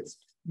staff. It's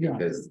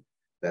because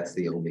that's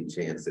the only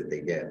chance that they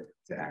get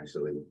to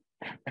actually.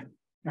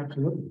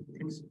 Absolutely.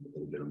 Make a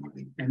little bit of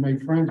money. And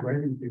make friends with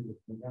every people.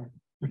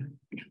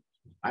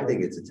 I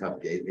think it's a tough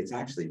game. It's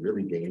actually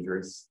really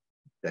dangerous.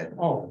 That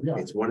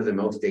it's one of the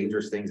most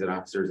dangerous things that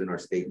officers in our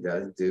state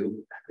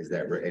do is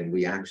that, and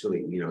we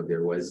actually,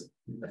 there was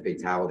a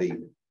fatality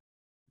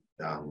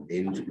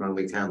in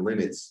Conway town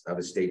limits of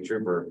a state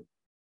trooper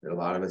that a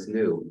lot of us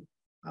knew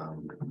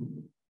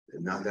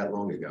not that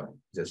long ago,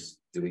 just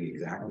doing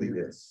exactly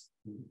this.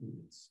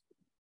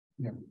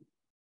 Yeah.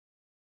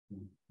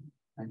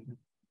 Thank you.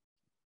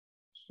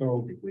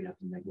 So I think we have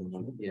to make a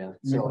motion. Yeah,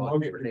 so I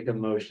make a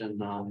motion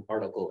on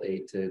Article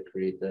 8 to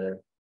create the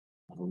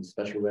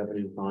special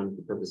revenue fund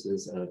for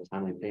purposes of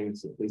timely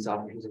payments to police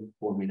officers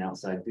performing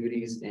outside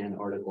duties, and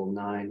Article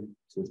 9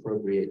 to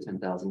appropriate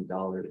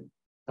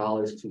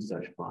 $10,000 to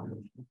such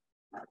fund.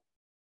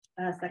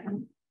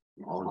 Second.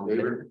 All in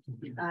favor?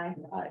 Aye.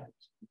 Aye.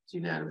 It's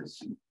unanimous.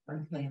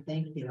 Okay,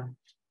 thank you.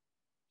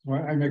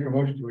 well, I make a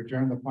motion to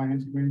adjourn the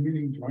finance committee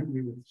meeting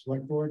jointly with the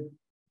select board.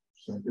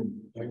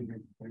 Second. Thank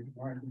you.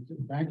 All right,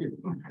 thank you.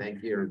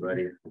 Thank you,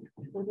 everybody.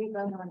 Will we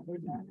vote on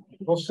it?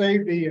 We'll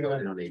save the We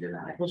don't need it.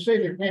 we'll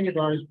save the candy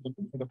bars for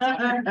the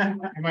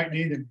you might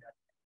need them.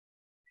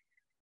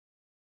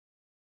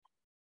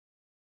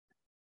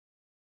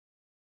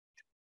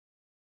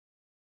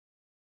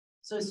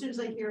 So as soon as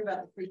I hear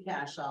about the free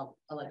cash, I'll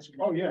let you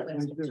know. Oh, yeah, when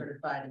it's please do.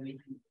 certified and we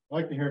can. I'd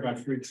like to hear about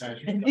free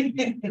cash.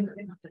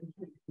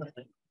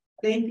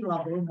 Thank you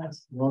all very much.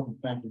 You're welcome,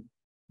 thank you.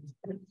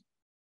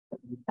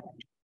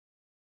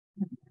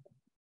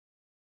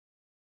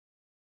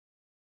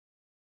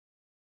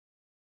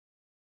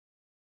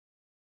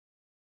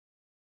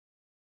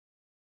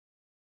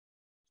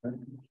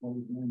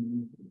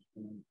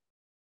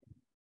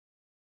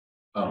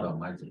 Oh, no,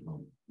 mine's at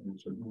home. No.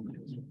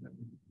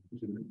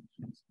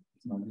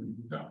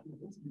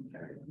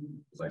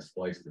 Because I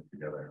spliced it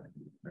together.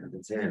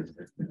 It's in.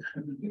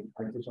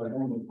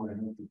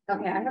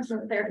 Okay, I have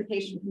some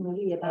clarification from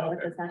Lee about what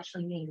this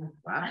actually means.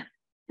 Wow.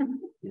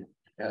 Yeah,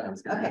 I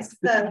was gonna Okay, ask.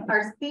 so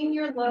our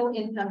senior low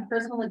income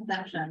personal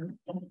exemption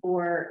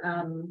for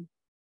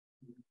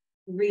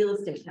real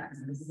estate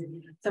taxes.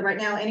 So right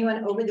now,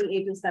 anyone over the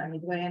age of 70,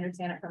 the way I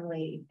understand it from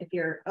Lee, if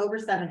you're over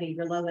 70,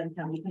 you're low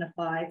income, you can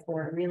apply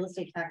for a real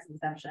estate tax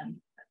exemption.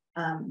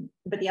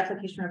 But the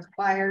application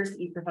requires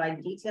you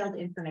provide detailed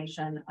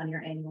information on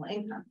your annual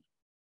income.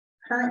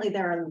 Currently,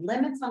 there are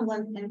limits on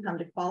one's income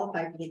to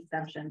qualify for the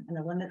exemption, and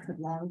the limits have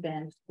long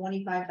been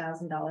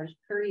 $25,000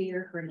 per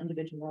year for an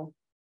individual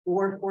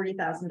or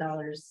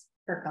 $40,000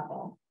 per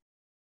couple.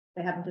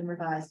 They haven't been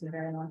revised in a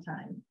very long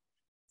time.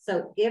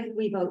 So if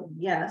we vote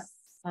yes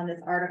on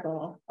this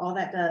article, all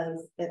that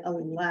does, it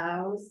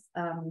allows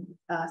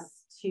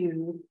us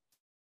to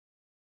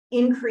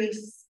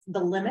increase the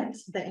limit,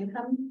 the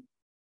income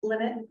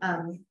limit,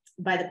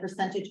 by the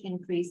percentage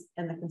increase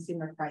in the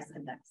consumer price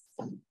index.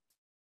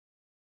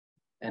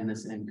 And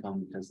this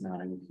income does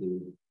not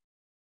include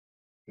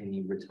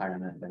any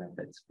retirement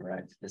benefits,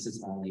 correct? This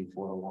is only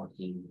for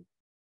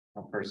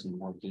a person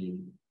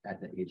working at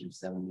the age of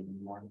 70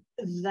 anymore.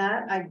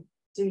 That I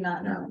do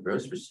not know. No,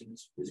 gross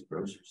receipts is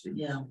gross receipts.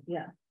 Yeah.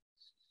 Yeah.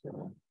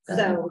 So that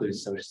So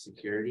includes Social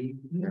Security.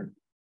 Yeah.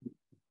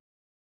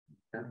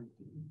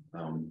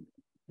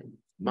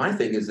 My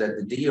thing is that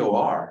the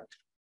DOR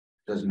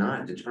does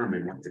not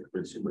determine what the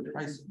consumer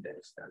price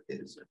index that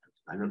is.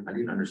 I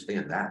didn't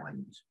understand that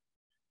language.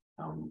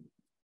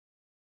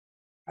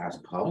 As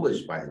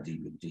published by the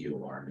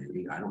DOR,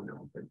 maybe, I don't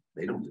know, but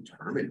they don't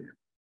determine it.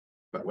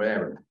 But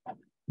whatever.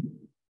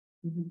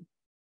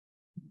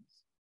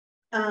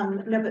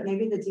 No, but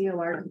maybe the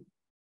DOR,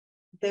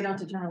 they don't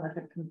determine what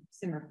the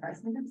consumer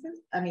price index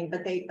is. I mean,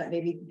 but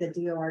maybe the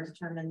DOR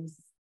determines.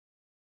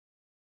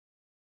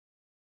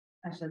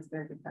 Actually, that's a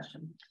very good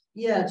question.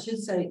 Yeah, it should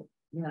say,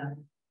 yeah.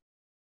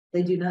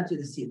 They do not do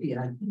the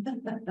CPI.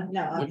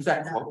 No. What's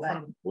that quote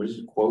from? What is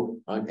the quote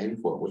on end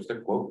quote? What's the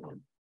quote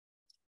from?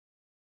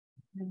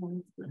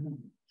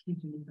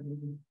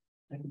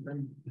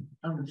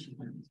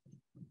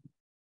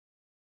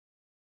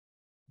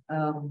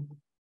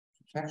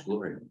 Catch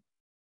Lori.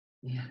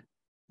 Yeah.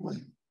 What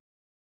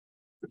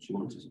she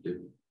wants us to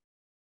do.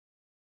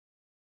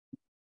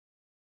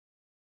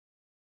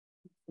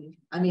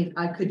 I mean,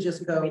 I could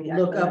just go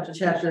look up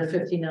chapter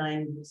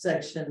 59,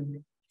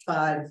 section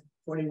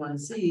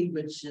 541C,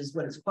 which is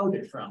what it's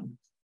quoted from.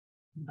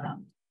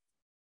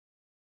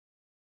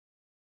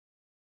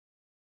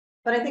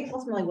 But I think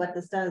ultimately what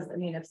this does, I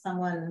mean, if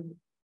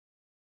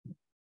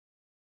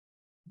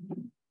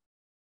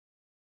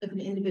an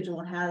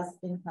individual has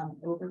income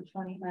over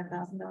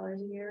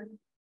 $25,000 a year,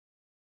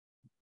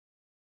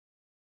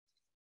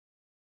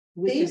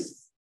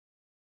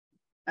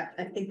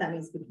 I think that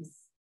means we can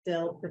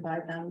still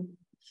provide them.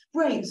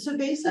 Right. So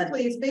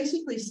basically, it's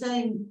basically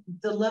saying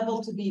the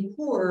level to be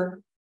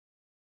poor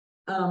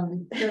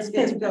does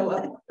get to go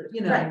up,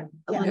 you know, Right.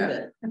 a little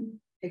bit.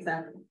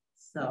 Exactly.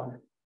 So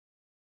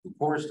The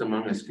poorest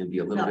among us can be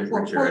a little no, bit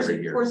poor, richer poor's,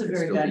 every year. poor's a and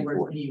very still bad be word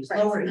poor. to use. Right.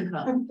 Lower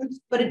income,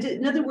 but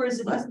in other words,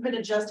 it hasn't been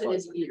adjusted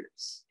as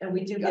years, and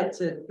we do get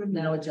to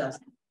now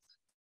adjust.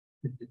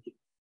 As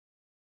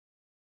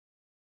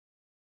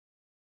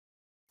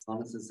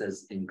long as it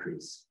says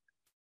increase,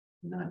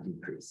 not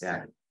decrease.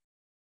 Yeah,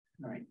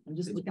 All right, I'm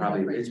just it's looking probably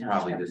at it right it's now.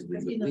 probably Chapter just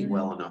 59, leave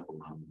well enough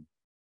alone.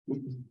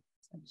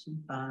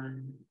 Section 5.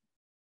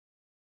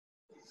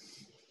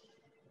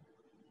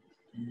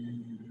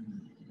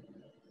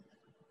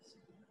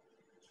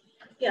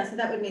 Yeah, so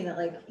that would mean that,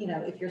 like, you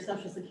know, if your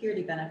Social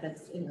Security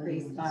benefits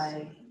increase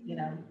by, you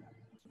know,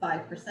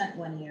 5%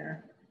 one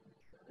year,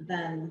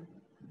 then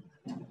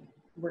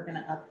we're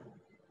gonna up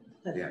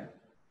the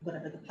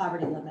whatever the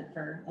poverty limit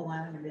for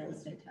allowing a real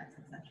estate tax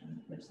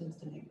exemption, which seems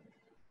to make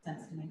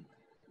sense to me.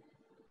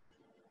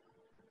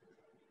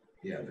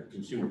 Yeah, the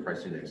consumer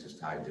price index is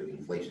tied to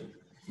inflation.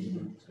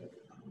 So,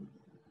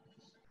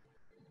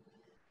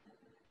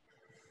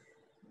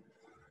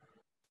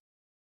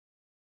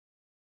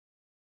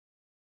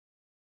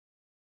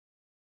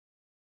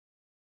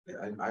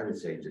 I would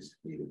say just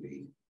need to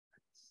be.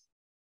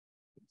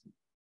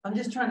 I'm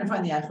just trying to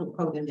find the actual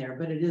quote in there,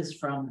 but it is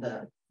from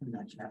that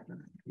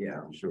chapter. Yeah,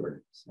 I'm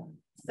sure.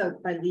 So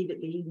by leave it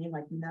be, you mean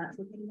like not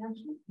taking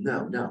action?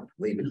 No,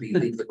 leave it be.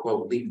 Leave the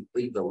quote.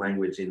 Leave the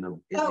language in the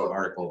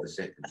article. The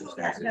sentence.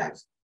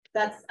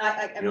 That's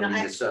You don't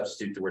need to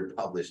substitute the word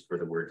published for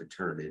the word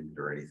determined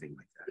or anything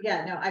like that.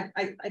 Yeah, no,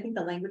 I think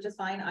the language is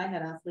fine. I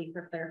had asked Lee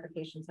for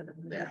clarification so that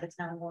we the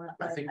town warrant.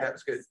 I think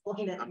that's good.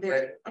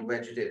 I'm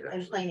glad you did.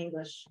 In plain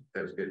English.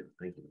 That was good.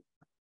 Thank you.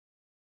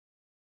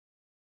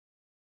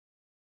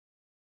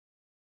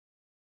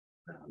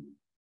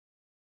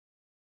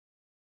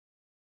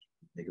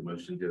 Make a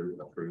motion to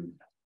approve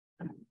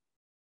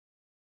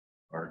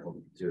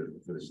article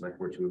for the select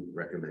board to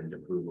recommend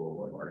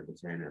approval of Article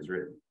 10 as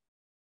written.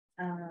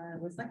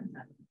 Was second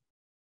that.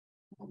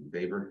 All in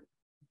favor?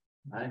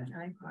 Aye.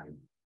 Aye. Aye.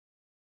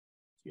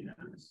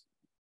 Unanimous.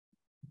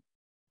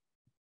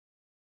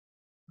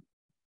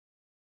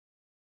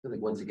 I feel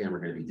like once again, we're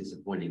going to be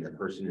disappointing the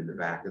person in the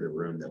back of the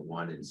room that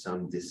wanted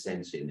some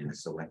dissension in a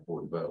select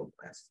board vote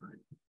last time.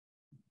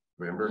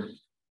 Remember?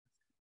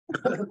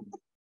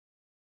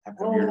 How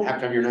come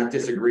you're not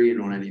disagreeing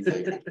on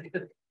anything?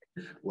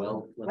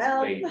 Well, let's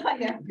Well, wait.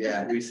 yeah.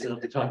 Yeah. We still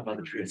have to talk about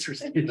the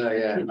transfers. Oh,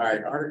 yeah. All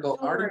right. Article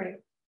Don't worry.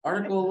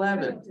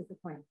 11. Don't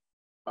disappoint.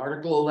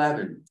 Article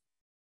 11.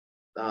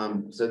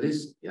 So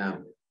this,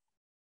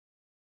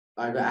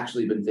 I've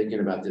actually been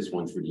thinking about this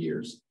one for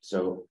years.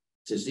 So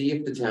to see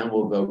if the town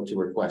will vote to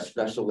request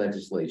special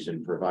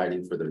legislation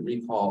providing for the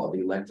recall of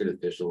elected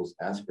officials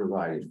as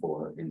provided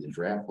for in the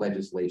draft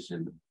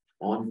legislation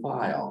on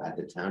file at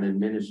the town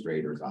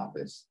administrator's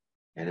office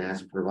and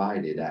as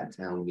provided at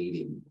town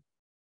meeting.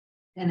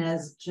 And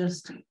as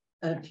just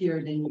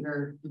appeared in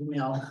your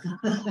email.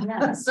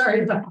 Yeah.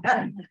 Sorry about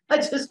that. I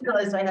just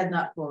realized I had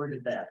not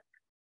forwarded that.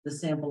 The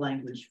sample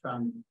language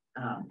from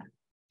town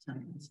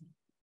council,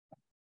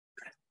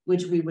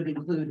 which we would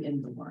include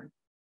in the warrant.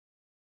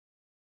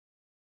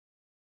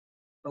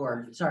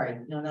 Or, sorry,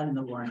 no, not in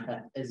the warrant,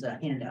 but as a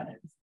handout.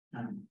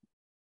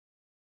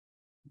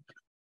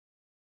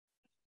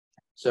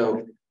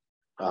 So,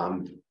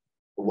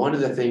 one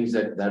of the things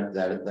that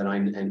I,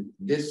 and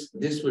this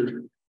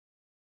would,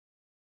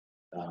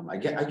 I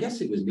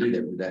guess it was me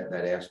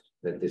that asked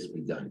that this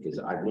be done, because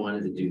I've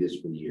wanted to do this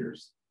for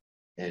years.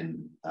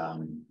 And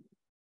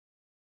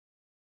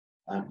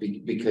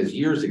because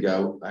years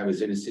ago, I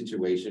was in a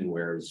situation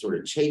where I was sort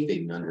of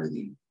chafing under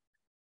the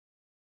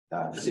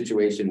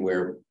situation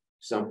where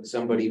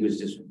somebody was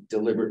just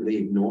deliberately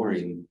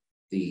ignoring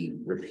the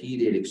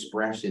repeated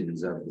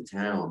expressions of the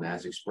town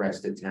as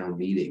expressed at town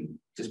meeting,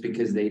 just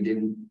because they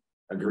didn't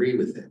agree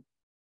with it.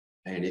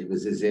 And it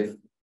was as if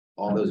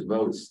all those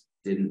votes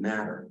didn't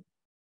matter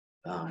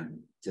to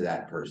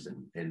that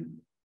person. And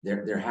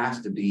there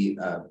has to be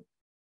a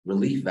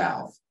relief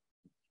valve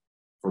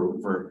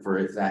for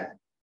if that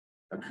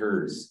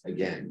occurs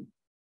again,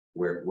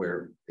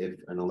 where if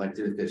an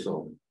elected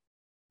official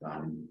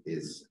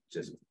is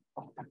just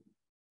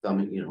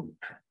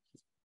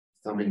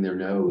thumbing their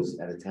nose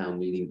at a town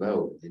meeting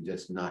vote and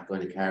just not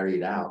going to carry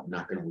it out,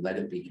 not going to let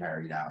it be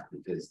carried out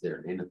because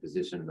they're in a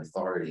position of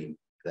authority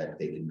that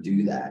they can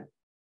do that,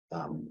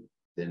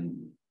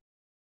 then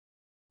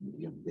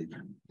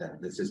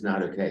this is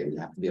not okay. We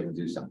have to be able to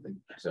do something.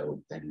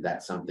 So, and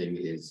that something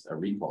is a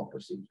recall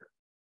procedure.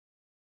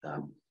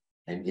 And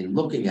in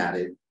looking at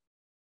it,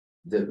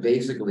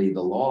 basically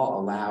the law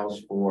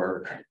allows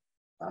for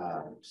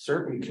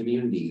certain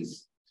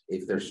communities,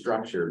 if they're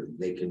structured,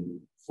 they can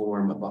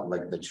form about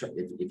like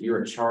if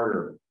you're a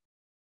charter,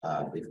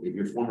 if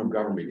your form of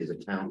government is a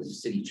town, is a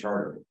city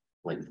charter,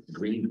 like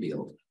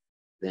Greenfield,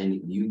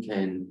 then you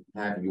can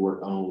have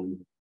your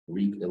own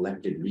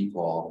elected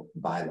recall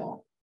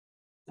bylaw.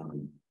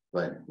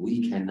 But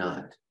we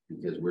cannot,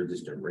 because we're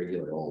just a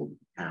regular old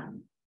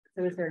town.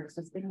 So is there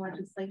existing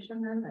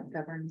legislation then that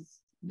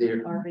governs?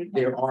 There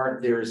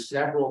are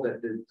several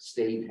that the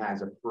state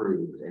has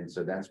approved, and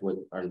so that's what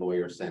our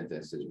lawyer sent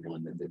us, is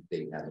one that the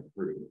state has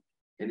approved.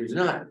 And it's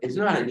not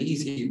an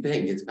easy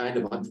thing. It's kind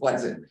of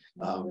unpleasant,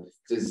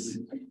 because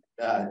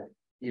but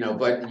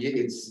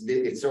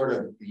it's sort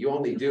of, you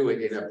only do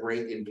it in a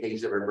break in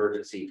case of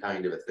emergency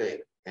kind of a thing,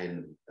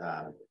 and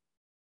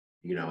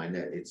and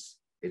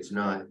it's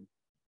not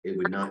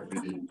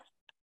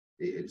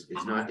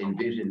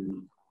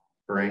envisioned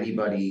for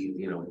anybody,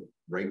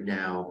 right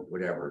now,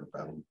 whatever.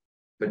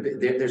 But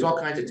there's all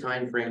kinds of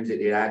timeframes.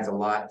 It adds a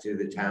lot to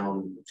the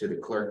town, to the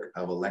clerk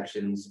of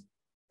elections.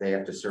 They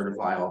have to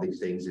certify all these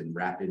things in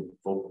rapid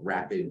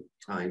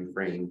time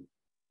frame,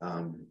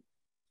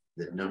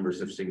 the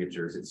numbers of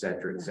signatures, et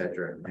cetera, et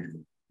cetera.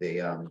 And they,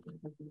 and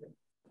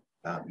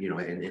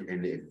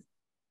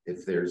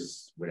if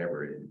there's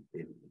whatever,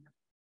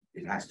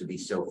 it has to be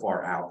so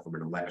far out from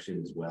an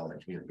election as well.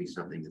 It can't be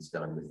something that's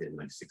done within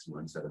like 6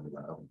 months of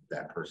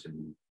that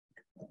person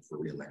for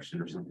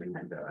re-election or something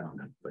like that. I don't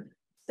know, but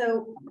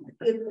so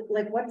is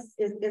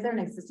there an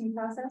existing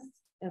process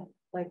if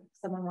like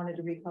someone wanted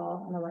to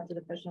recall an elected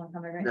official and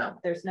come right? No,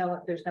 there's no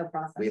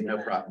process. We have no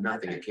problem.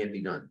 Nothing. It can't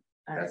be done.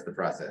 That's the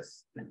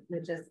process.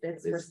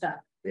 We're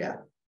stuck. Yeah.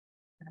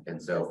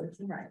 And so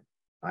right.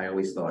 I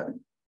always thought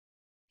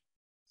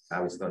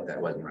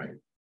that wasn't right.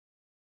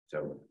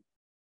 So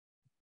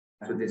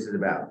that's what this is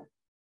about.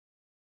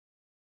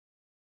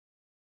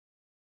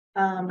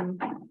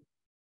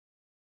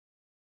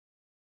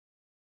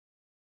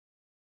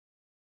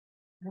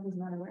 I was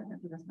not aware that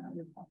that's not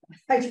your fault.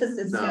 I just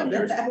assumed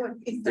that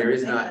would be. There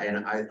is not,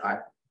 and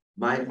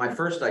my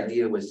first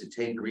idea was to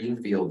take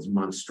Greenfield's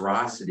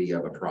monstrosity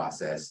of a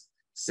process,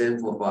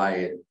 simplify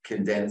it,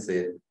 condense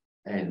it,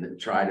 and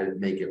try to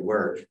make it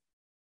work.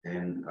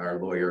 And our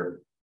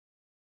lawyer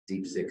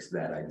deep sixed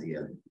that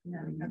idea.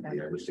 Yeah, okay.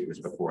 I wish it was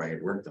before I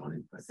had worked on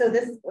it. But. So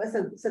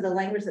the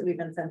language that we've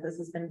been sent, this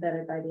has been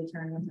vetted by the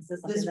attorney. This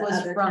is from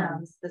town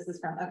council.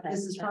 Okay.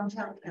 This is from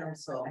town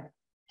council. Okay.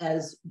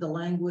 as the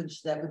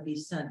language that would be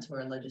sent to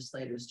our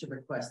legislators to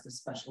request the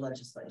special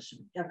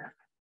legislation. Okay.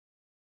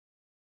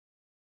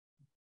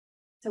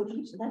 So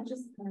that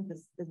just kind of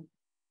is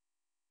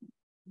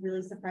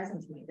really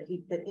surprising to me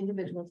that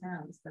individual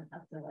towns that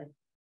have to like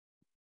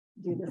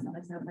do this on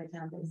a town by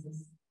town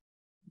basis.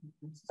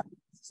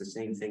 It's the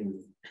same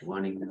thing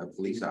wanting a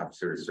police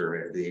officer to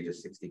serve at the age of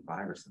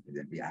 65 or something,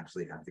 that we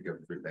actually have to go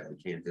through that. We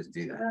can't just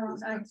do that. Well,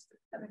 that makes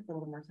a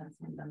little more sense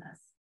than this.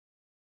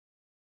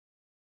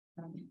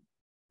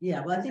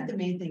 Yeah, well, I think the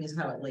main thing is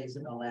how it lays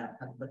it all out,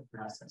 what the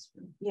process.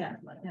 Yeah,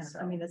 yeah. So.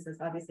 I mean, this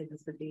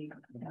would be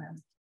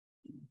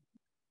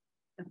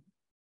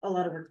a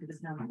lot of work for this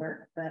town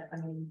work, but I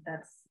mean,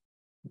 that's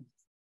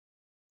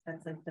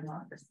like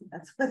democracy.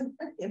 That's what,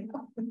 you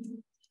know.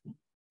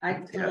 I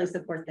totally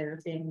support there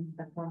being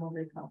a formal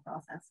recall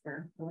process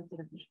for elected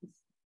officials.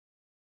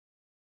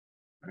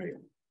 All right,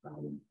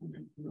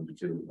 move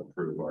to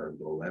approve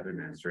Article 11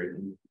 as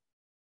written.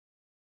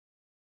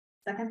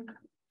 Second.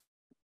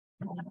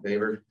 All in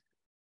favor?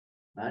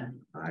 Aye.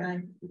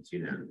 Aye. It's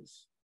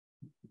unanimous.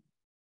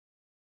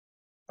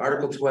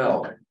 Article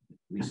 12,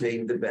 we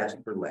saved the best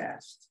for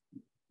last.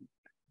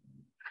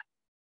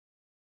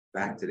 The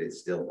fact that it's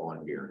still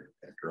on here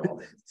after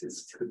all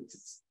this,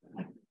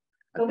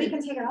 But we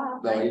can take it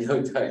off. no, Right?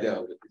 I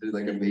know. It's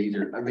like a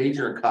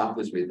major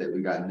accomplishment that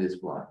we got this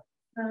far.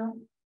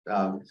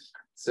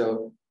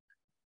 So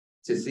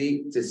to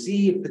see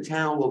if the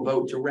town will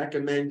vote to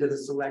recommend to the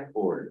select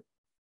board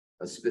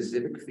a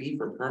specific fee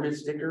for permit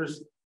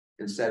stickers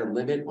and set a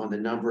limit on the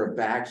number of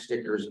bag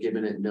stickers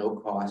given at no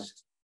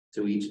cost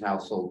to each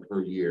household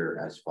per year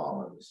as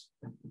follows.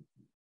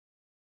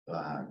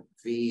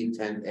 Fee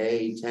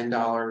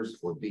 $10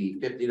 or B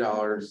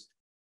 $50.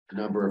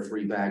 Number of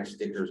free bag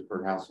stickers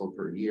per household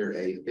per year,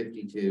 A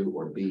 52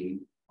 or B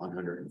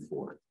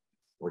 104,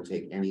 or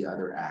take any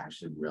other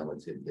action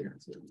relative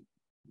thereto.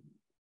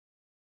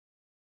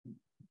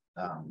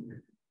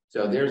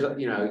 So there's a,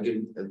 you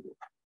can,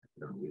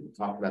 we can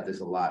talk about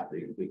this a lot.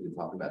 We can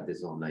talk about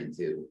this all night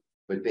too.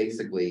 But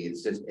basically,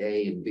 it's just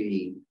A and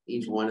B.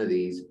 Each one of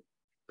these,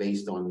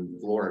 based on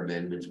floor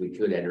amendments, we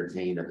could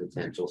entertain a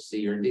potential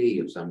C or D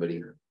if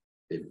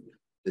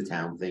the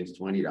town thinks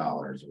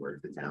 $20, or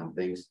if the town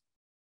thinks,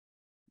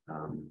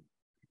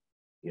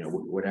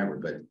 whatever.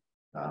 But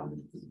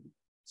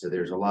so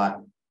there's a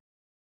lot.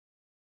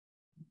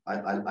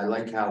 I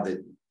like how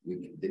that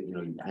you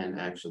can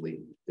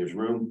actually, there's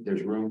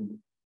room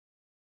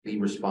be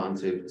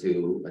responsive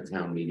to a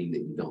town meeting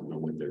that you don't know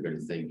what they're going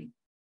to think.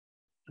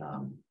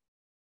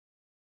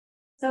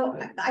 So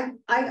I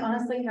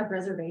honestly have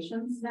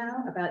reservations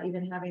now about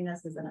even having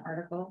this as an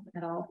article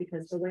at all,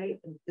 because the way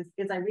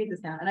as I read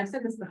this now, and I've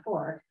said this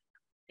before,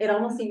 it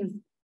almost seems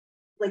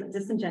like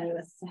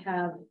disingenuous to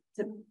have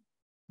to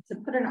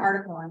put an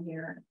article on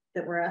here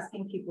that we're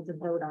asking people to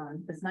vote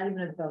on. It's not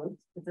even a vote,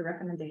 it's a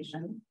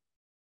recommendation.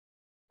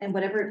 And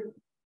whatever,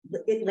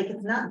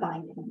 it's not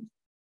binding.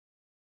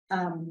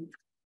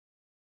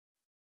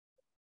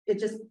 It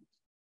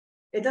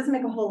doesn't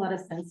make a whole lot of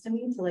sense to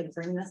me to like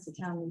bring this to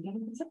town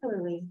meeting,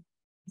 particularly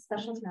a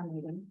special town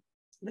meeting,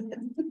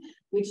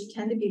 which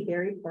tend to be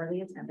very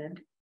poorly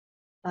attended.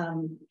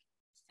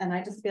 And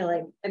I just feel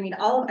like, I mean,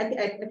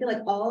 I feel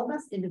like all of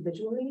us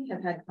individually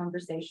have had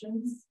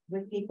conversations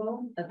with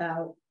people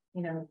about,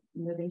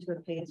 moving to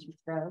a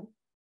pay-as-you-throw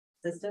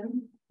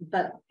system,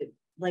 but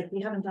like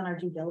we haven't done our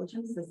due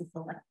diligence as a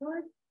select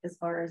board, as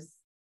far as,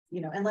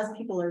 unless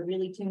people are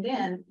really tuned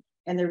in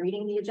and they're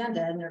reading the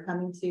agenda and they're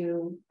coming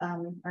to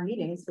our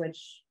meetings,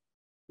 which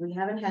we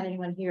haven't had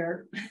anyone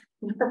here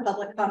for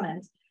public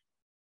comment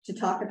to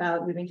talk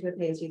about moving to a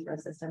pay-as-you-throw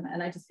system.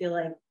 And I just feel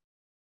like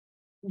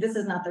this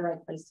is not the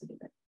right place to do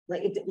it.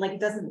 It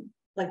doesn't,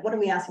 what are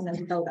we asking them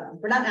to vote on?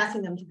 We're not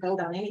asking them to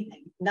vote on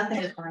anything. Nothing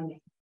is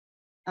binding.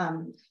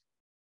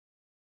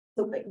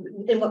 So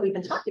and what we've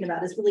been talking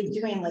about is really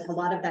doing like a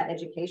lot of that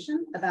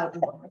education about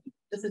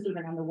this is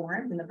even on the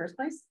warrant in the first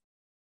place.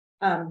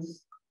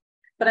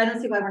 But I don't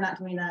see why we're not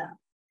doing that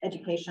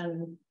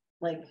education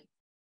like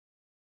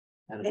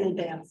in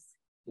advance.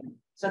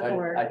 So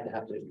I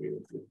have to agree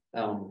with you.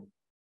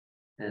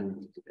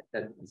 And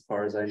as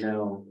far as I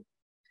know,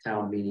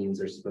 town meetings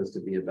are supposed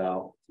to be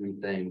about three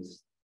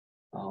things: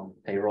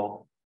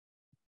 payroll,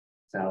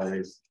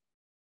 salaries,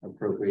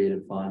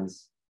 appropriated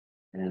funds,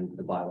 and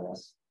the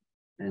bylaws.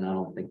 And I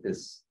don't think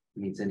this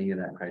meets any of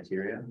that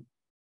criteria.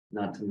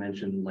 Not to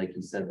mention, like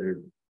you said,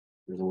 there's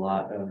a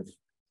lot of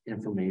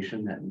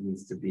information that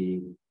needs to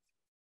be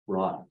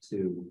brought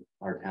to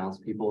our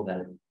townspeople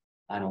that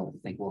I don't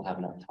think we'll have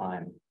enough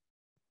time.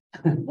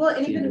 Well,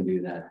 and even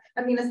do that.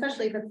 I mean,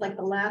 especially if it's like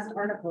the last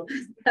article,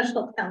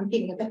 special town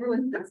meeting, if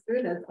everyone sits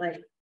through this,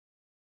 like,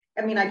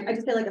 I mean, I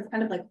just feel like it's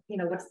kind of like,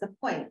 what's the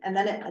point? And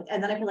then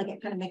I feel like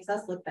it kind of makes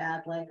us look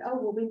bad, like, oh,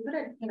 well, we put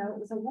it, it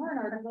was a warrant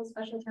article,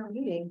 special town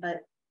meeting,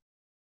 but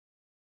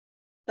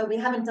we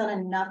haven't done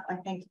enough, I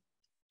think,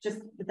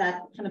 just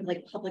that kind of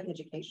like public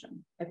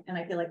education. And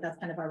I feel like that's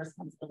kind of our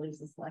responsibility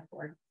as a select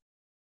board.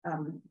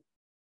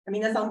 I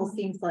mean, this almost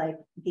seems like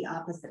the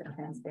opposite of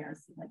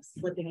transparency, like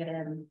slipping it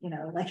in, you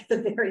know, like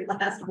the very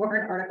last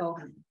warrant article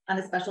on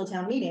a special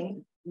town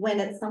meeting, when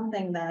it's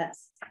something that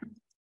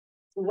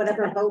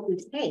whatever vote we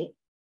take,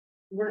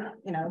 we're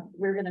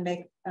going to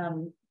make,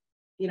 we're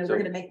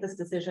going to make this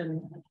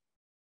decision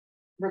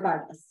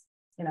regardless,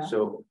 you know.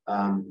 So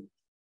a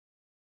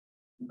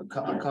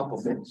couple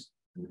things.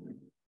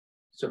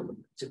 So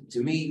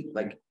to me,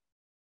 like,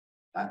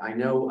 I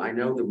know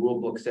the rule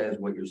book says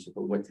what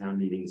town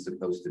meeting is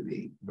supposed to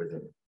be for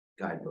the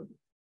guidebook,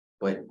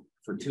 but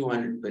for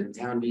 200, but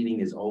town meeting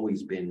has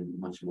always been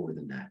much more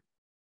than that,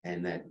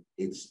 and that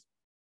it's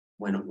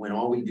when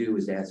all we do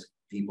is ask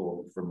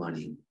people for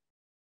money,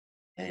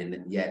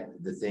 and yet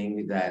the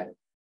thing that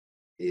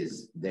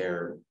is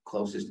their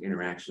closest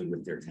interaction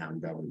with their town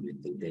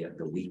government,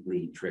 the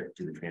weekly trip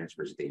to the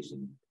transfer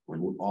station,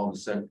 when all of a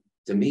sudden,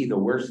 to me, the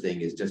worst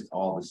thing is just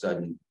all of a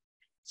sudden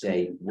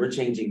say, we're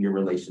changing your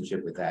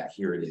relationship with that.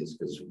 Here it is,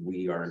 because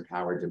we are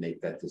empowered to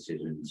make that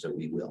decision, so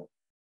we will.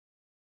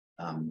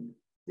 But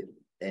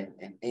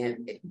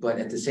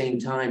at the same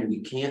time,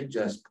 we can't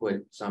just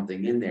put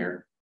something in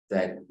there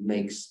that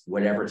makes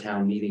whatever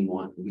town meeting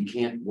want. We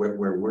can't, where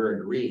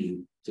we're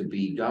agreeing to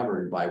be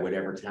governed by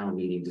whatever town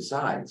meeting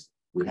decides.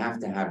 We have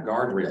to have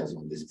guardrails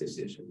on this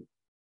decision,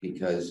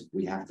 because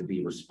we have to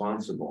be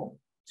responsible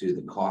to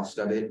the cost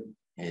of it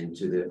and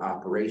to the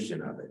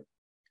operation of it.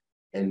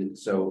 And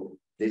so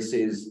this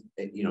is,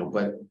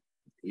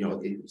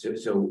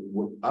 so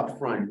up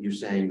front, you're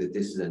saying that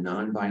this is a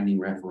non-binding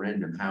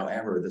referendum.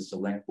 However, the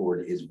select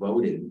board is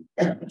voting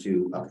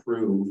to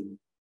approve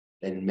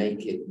and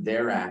make it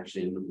their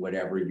action,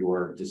 whatever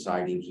you're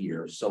deciding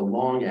here, so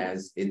long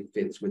as it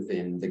fits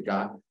within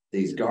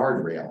these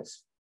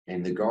guardrails.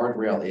 And the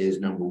guardrail is,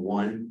 number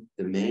one,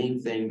 the main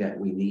thing that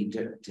we need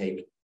to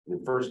take. Well,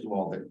 first of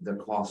all, the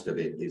cost of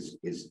it is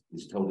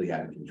totally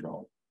out of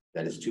control.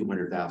 That is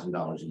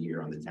 $200,000 a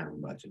year on the town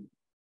budget.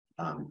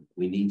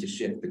 We need to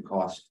shift the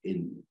cost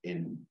in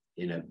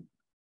a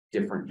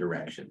different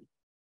direction,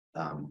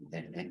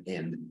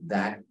 and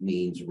that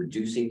means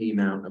reducing the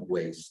amount of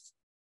waste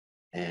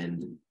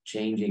and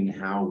changing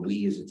how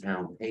we as a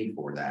town pay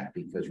for that.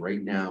 Because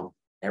right now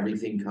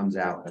everything comes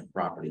out of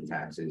property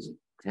taxes.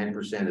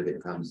 10% of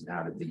it comes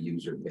out of the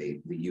users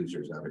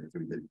of it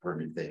through the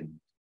permit thing.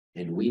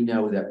 And we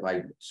know that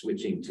by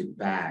switching to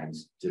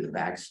the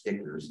bag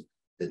stickers,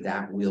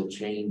 that will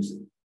change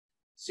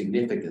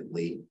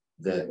significantly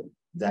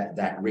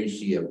that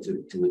ratio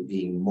to it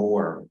being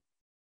more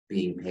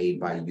being paid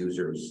by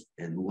users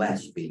and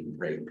less being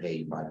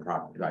paid by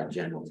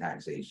general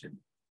taxation,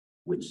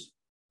 which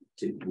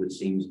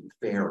seems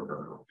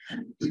fairer.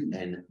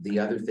 And the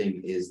other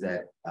thing is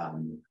that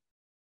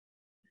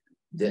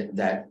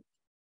that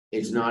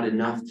it's not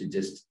enough to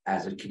just,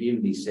 as a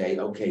community, say,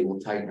 okay,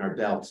 we'll tighten our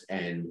belts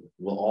and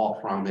we'll all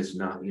promise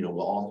not, we'll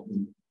all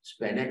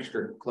spend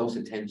extra close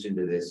attention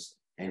to this,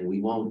 and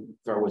we won't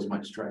throw as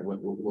much try.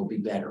 We'll be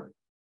better.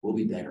 We'll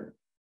be better.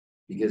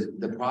 Because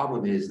the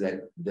problem is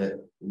that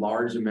the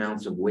large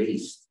amounts of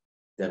waste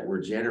that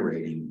we're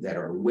generating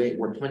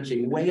we're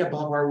punching way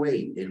above our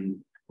weight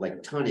in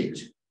like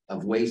tonnage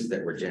of waste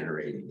that we're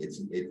generating.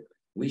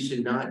 We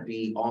should not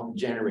be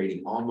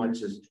generating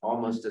almost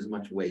as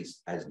much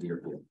waste as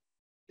Deerfield.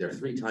 They're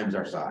 3 times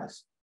our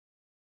size.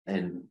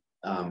 And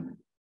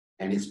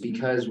it's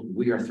because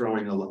we are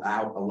throwing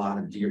out a lot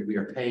of we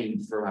are paying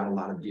to throw out a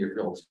lot of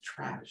Deerfield's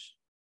trash.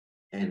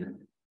 And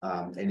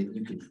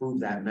you can prove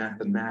that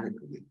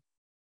mathematically.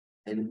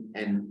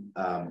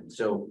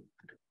 So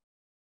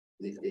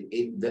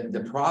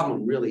the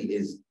problem really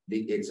is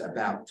it's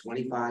about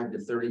 25 to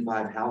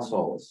 35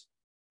 households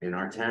in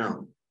our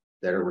town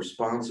that are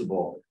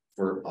responsible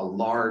for a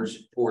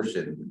large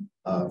portion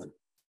of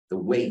the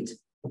weight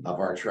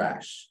of our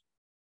trash.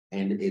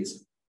 And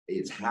it's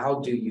how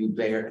do you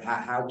bear,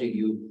 how do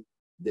you,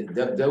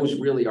 those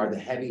really are the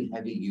heavy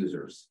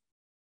users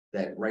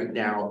that right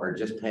now are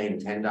just paying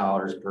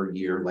 $10 per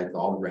year like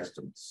all the rest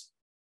of us.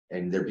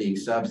 And they're being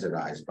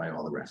subsidized by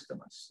all the rest of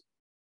us.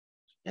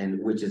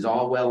 And which is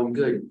all well and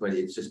good, but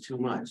it's just too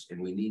much.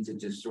 And we need to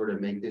just sort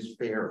of make this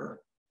fairer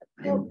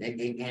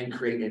and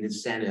create an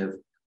incentive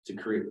to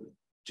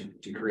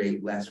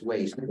create less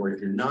waste. Or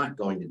if you're not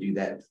going to do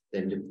that,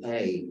 then to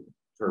pay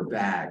per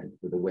bag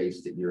for the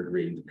waste that you're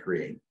agreeing to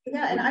create.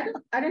 Yeah, and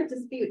I don't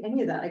dispute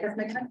any of that. I guess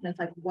my question is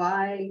like,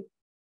 why?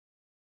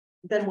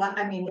 Then what?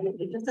 I mean,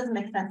 it just doesn't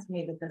make sense to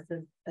me that this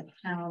is a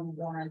town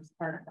warrant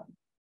article.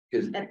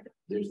 Because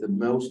there's the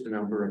most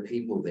number of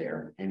people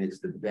there, and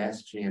it's the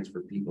best chance for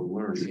people to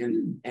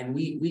learn. And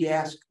we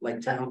ask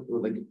like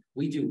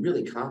we do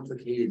really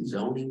complicated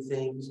zoning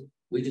things.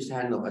 We just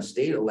had a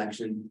state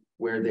election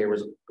where there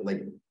was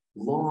like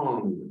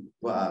long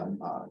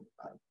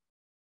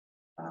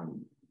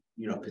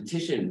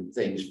petition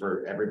things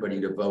for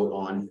everybody to vote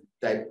on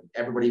that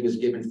everybody was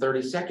given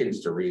 30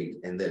 seconds to read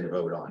and then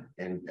vote on,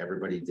 and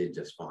everybody did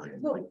just fine.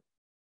 Well,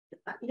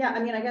 yeah, I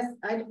mean, I guess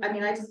I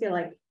just feel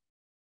like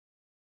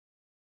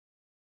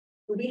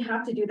we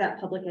have to do that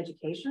public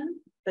education,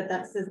 but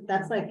that's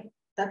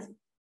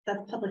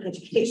public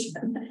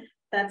education.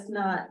 that's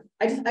not,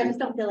 I just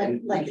don't feel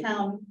like, And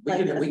town, we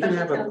like can- a we can special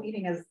have a- town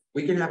meeting is.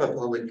 We can have a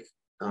public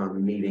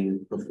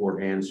meeting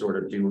beforehand, sort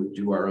of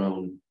do our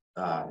own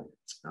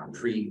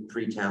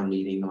pre-town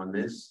meeting on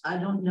this. I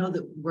don't know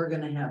that we're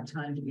gonna have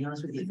time, to be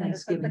honest with you. It's like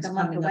Thanksgiving's a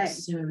month coming up away.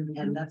 soon,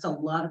 and that's a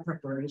lot of You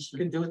preparation.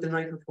 can do it the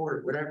night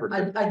before, whatever.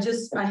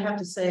 I have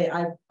to say,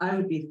 I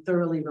would be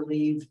thoroughly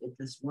relieved if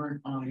this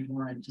weren't on the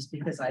warrant, just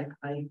because I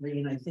agree,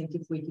 and I think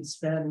if we could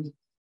spend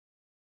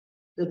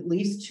at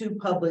least 2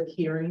 public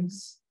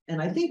hearings,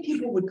 and I think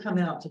people would come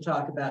out to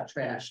talk about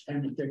trash,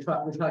 and if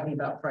we're talking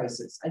about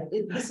prices.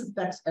 This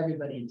affects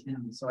everybody in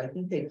town, so I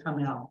think they come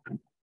out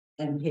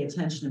and pay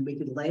attention, and we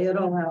could lay it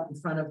all out in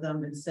front of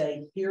them and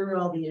say, here are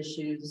all the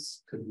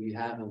issues. Could we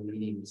have a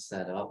meeting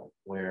set up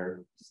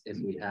where if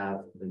we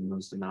have the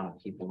most amount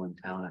of people in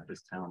town at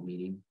this town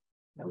meeting,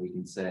 that we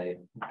can say,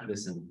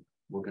 listen,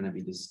 we're gonna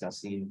be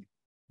discussing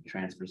the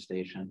transfer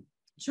station.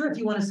 Sure, if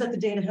you want to set the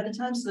date ahead of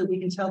time so that we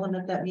can tell them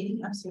at that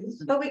meeting,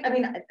 absolutely. But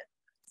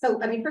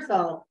first of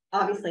all,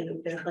 obviously,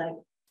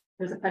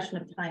 there's a question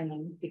of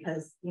timing,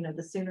 because,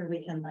 the sooner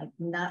we can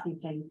not be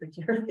paying for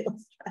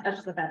Deerfield's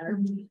trash, the better.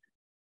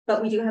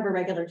 But we do have a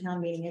regular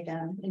town meeting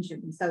again in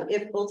June. So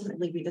if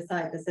ultimately we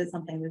decide this is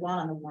something we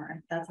want on the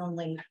warrant, that's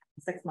only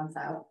 6 months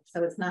out.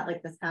 So it's not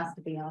like this has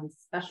to be on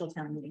special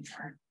town meeting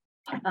warrant.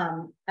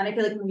 And I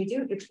feel like when we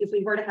do, if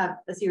we were to have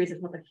a series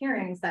of public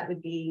hearings, that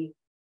would be,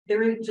 there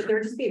would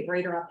just be a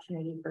greater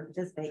opportunity to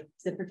participate,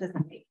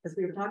 because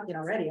we were talking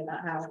already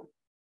about how,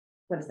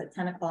 what is it,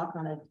 10 o'clock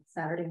on a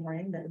Saturday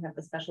morning that we have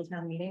the special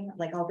town meeting,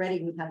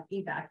 already we've had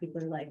feedback.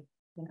 People are like,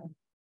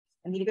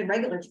 I need a good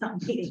regular town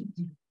meeting.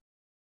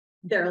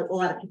 There are a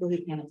lot of people who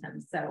can't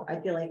attend. So I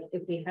feel like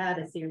if we had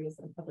a series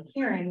of public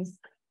hearings,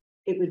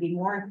 it would be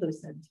more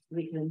inclusive.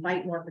 We can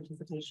invite more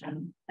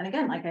participation. And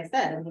again, like I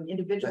said,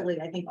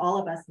 individually, I think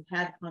all of us have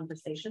had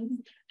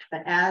conversations,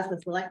 but as the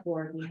select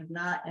board, we have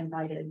not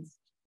invited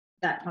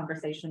that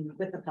conversation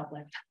with the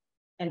public.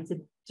 And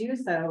to do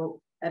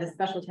so at a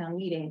special town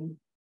meeting,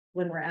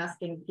 when we're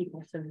asking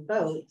people to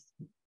vote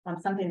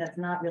on something that's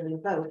not really a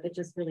vote, it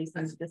just really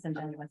seems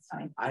disingenuous to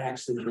me. I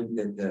actually think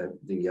that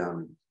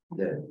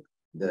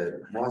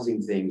the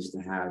causing things to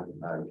have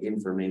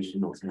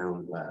informational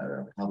town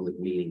public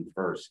meeting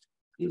first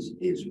it's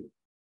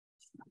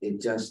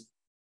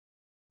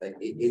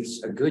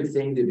a good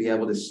thing to be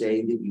able to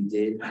say that you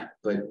did,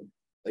 but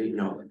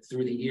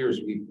through the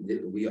years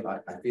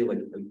I feel like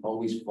we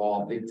always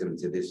fall victim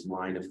to this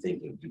line of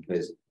thinking,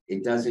 because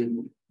it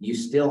doesn't, you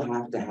still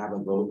have to have a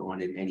vote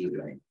on it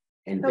anyway.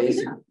 And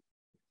basically,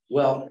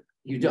 well,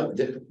 you don't,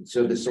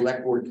 so the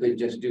select board could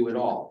just do it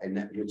all, and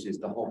that, which is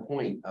the whole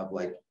point of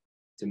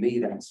to me,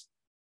 that's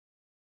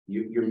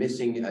you're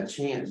missing a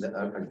chance,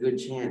 a good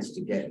chance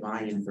to get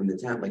buy-in from the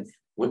town.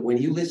 When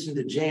you listen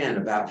to Jan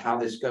about how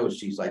this goes,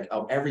 she's like,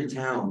 oh, every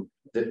town,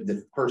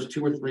 the first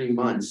 2 or 3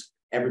 months,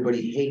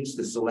 everybody hates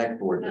the select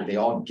board, but they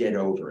all get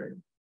over it.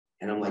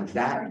 And I'm like,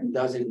 that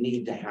doesn't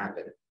need to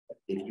happen.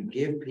 If you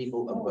give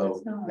people a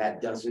vote,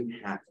 that doesn't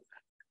happen.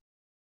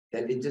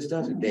 That it just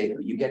doesn't.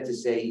 You get to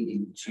say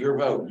it's your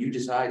vote, you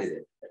decided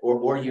it,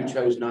 or you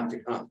chose not to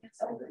come,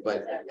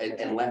 but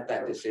and left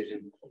that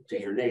decision to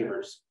your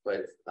neighbors.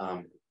 But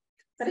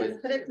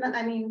it's not,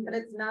 but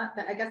it's not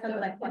that, I guess that's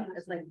my point.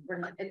 It's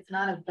it's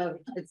not a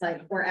vote. It's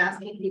we're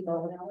asking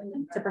people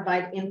to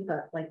provide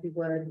input like we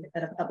would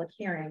at a public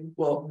hearing.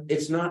 Well,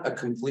 it's not a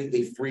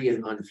completely free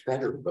and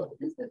unfettered vote,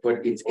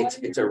 but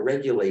it's a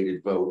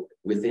regulated vote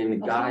within the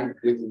guide,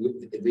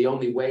 with the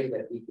only way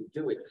that we could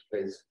do it,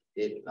 because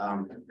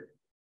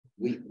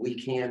we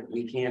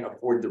can't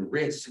afford the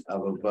risk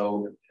of a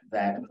vote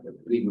that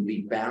we would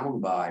be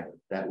bound by,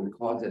 that would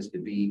cause us to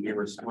be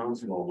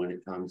irresponsible when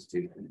it comes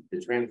to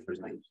the transfer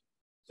station.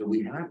 So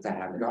we have to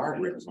have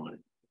guardrails on it.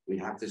 We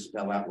have to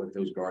spell out what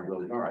those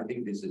guardrails are. I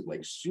think this is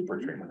super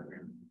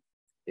transparent.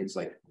 It's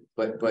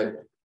but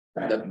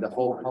the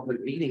whole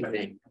public meeting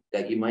thing,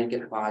 that you might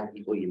get 5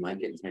 people, you might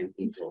get 10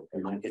 people,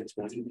 you might get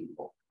 20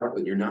 people,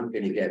 but you're not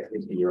going to get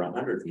 50 or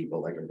 100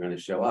 people are going to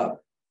show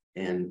up,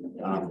 and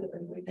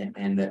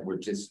that we're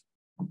just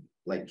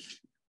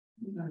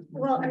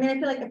Well, I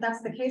feel like if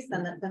that's the case,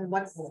 then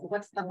what's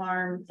the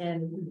harm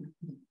in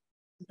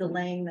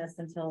delaying this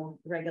until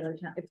regular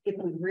time? If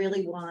we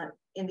really want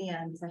in the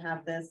end to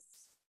have this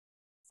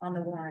on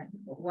the warrant,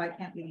 why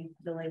can't we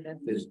delay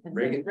this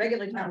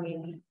regular town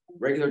meeting?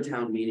 Regular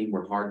town meeting,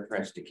 we're hard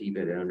pressed to keep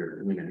it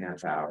under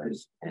 2.5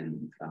 hours,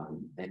 and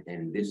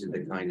this is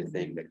the kind of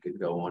thing that could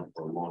go on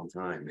for a long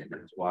time, and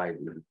that's why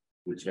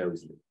we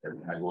chose that.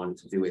 I wanted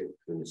to do it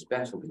in the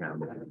special town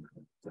meeting.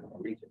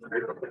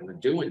 We're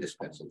doing the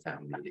special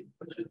town meeting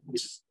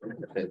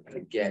to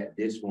get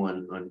this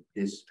one on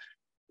this,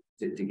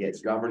 to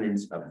get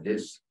governance of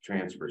this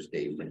transfer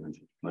station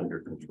under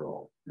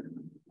control.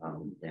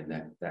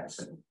 And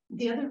that's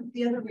the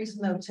other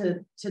reason though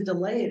to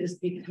delay it is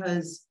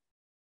because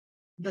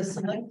the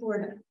select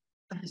board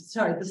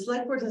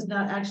has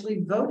not actually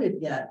voted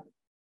yet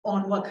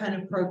on what kind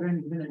of program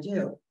you're going to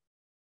do.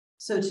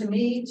 So to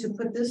me, to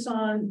put this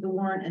on the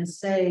warrant and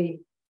say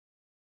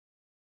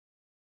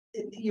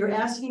you're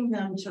asking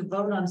them to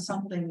vote on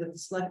something that the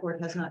select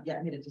board has not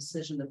yet made a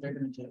decision that they're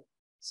going to do.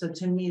 So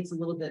to me, it's a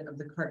little bit of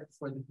the cart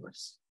before the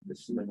horse. The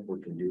select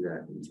board can do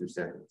that in 2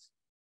 seconds.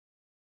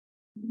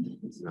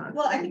 It's not.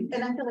 Well, I think,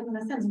 and I feel like in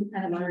a sense, we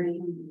kind of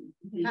already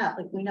have,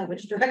 like, we know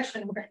which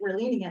direction we're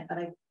leaning in,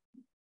 but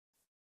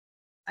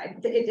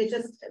it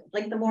just,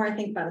 like, the more I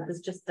think about it,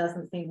 this just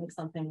doesn't seem like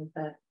something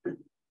that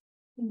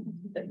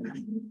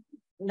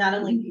not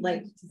only,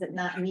 like, does it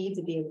not need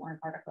to be a warrant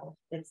article,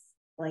 it's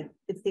like,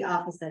 it's the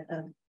opposite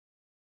of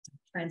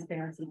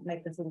transparency to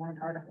make this a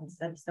warrant article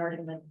instead of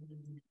starting with,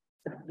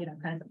 you know,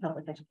 kind of the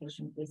public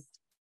education piece.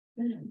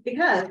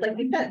 Because, like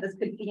we said, this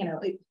could be, you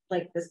know,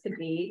 this could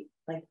be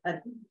like a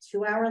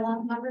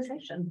 2-hour-long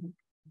conversation,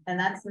 and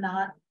that's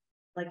not,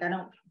 like, I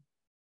don't,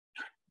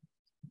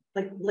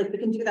 like we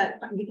can do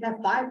that. We can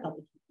have 5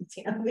 public meetings,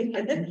 you know,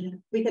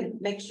 we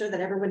could make sure that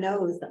everyone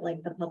knows that,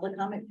 like, the public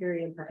comment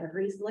period for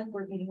every select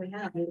board meeting we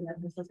have, even at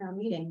the town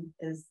meeting,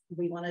 is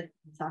we want to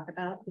talk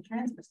about the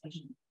transfer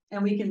station.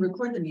 And we can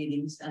record the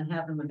meetings and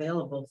have them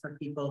available for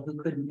people who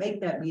couldn't make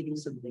that meeting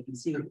so that they can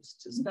see what's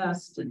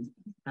discussed and,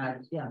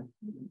 yeah.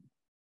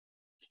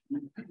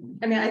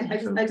 I mean, I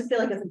just feel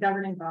like as a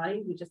governing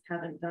body, we just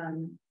haven't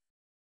done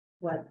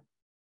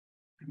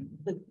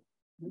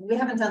we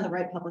haven't done the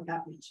right public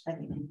outreach, I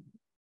think.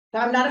 So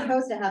I'm not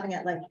opposed to having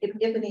it, like, if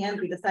in the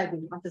end we decide we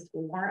want this to be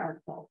a warrant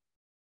article,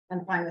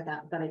 I'm fine with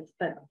that. But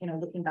you know,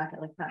 looking back at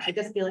like that, I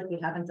just feel like we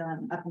haven't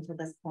done up until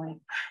this point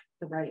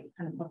the right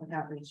kind of public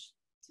outreach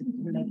to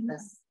make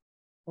this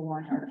a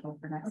warrant article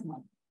for next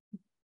month.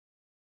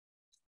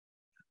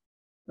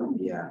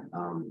 Yeah.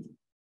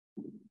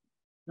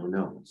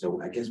 No.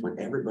 So I guess when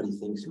everybody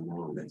thinks you're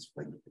wrong, that's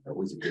like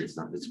always a good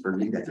sign. It's, for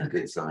me, that's a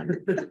good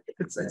sign.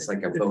 It's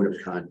like a vote of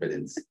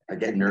confidence. I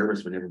get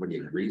nervous when everybody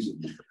agrees with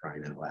me, for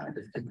crying out loud.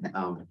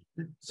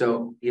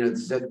 So, you know,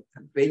 so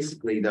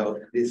basically though,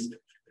 it is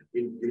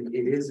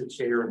a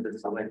chair of the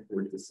select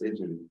board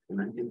decision,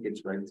 and I think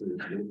it's right to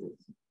admit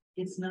this.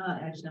 It's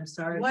not, actually, I'm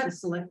sorry, it's the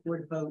select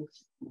board vote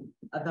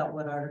about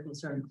what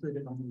articles are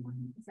included on the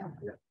warrant.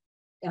 Yeah.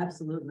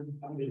 Absolutely.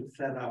 I'm being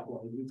fed up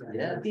while you.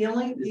 Yeah. The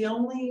only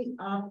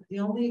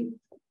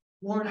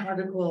warrant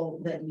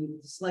article that the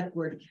select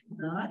board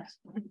cannot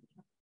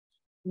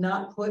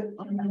not put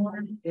on the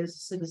warrant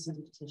is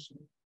citizen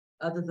petition.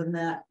 Other than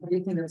that,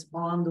 everything that's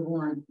on the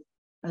warrant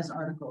as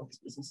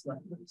articles is a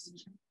select board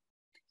decision.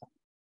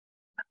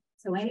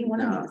 So anyone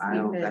No, I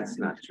don't. That's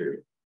not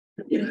true.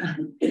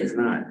 It's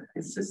not.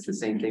 It's just the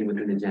same thing with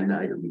an agenda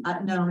item.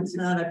 No, it's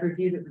not. I've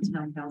reviewed it with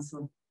town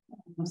council.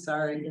 I'm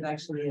sorry, it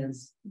actually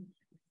is.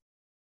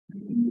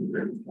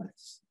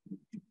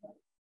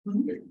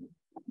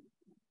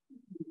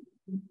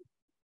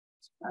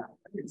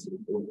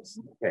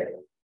 Okay.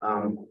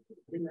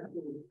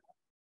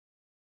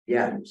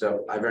 Yeah,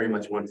 so I very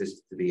much want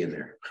this to be in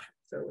there.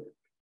 So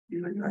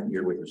I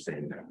hear what you're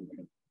saying there.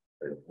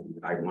 But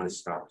I want to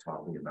stop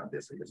talking about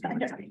this. I just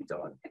want it to be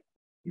done.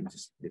 You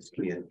just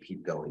can't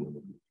keep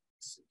going.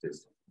 We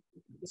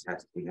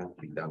have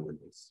to be done with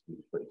this. We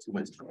put too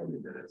much time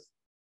into this.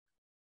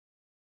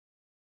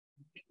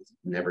 It's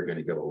never going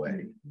to go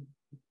away.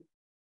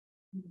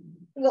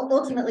 Well,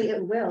 ultimately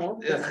it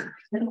will.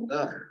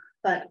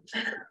 But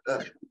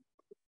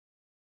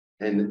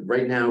and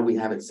right now we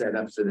have it set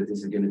up so that this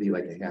is going to be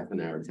like a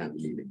half-an-hour town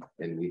meeting,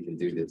 and we can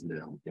do this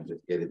now and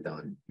just get it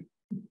done,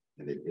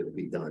 and it'll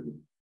be done.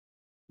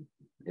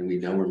 And we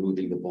know we're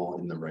moving the ball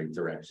in the right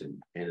direction,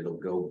 and it'll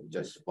go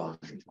just fine.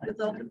 I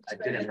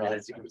didn't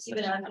realize you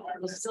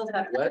We'll still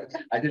have What?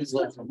 I didn't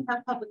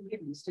have public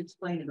hearings to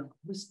explain it all.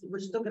 We're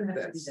still going to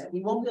have to do that.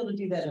 We won't be able to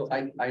do that. So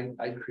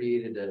I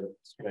created a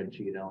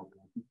spreadsheet on.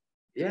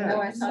 Yeah.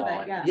 I saw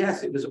that, yeah.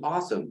 Yes, it was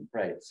awesome.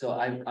 Right, so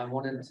I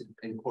wanted to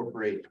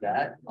incorporate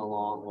that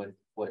along with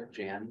what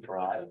Jan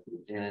brought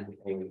in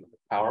a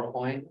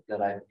PowerPoint that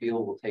I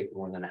feel will take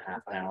more than a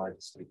half an hour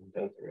just to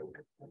go through.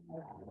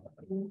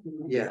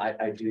 Yeah.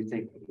 I do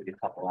think we need a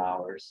couple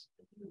hours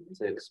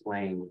to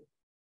explain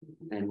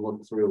and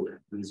look through.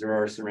 These are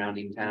our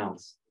surrounding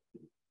towns.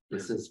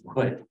 This is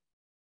what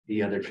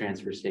the other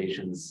transfer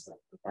stations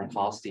are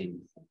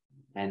costing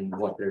and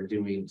what they're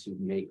doing to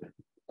make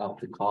up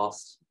the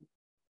costs.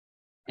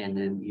 And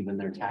then even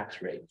their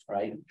tax rates,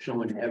 right?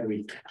 Showing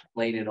everything,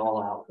 laying it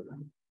all out for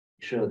them.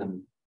 Show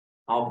them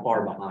how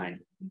far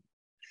behind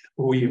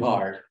we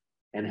are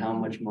and how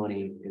much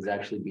money is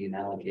actually being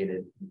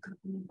allocated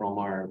from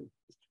our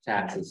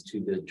taxes to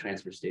the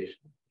transfer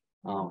station.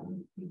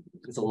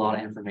 It's a lot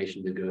of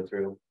information to go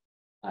through.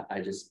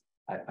 I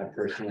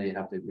personally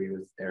have to agree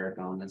with Eric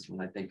on this one.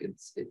 I think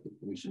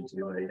we should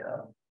do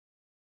a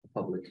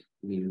public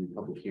meeting,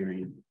 public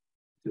hearing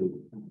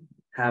to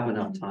have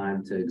enough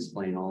time to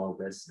explain all of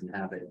this and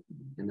have it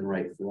in the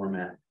right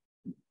format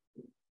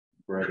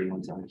for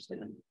everyone to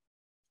understand.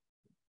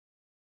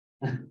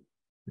 I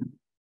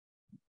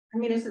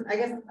mean, it's just, I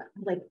guess,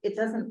 like, it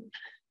doesn't,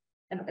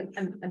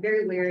 I'm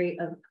very wary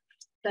of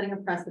setting a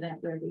precedent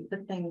where we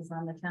put things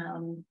on the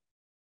town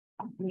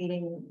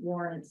meeting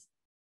warrants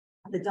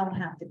that don't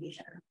have to be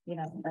there, you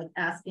know, like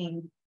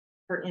asking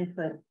for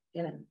input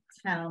in a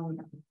town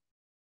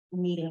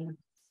meeting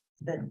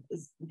that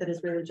is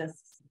really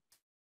just,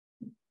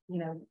 you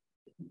know,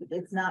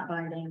 it's not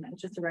binding,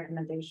 it's just a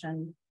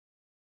recommendation.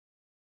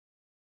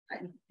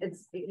 I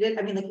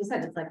mean, like you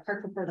said, it's like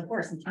cart before the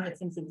horse, and to me it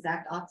seems the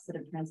exact opposite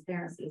of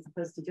transparency, as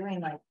opposed to doing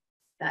like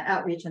that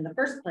outreach in the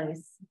first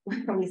place,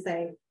 where we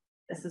say,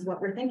 this is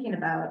what we're thinking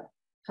about,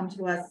 come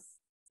to us,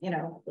 you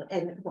know,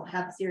 and we'll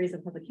have a series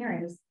of public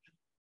hearings.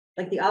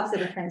 Like the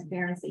opposite of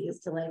transparency is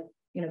to, like,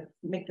 you know,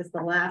 make this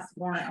the last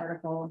warrant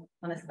article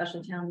on a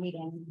special town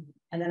meeting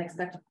and then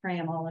expect to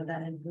cram all of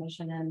that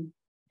information in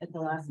at the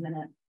last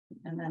minute.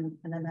 And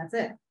then that's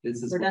it.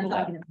 This is We're done what'll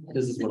talking happen. about it.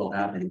 This is what'll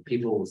happen.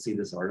 People will see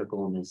this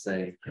article and they'll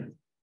say,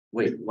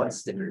 wait, what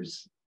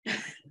stickers?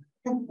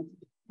 And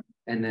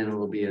then it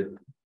will be a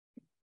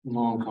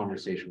long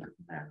conversation from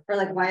there. Or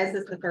like, why is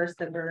this the first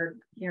that we're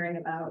hearing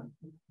about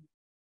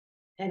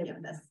any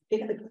of this?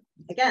 Because,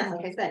 again,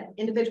 like I said,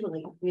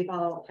 individually, we've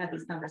all had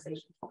these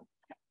conversations.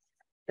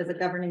 As a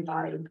governing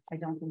body, I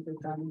don't think we've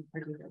done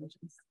our due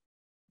diligence.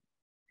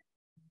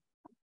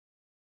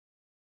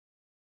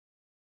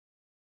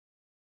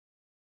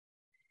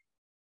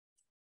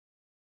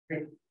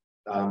 Great.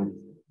 I'm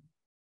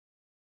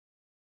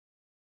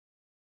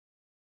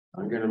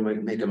gonna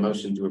make a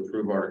motion to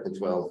approve Article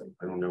 12.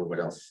 I don't know what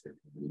else.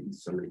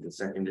 Somebody can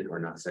second it or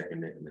not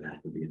second it, and then that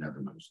would be another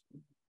motion.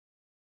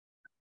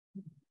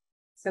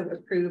 So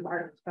approve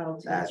Article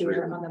 12 to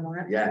appear on the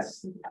warrant?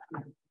 Yes.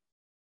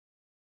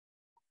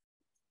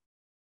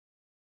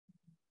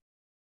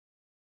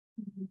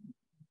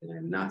 And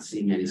I'm not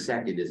seeing any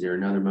second. Is there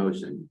another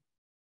motion?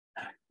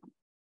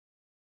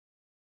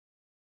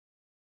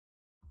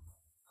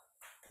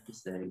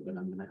 Say, but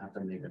I'm gonna have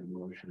to make a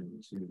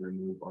motion to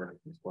remove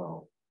Article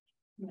 12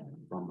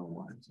 from the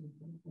warrant.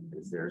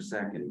 Is there a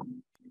second?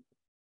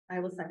 I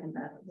will second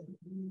that.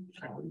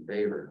 All in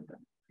favor?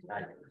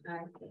 Aye.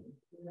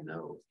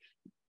 No.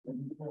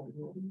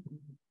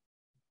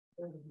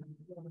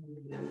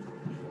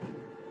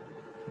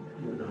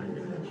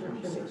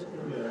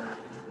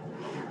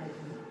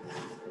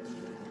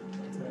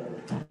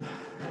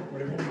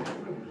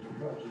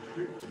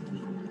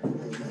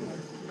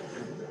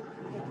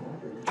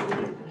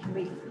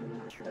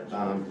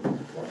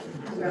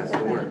 That's the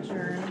warrant.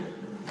 Adjourn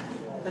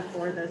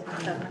before the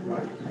 7th.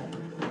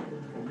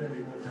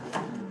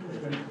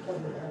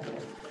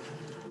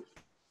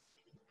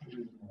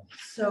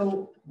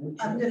 So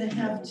I'm gonna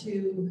have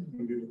to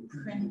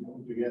print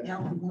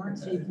out the warrant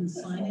so you can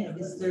sign it.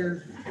 Is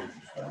there?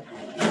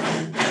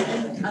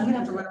 I'm gonna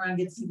have to run around and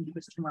get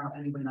signatures tomorrow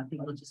anyway, and I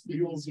think it'll just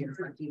be easier if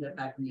I do that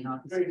back in the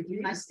office. If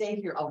you can stay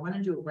here, I'll run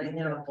and do it right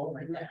now. I'll go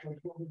right back.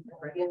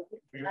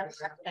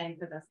 Thank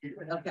for this.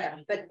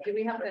 Okay. But do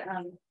we have to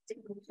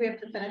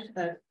finish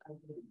the?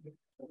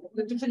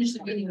 We have to finish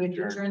the meeting, we have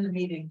to adjourn the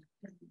meeting.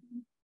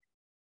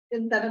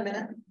 In 7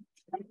 minutes?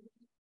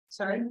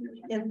 Sorry?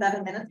 In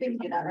 7 minutes, we can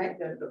do that, right?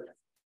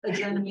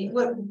 Adjourn the meeting.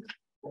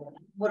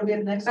 What do we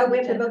have next? Oh, we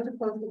have to vote to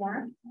close the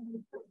warrant?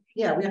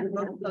 Yeah, we have to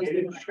vote to close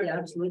the warrant. Yeah,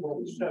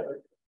 absolutely.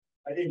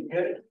 I didn't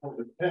get it from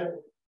the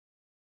 10th.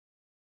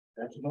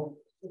 That's no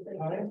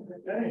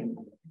time.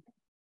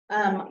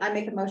 I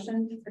make a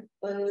motion to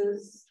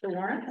close the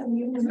warrant.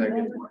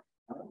 Second.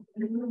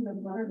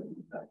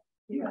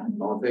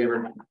 All in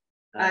favor?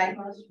 Aye.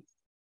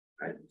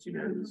 Right, it's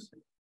unanimous.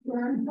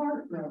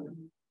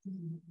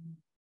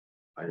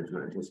 Items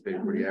not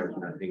anticipated for the average,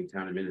 nothing.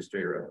 Town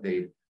administrator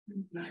update.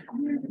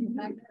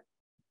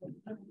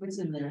 What's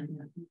in there?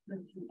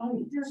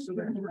 So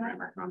that's where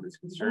my comments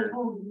concerned.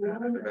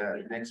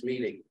 About next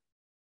meeting.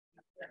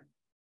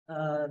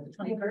 The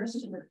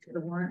 21st, the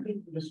warrant.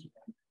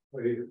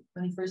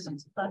 21st.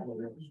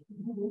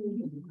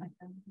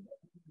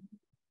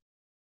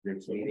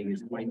 Next meeting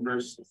is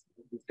 21st,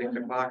 6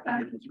 o'clock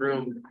in this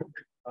room.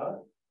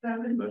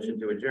 Motion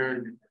to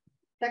adjourn.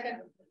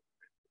 Second.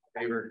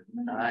 Favor?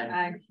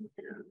 Aye.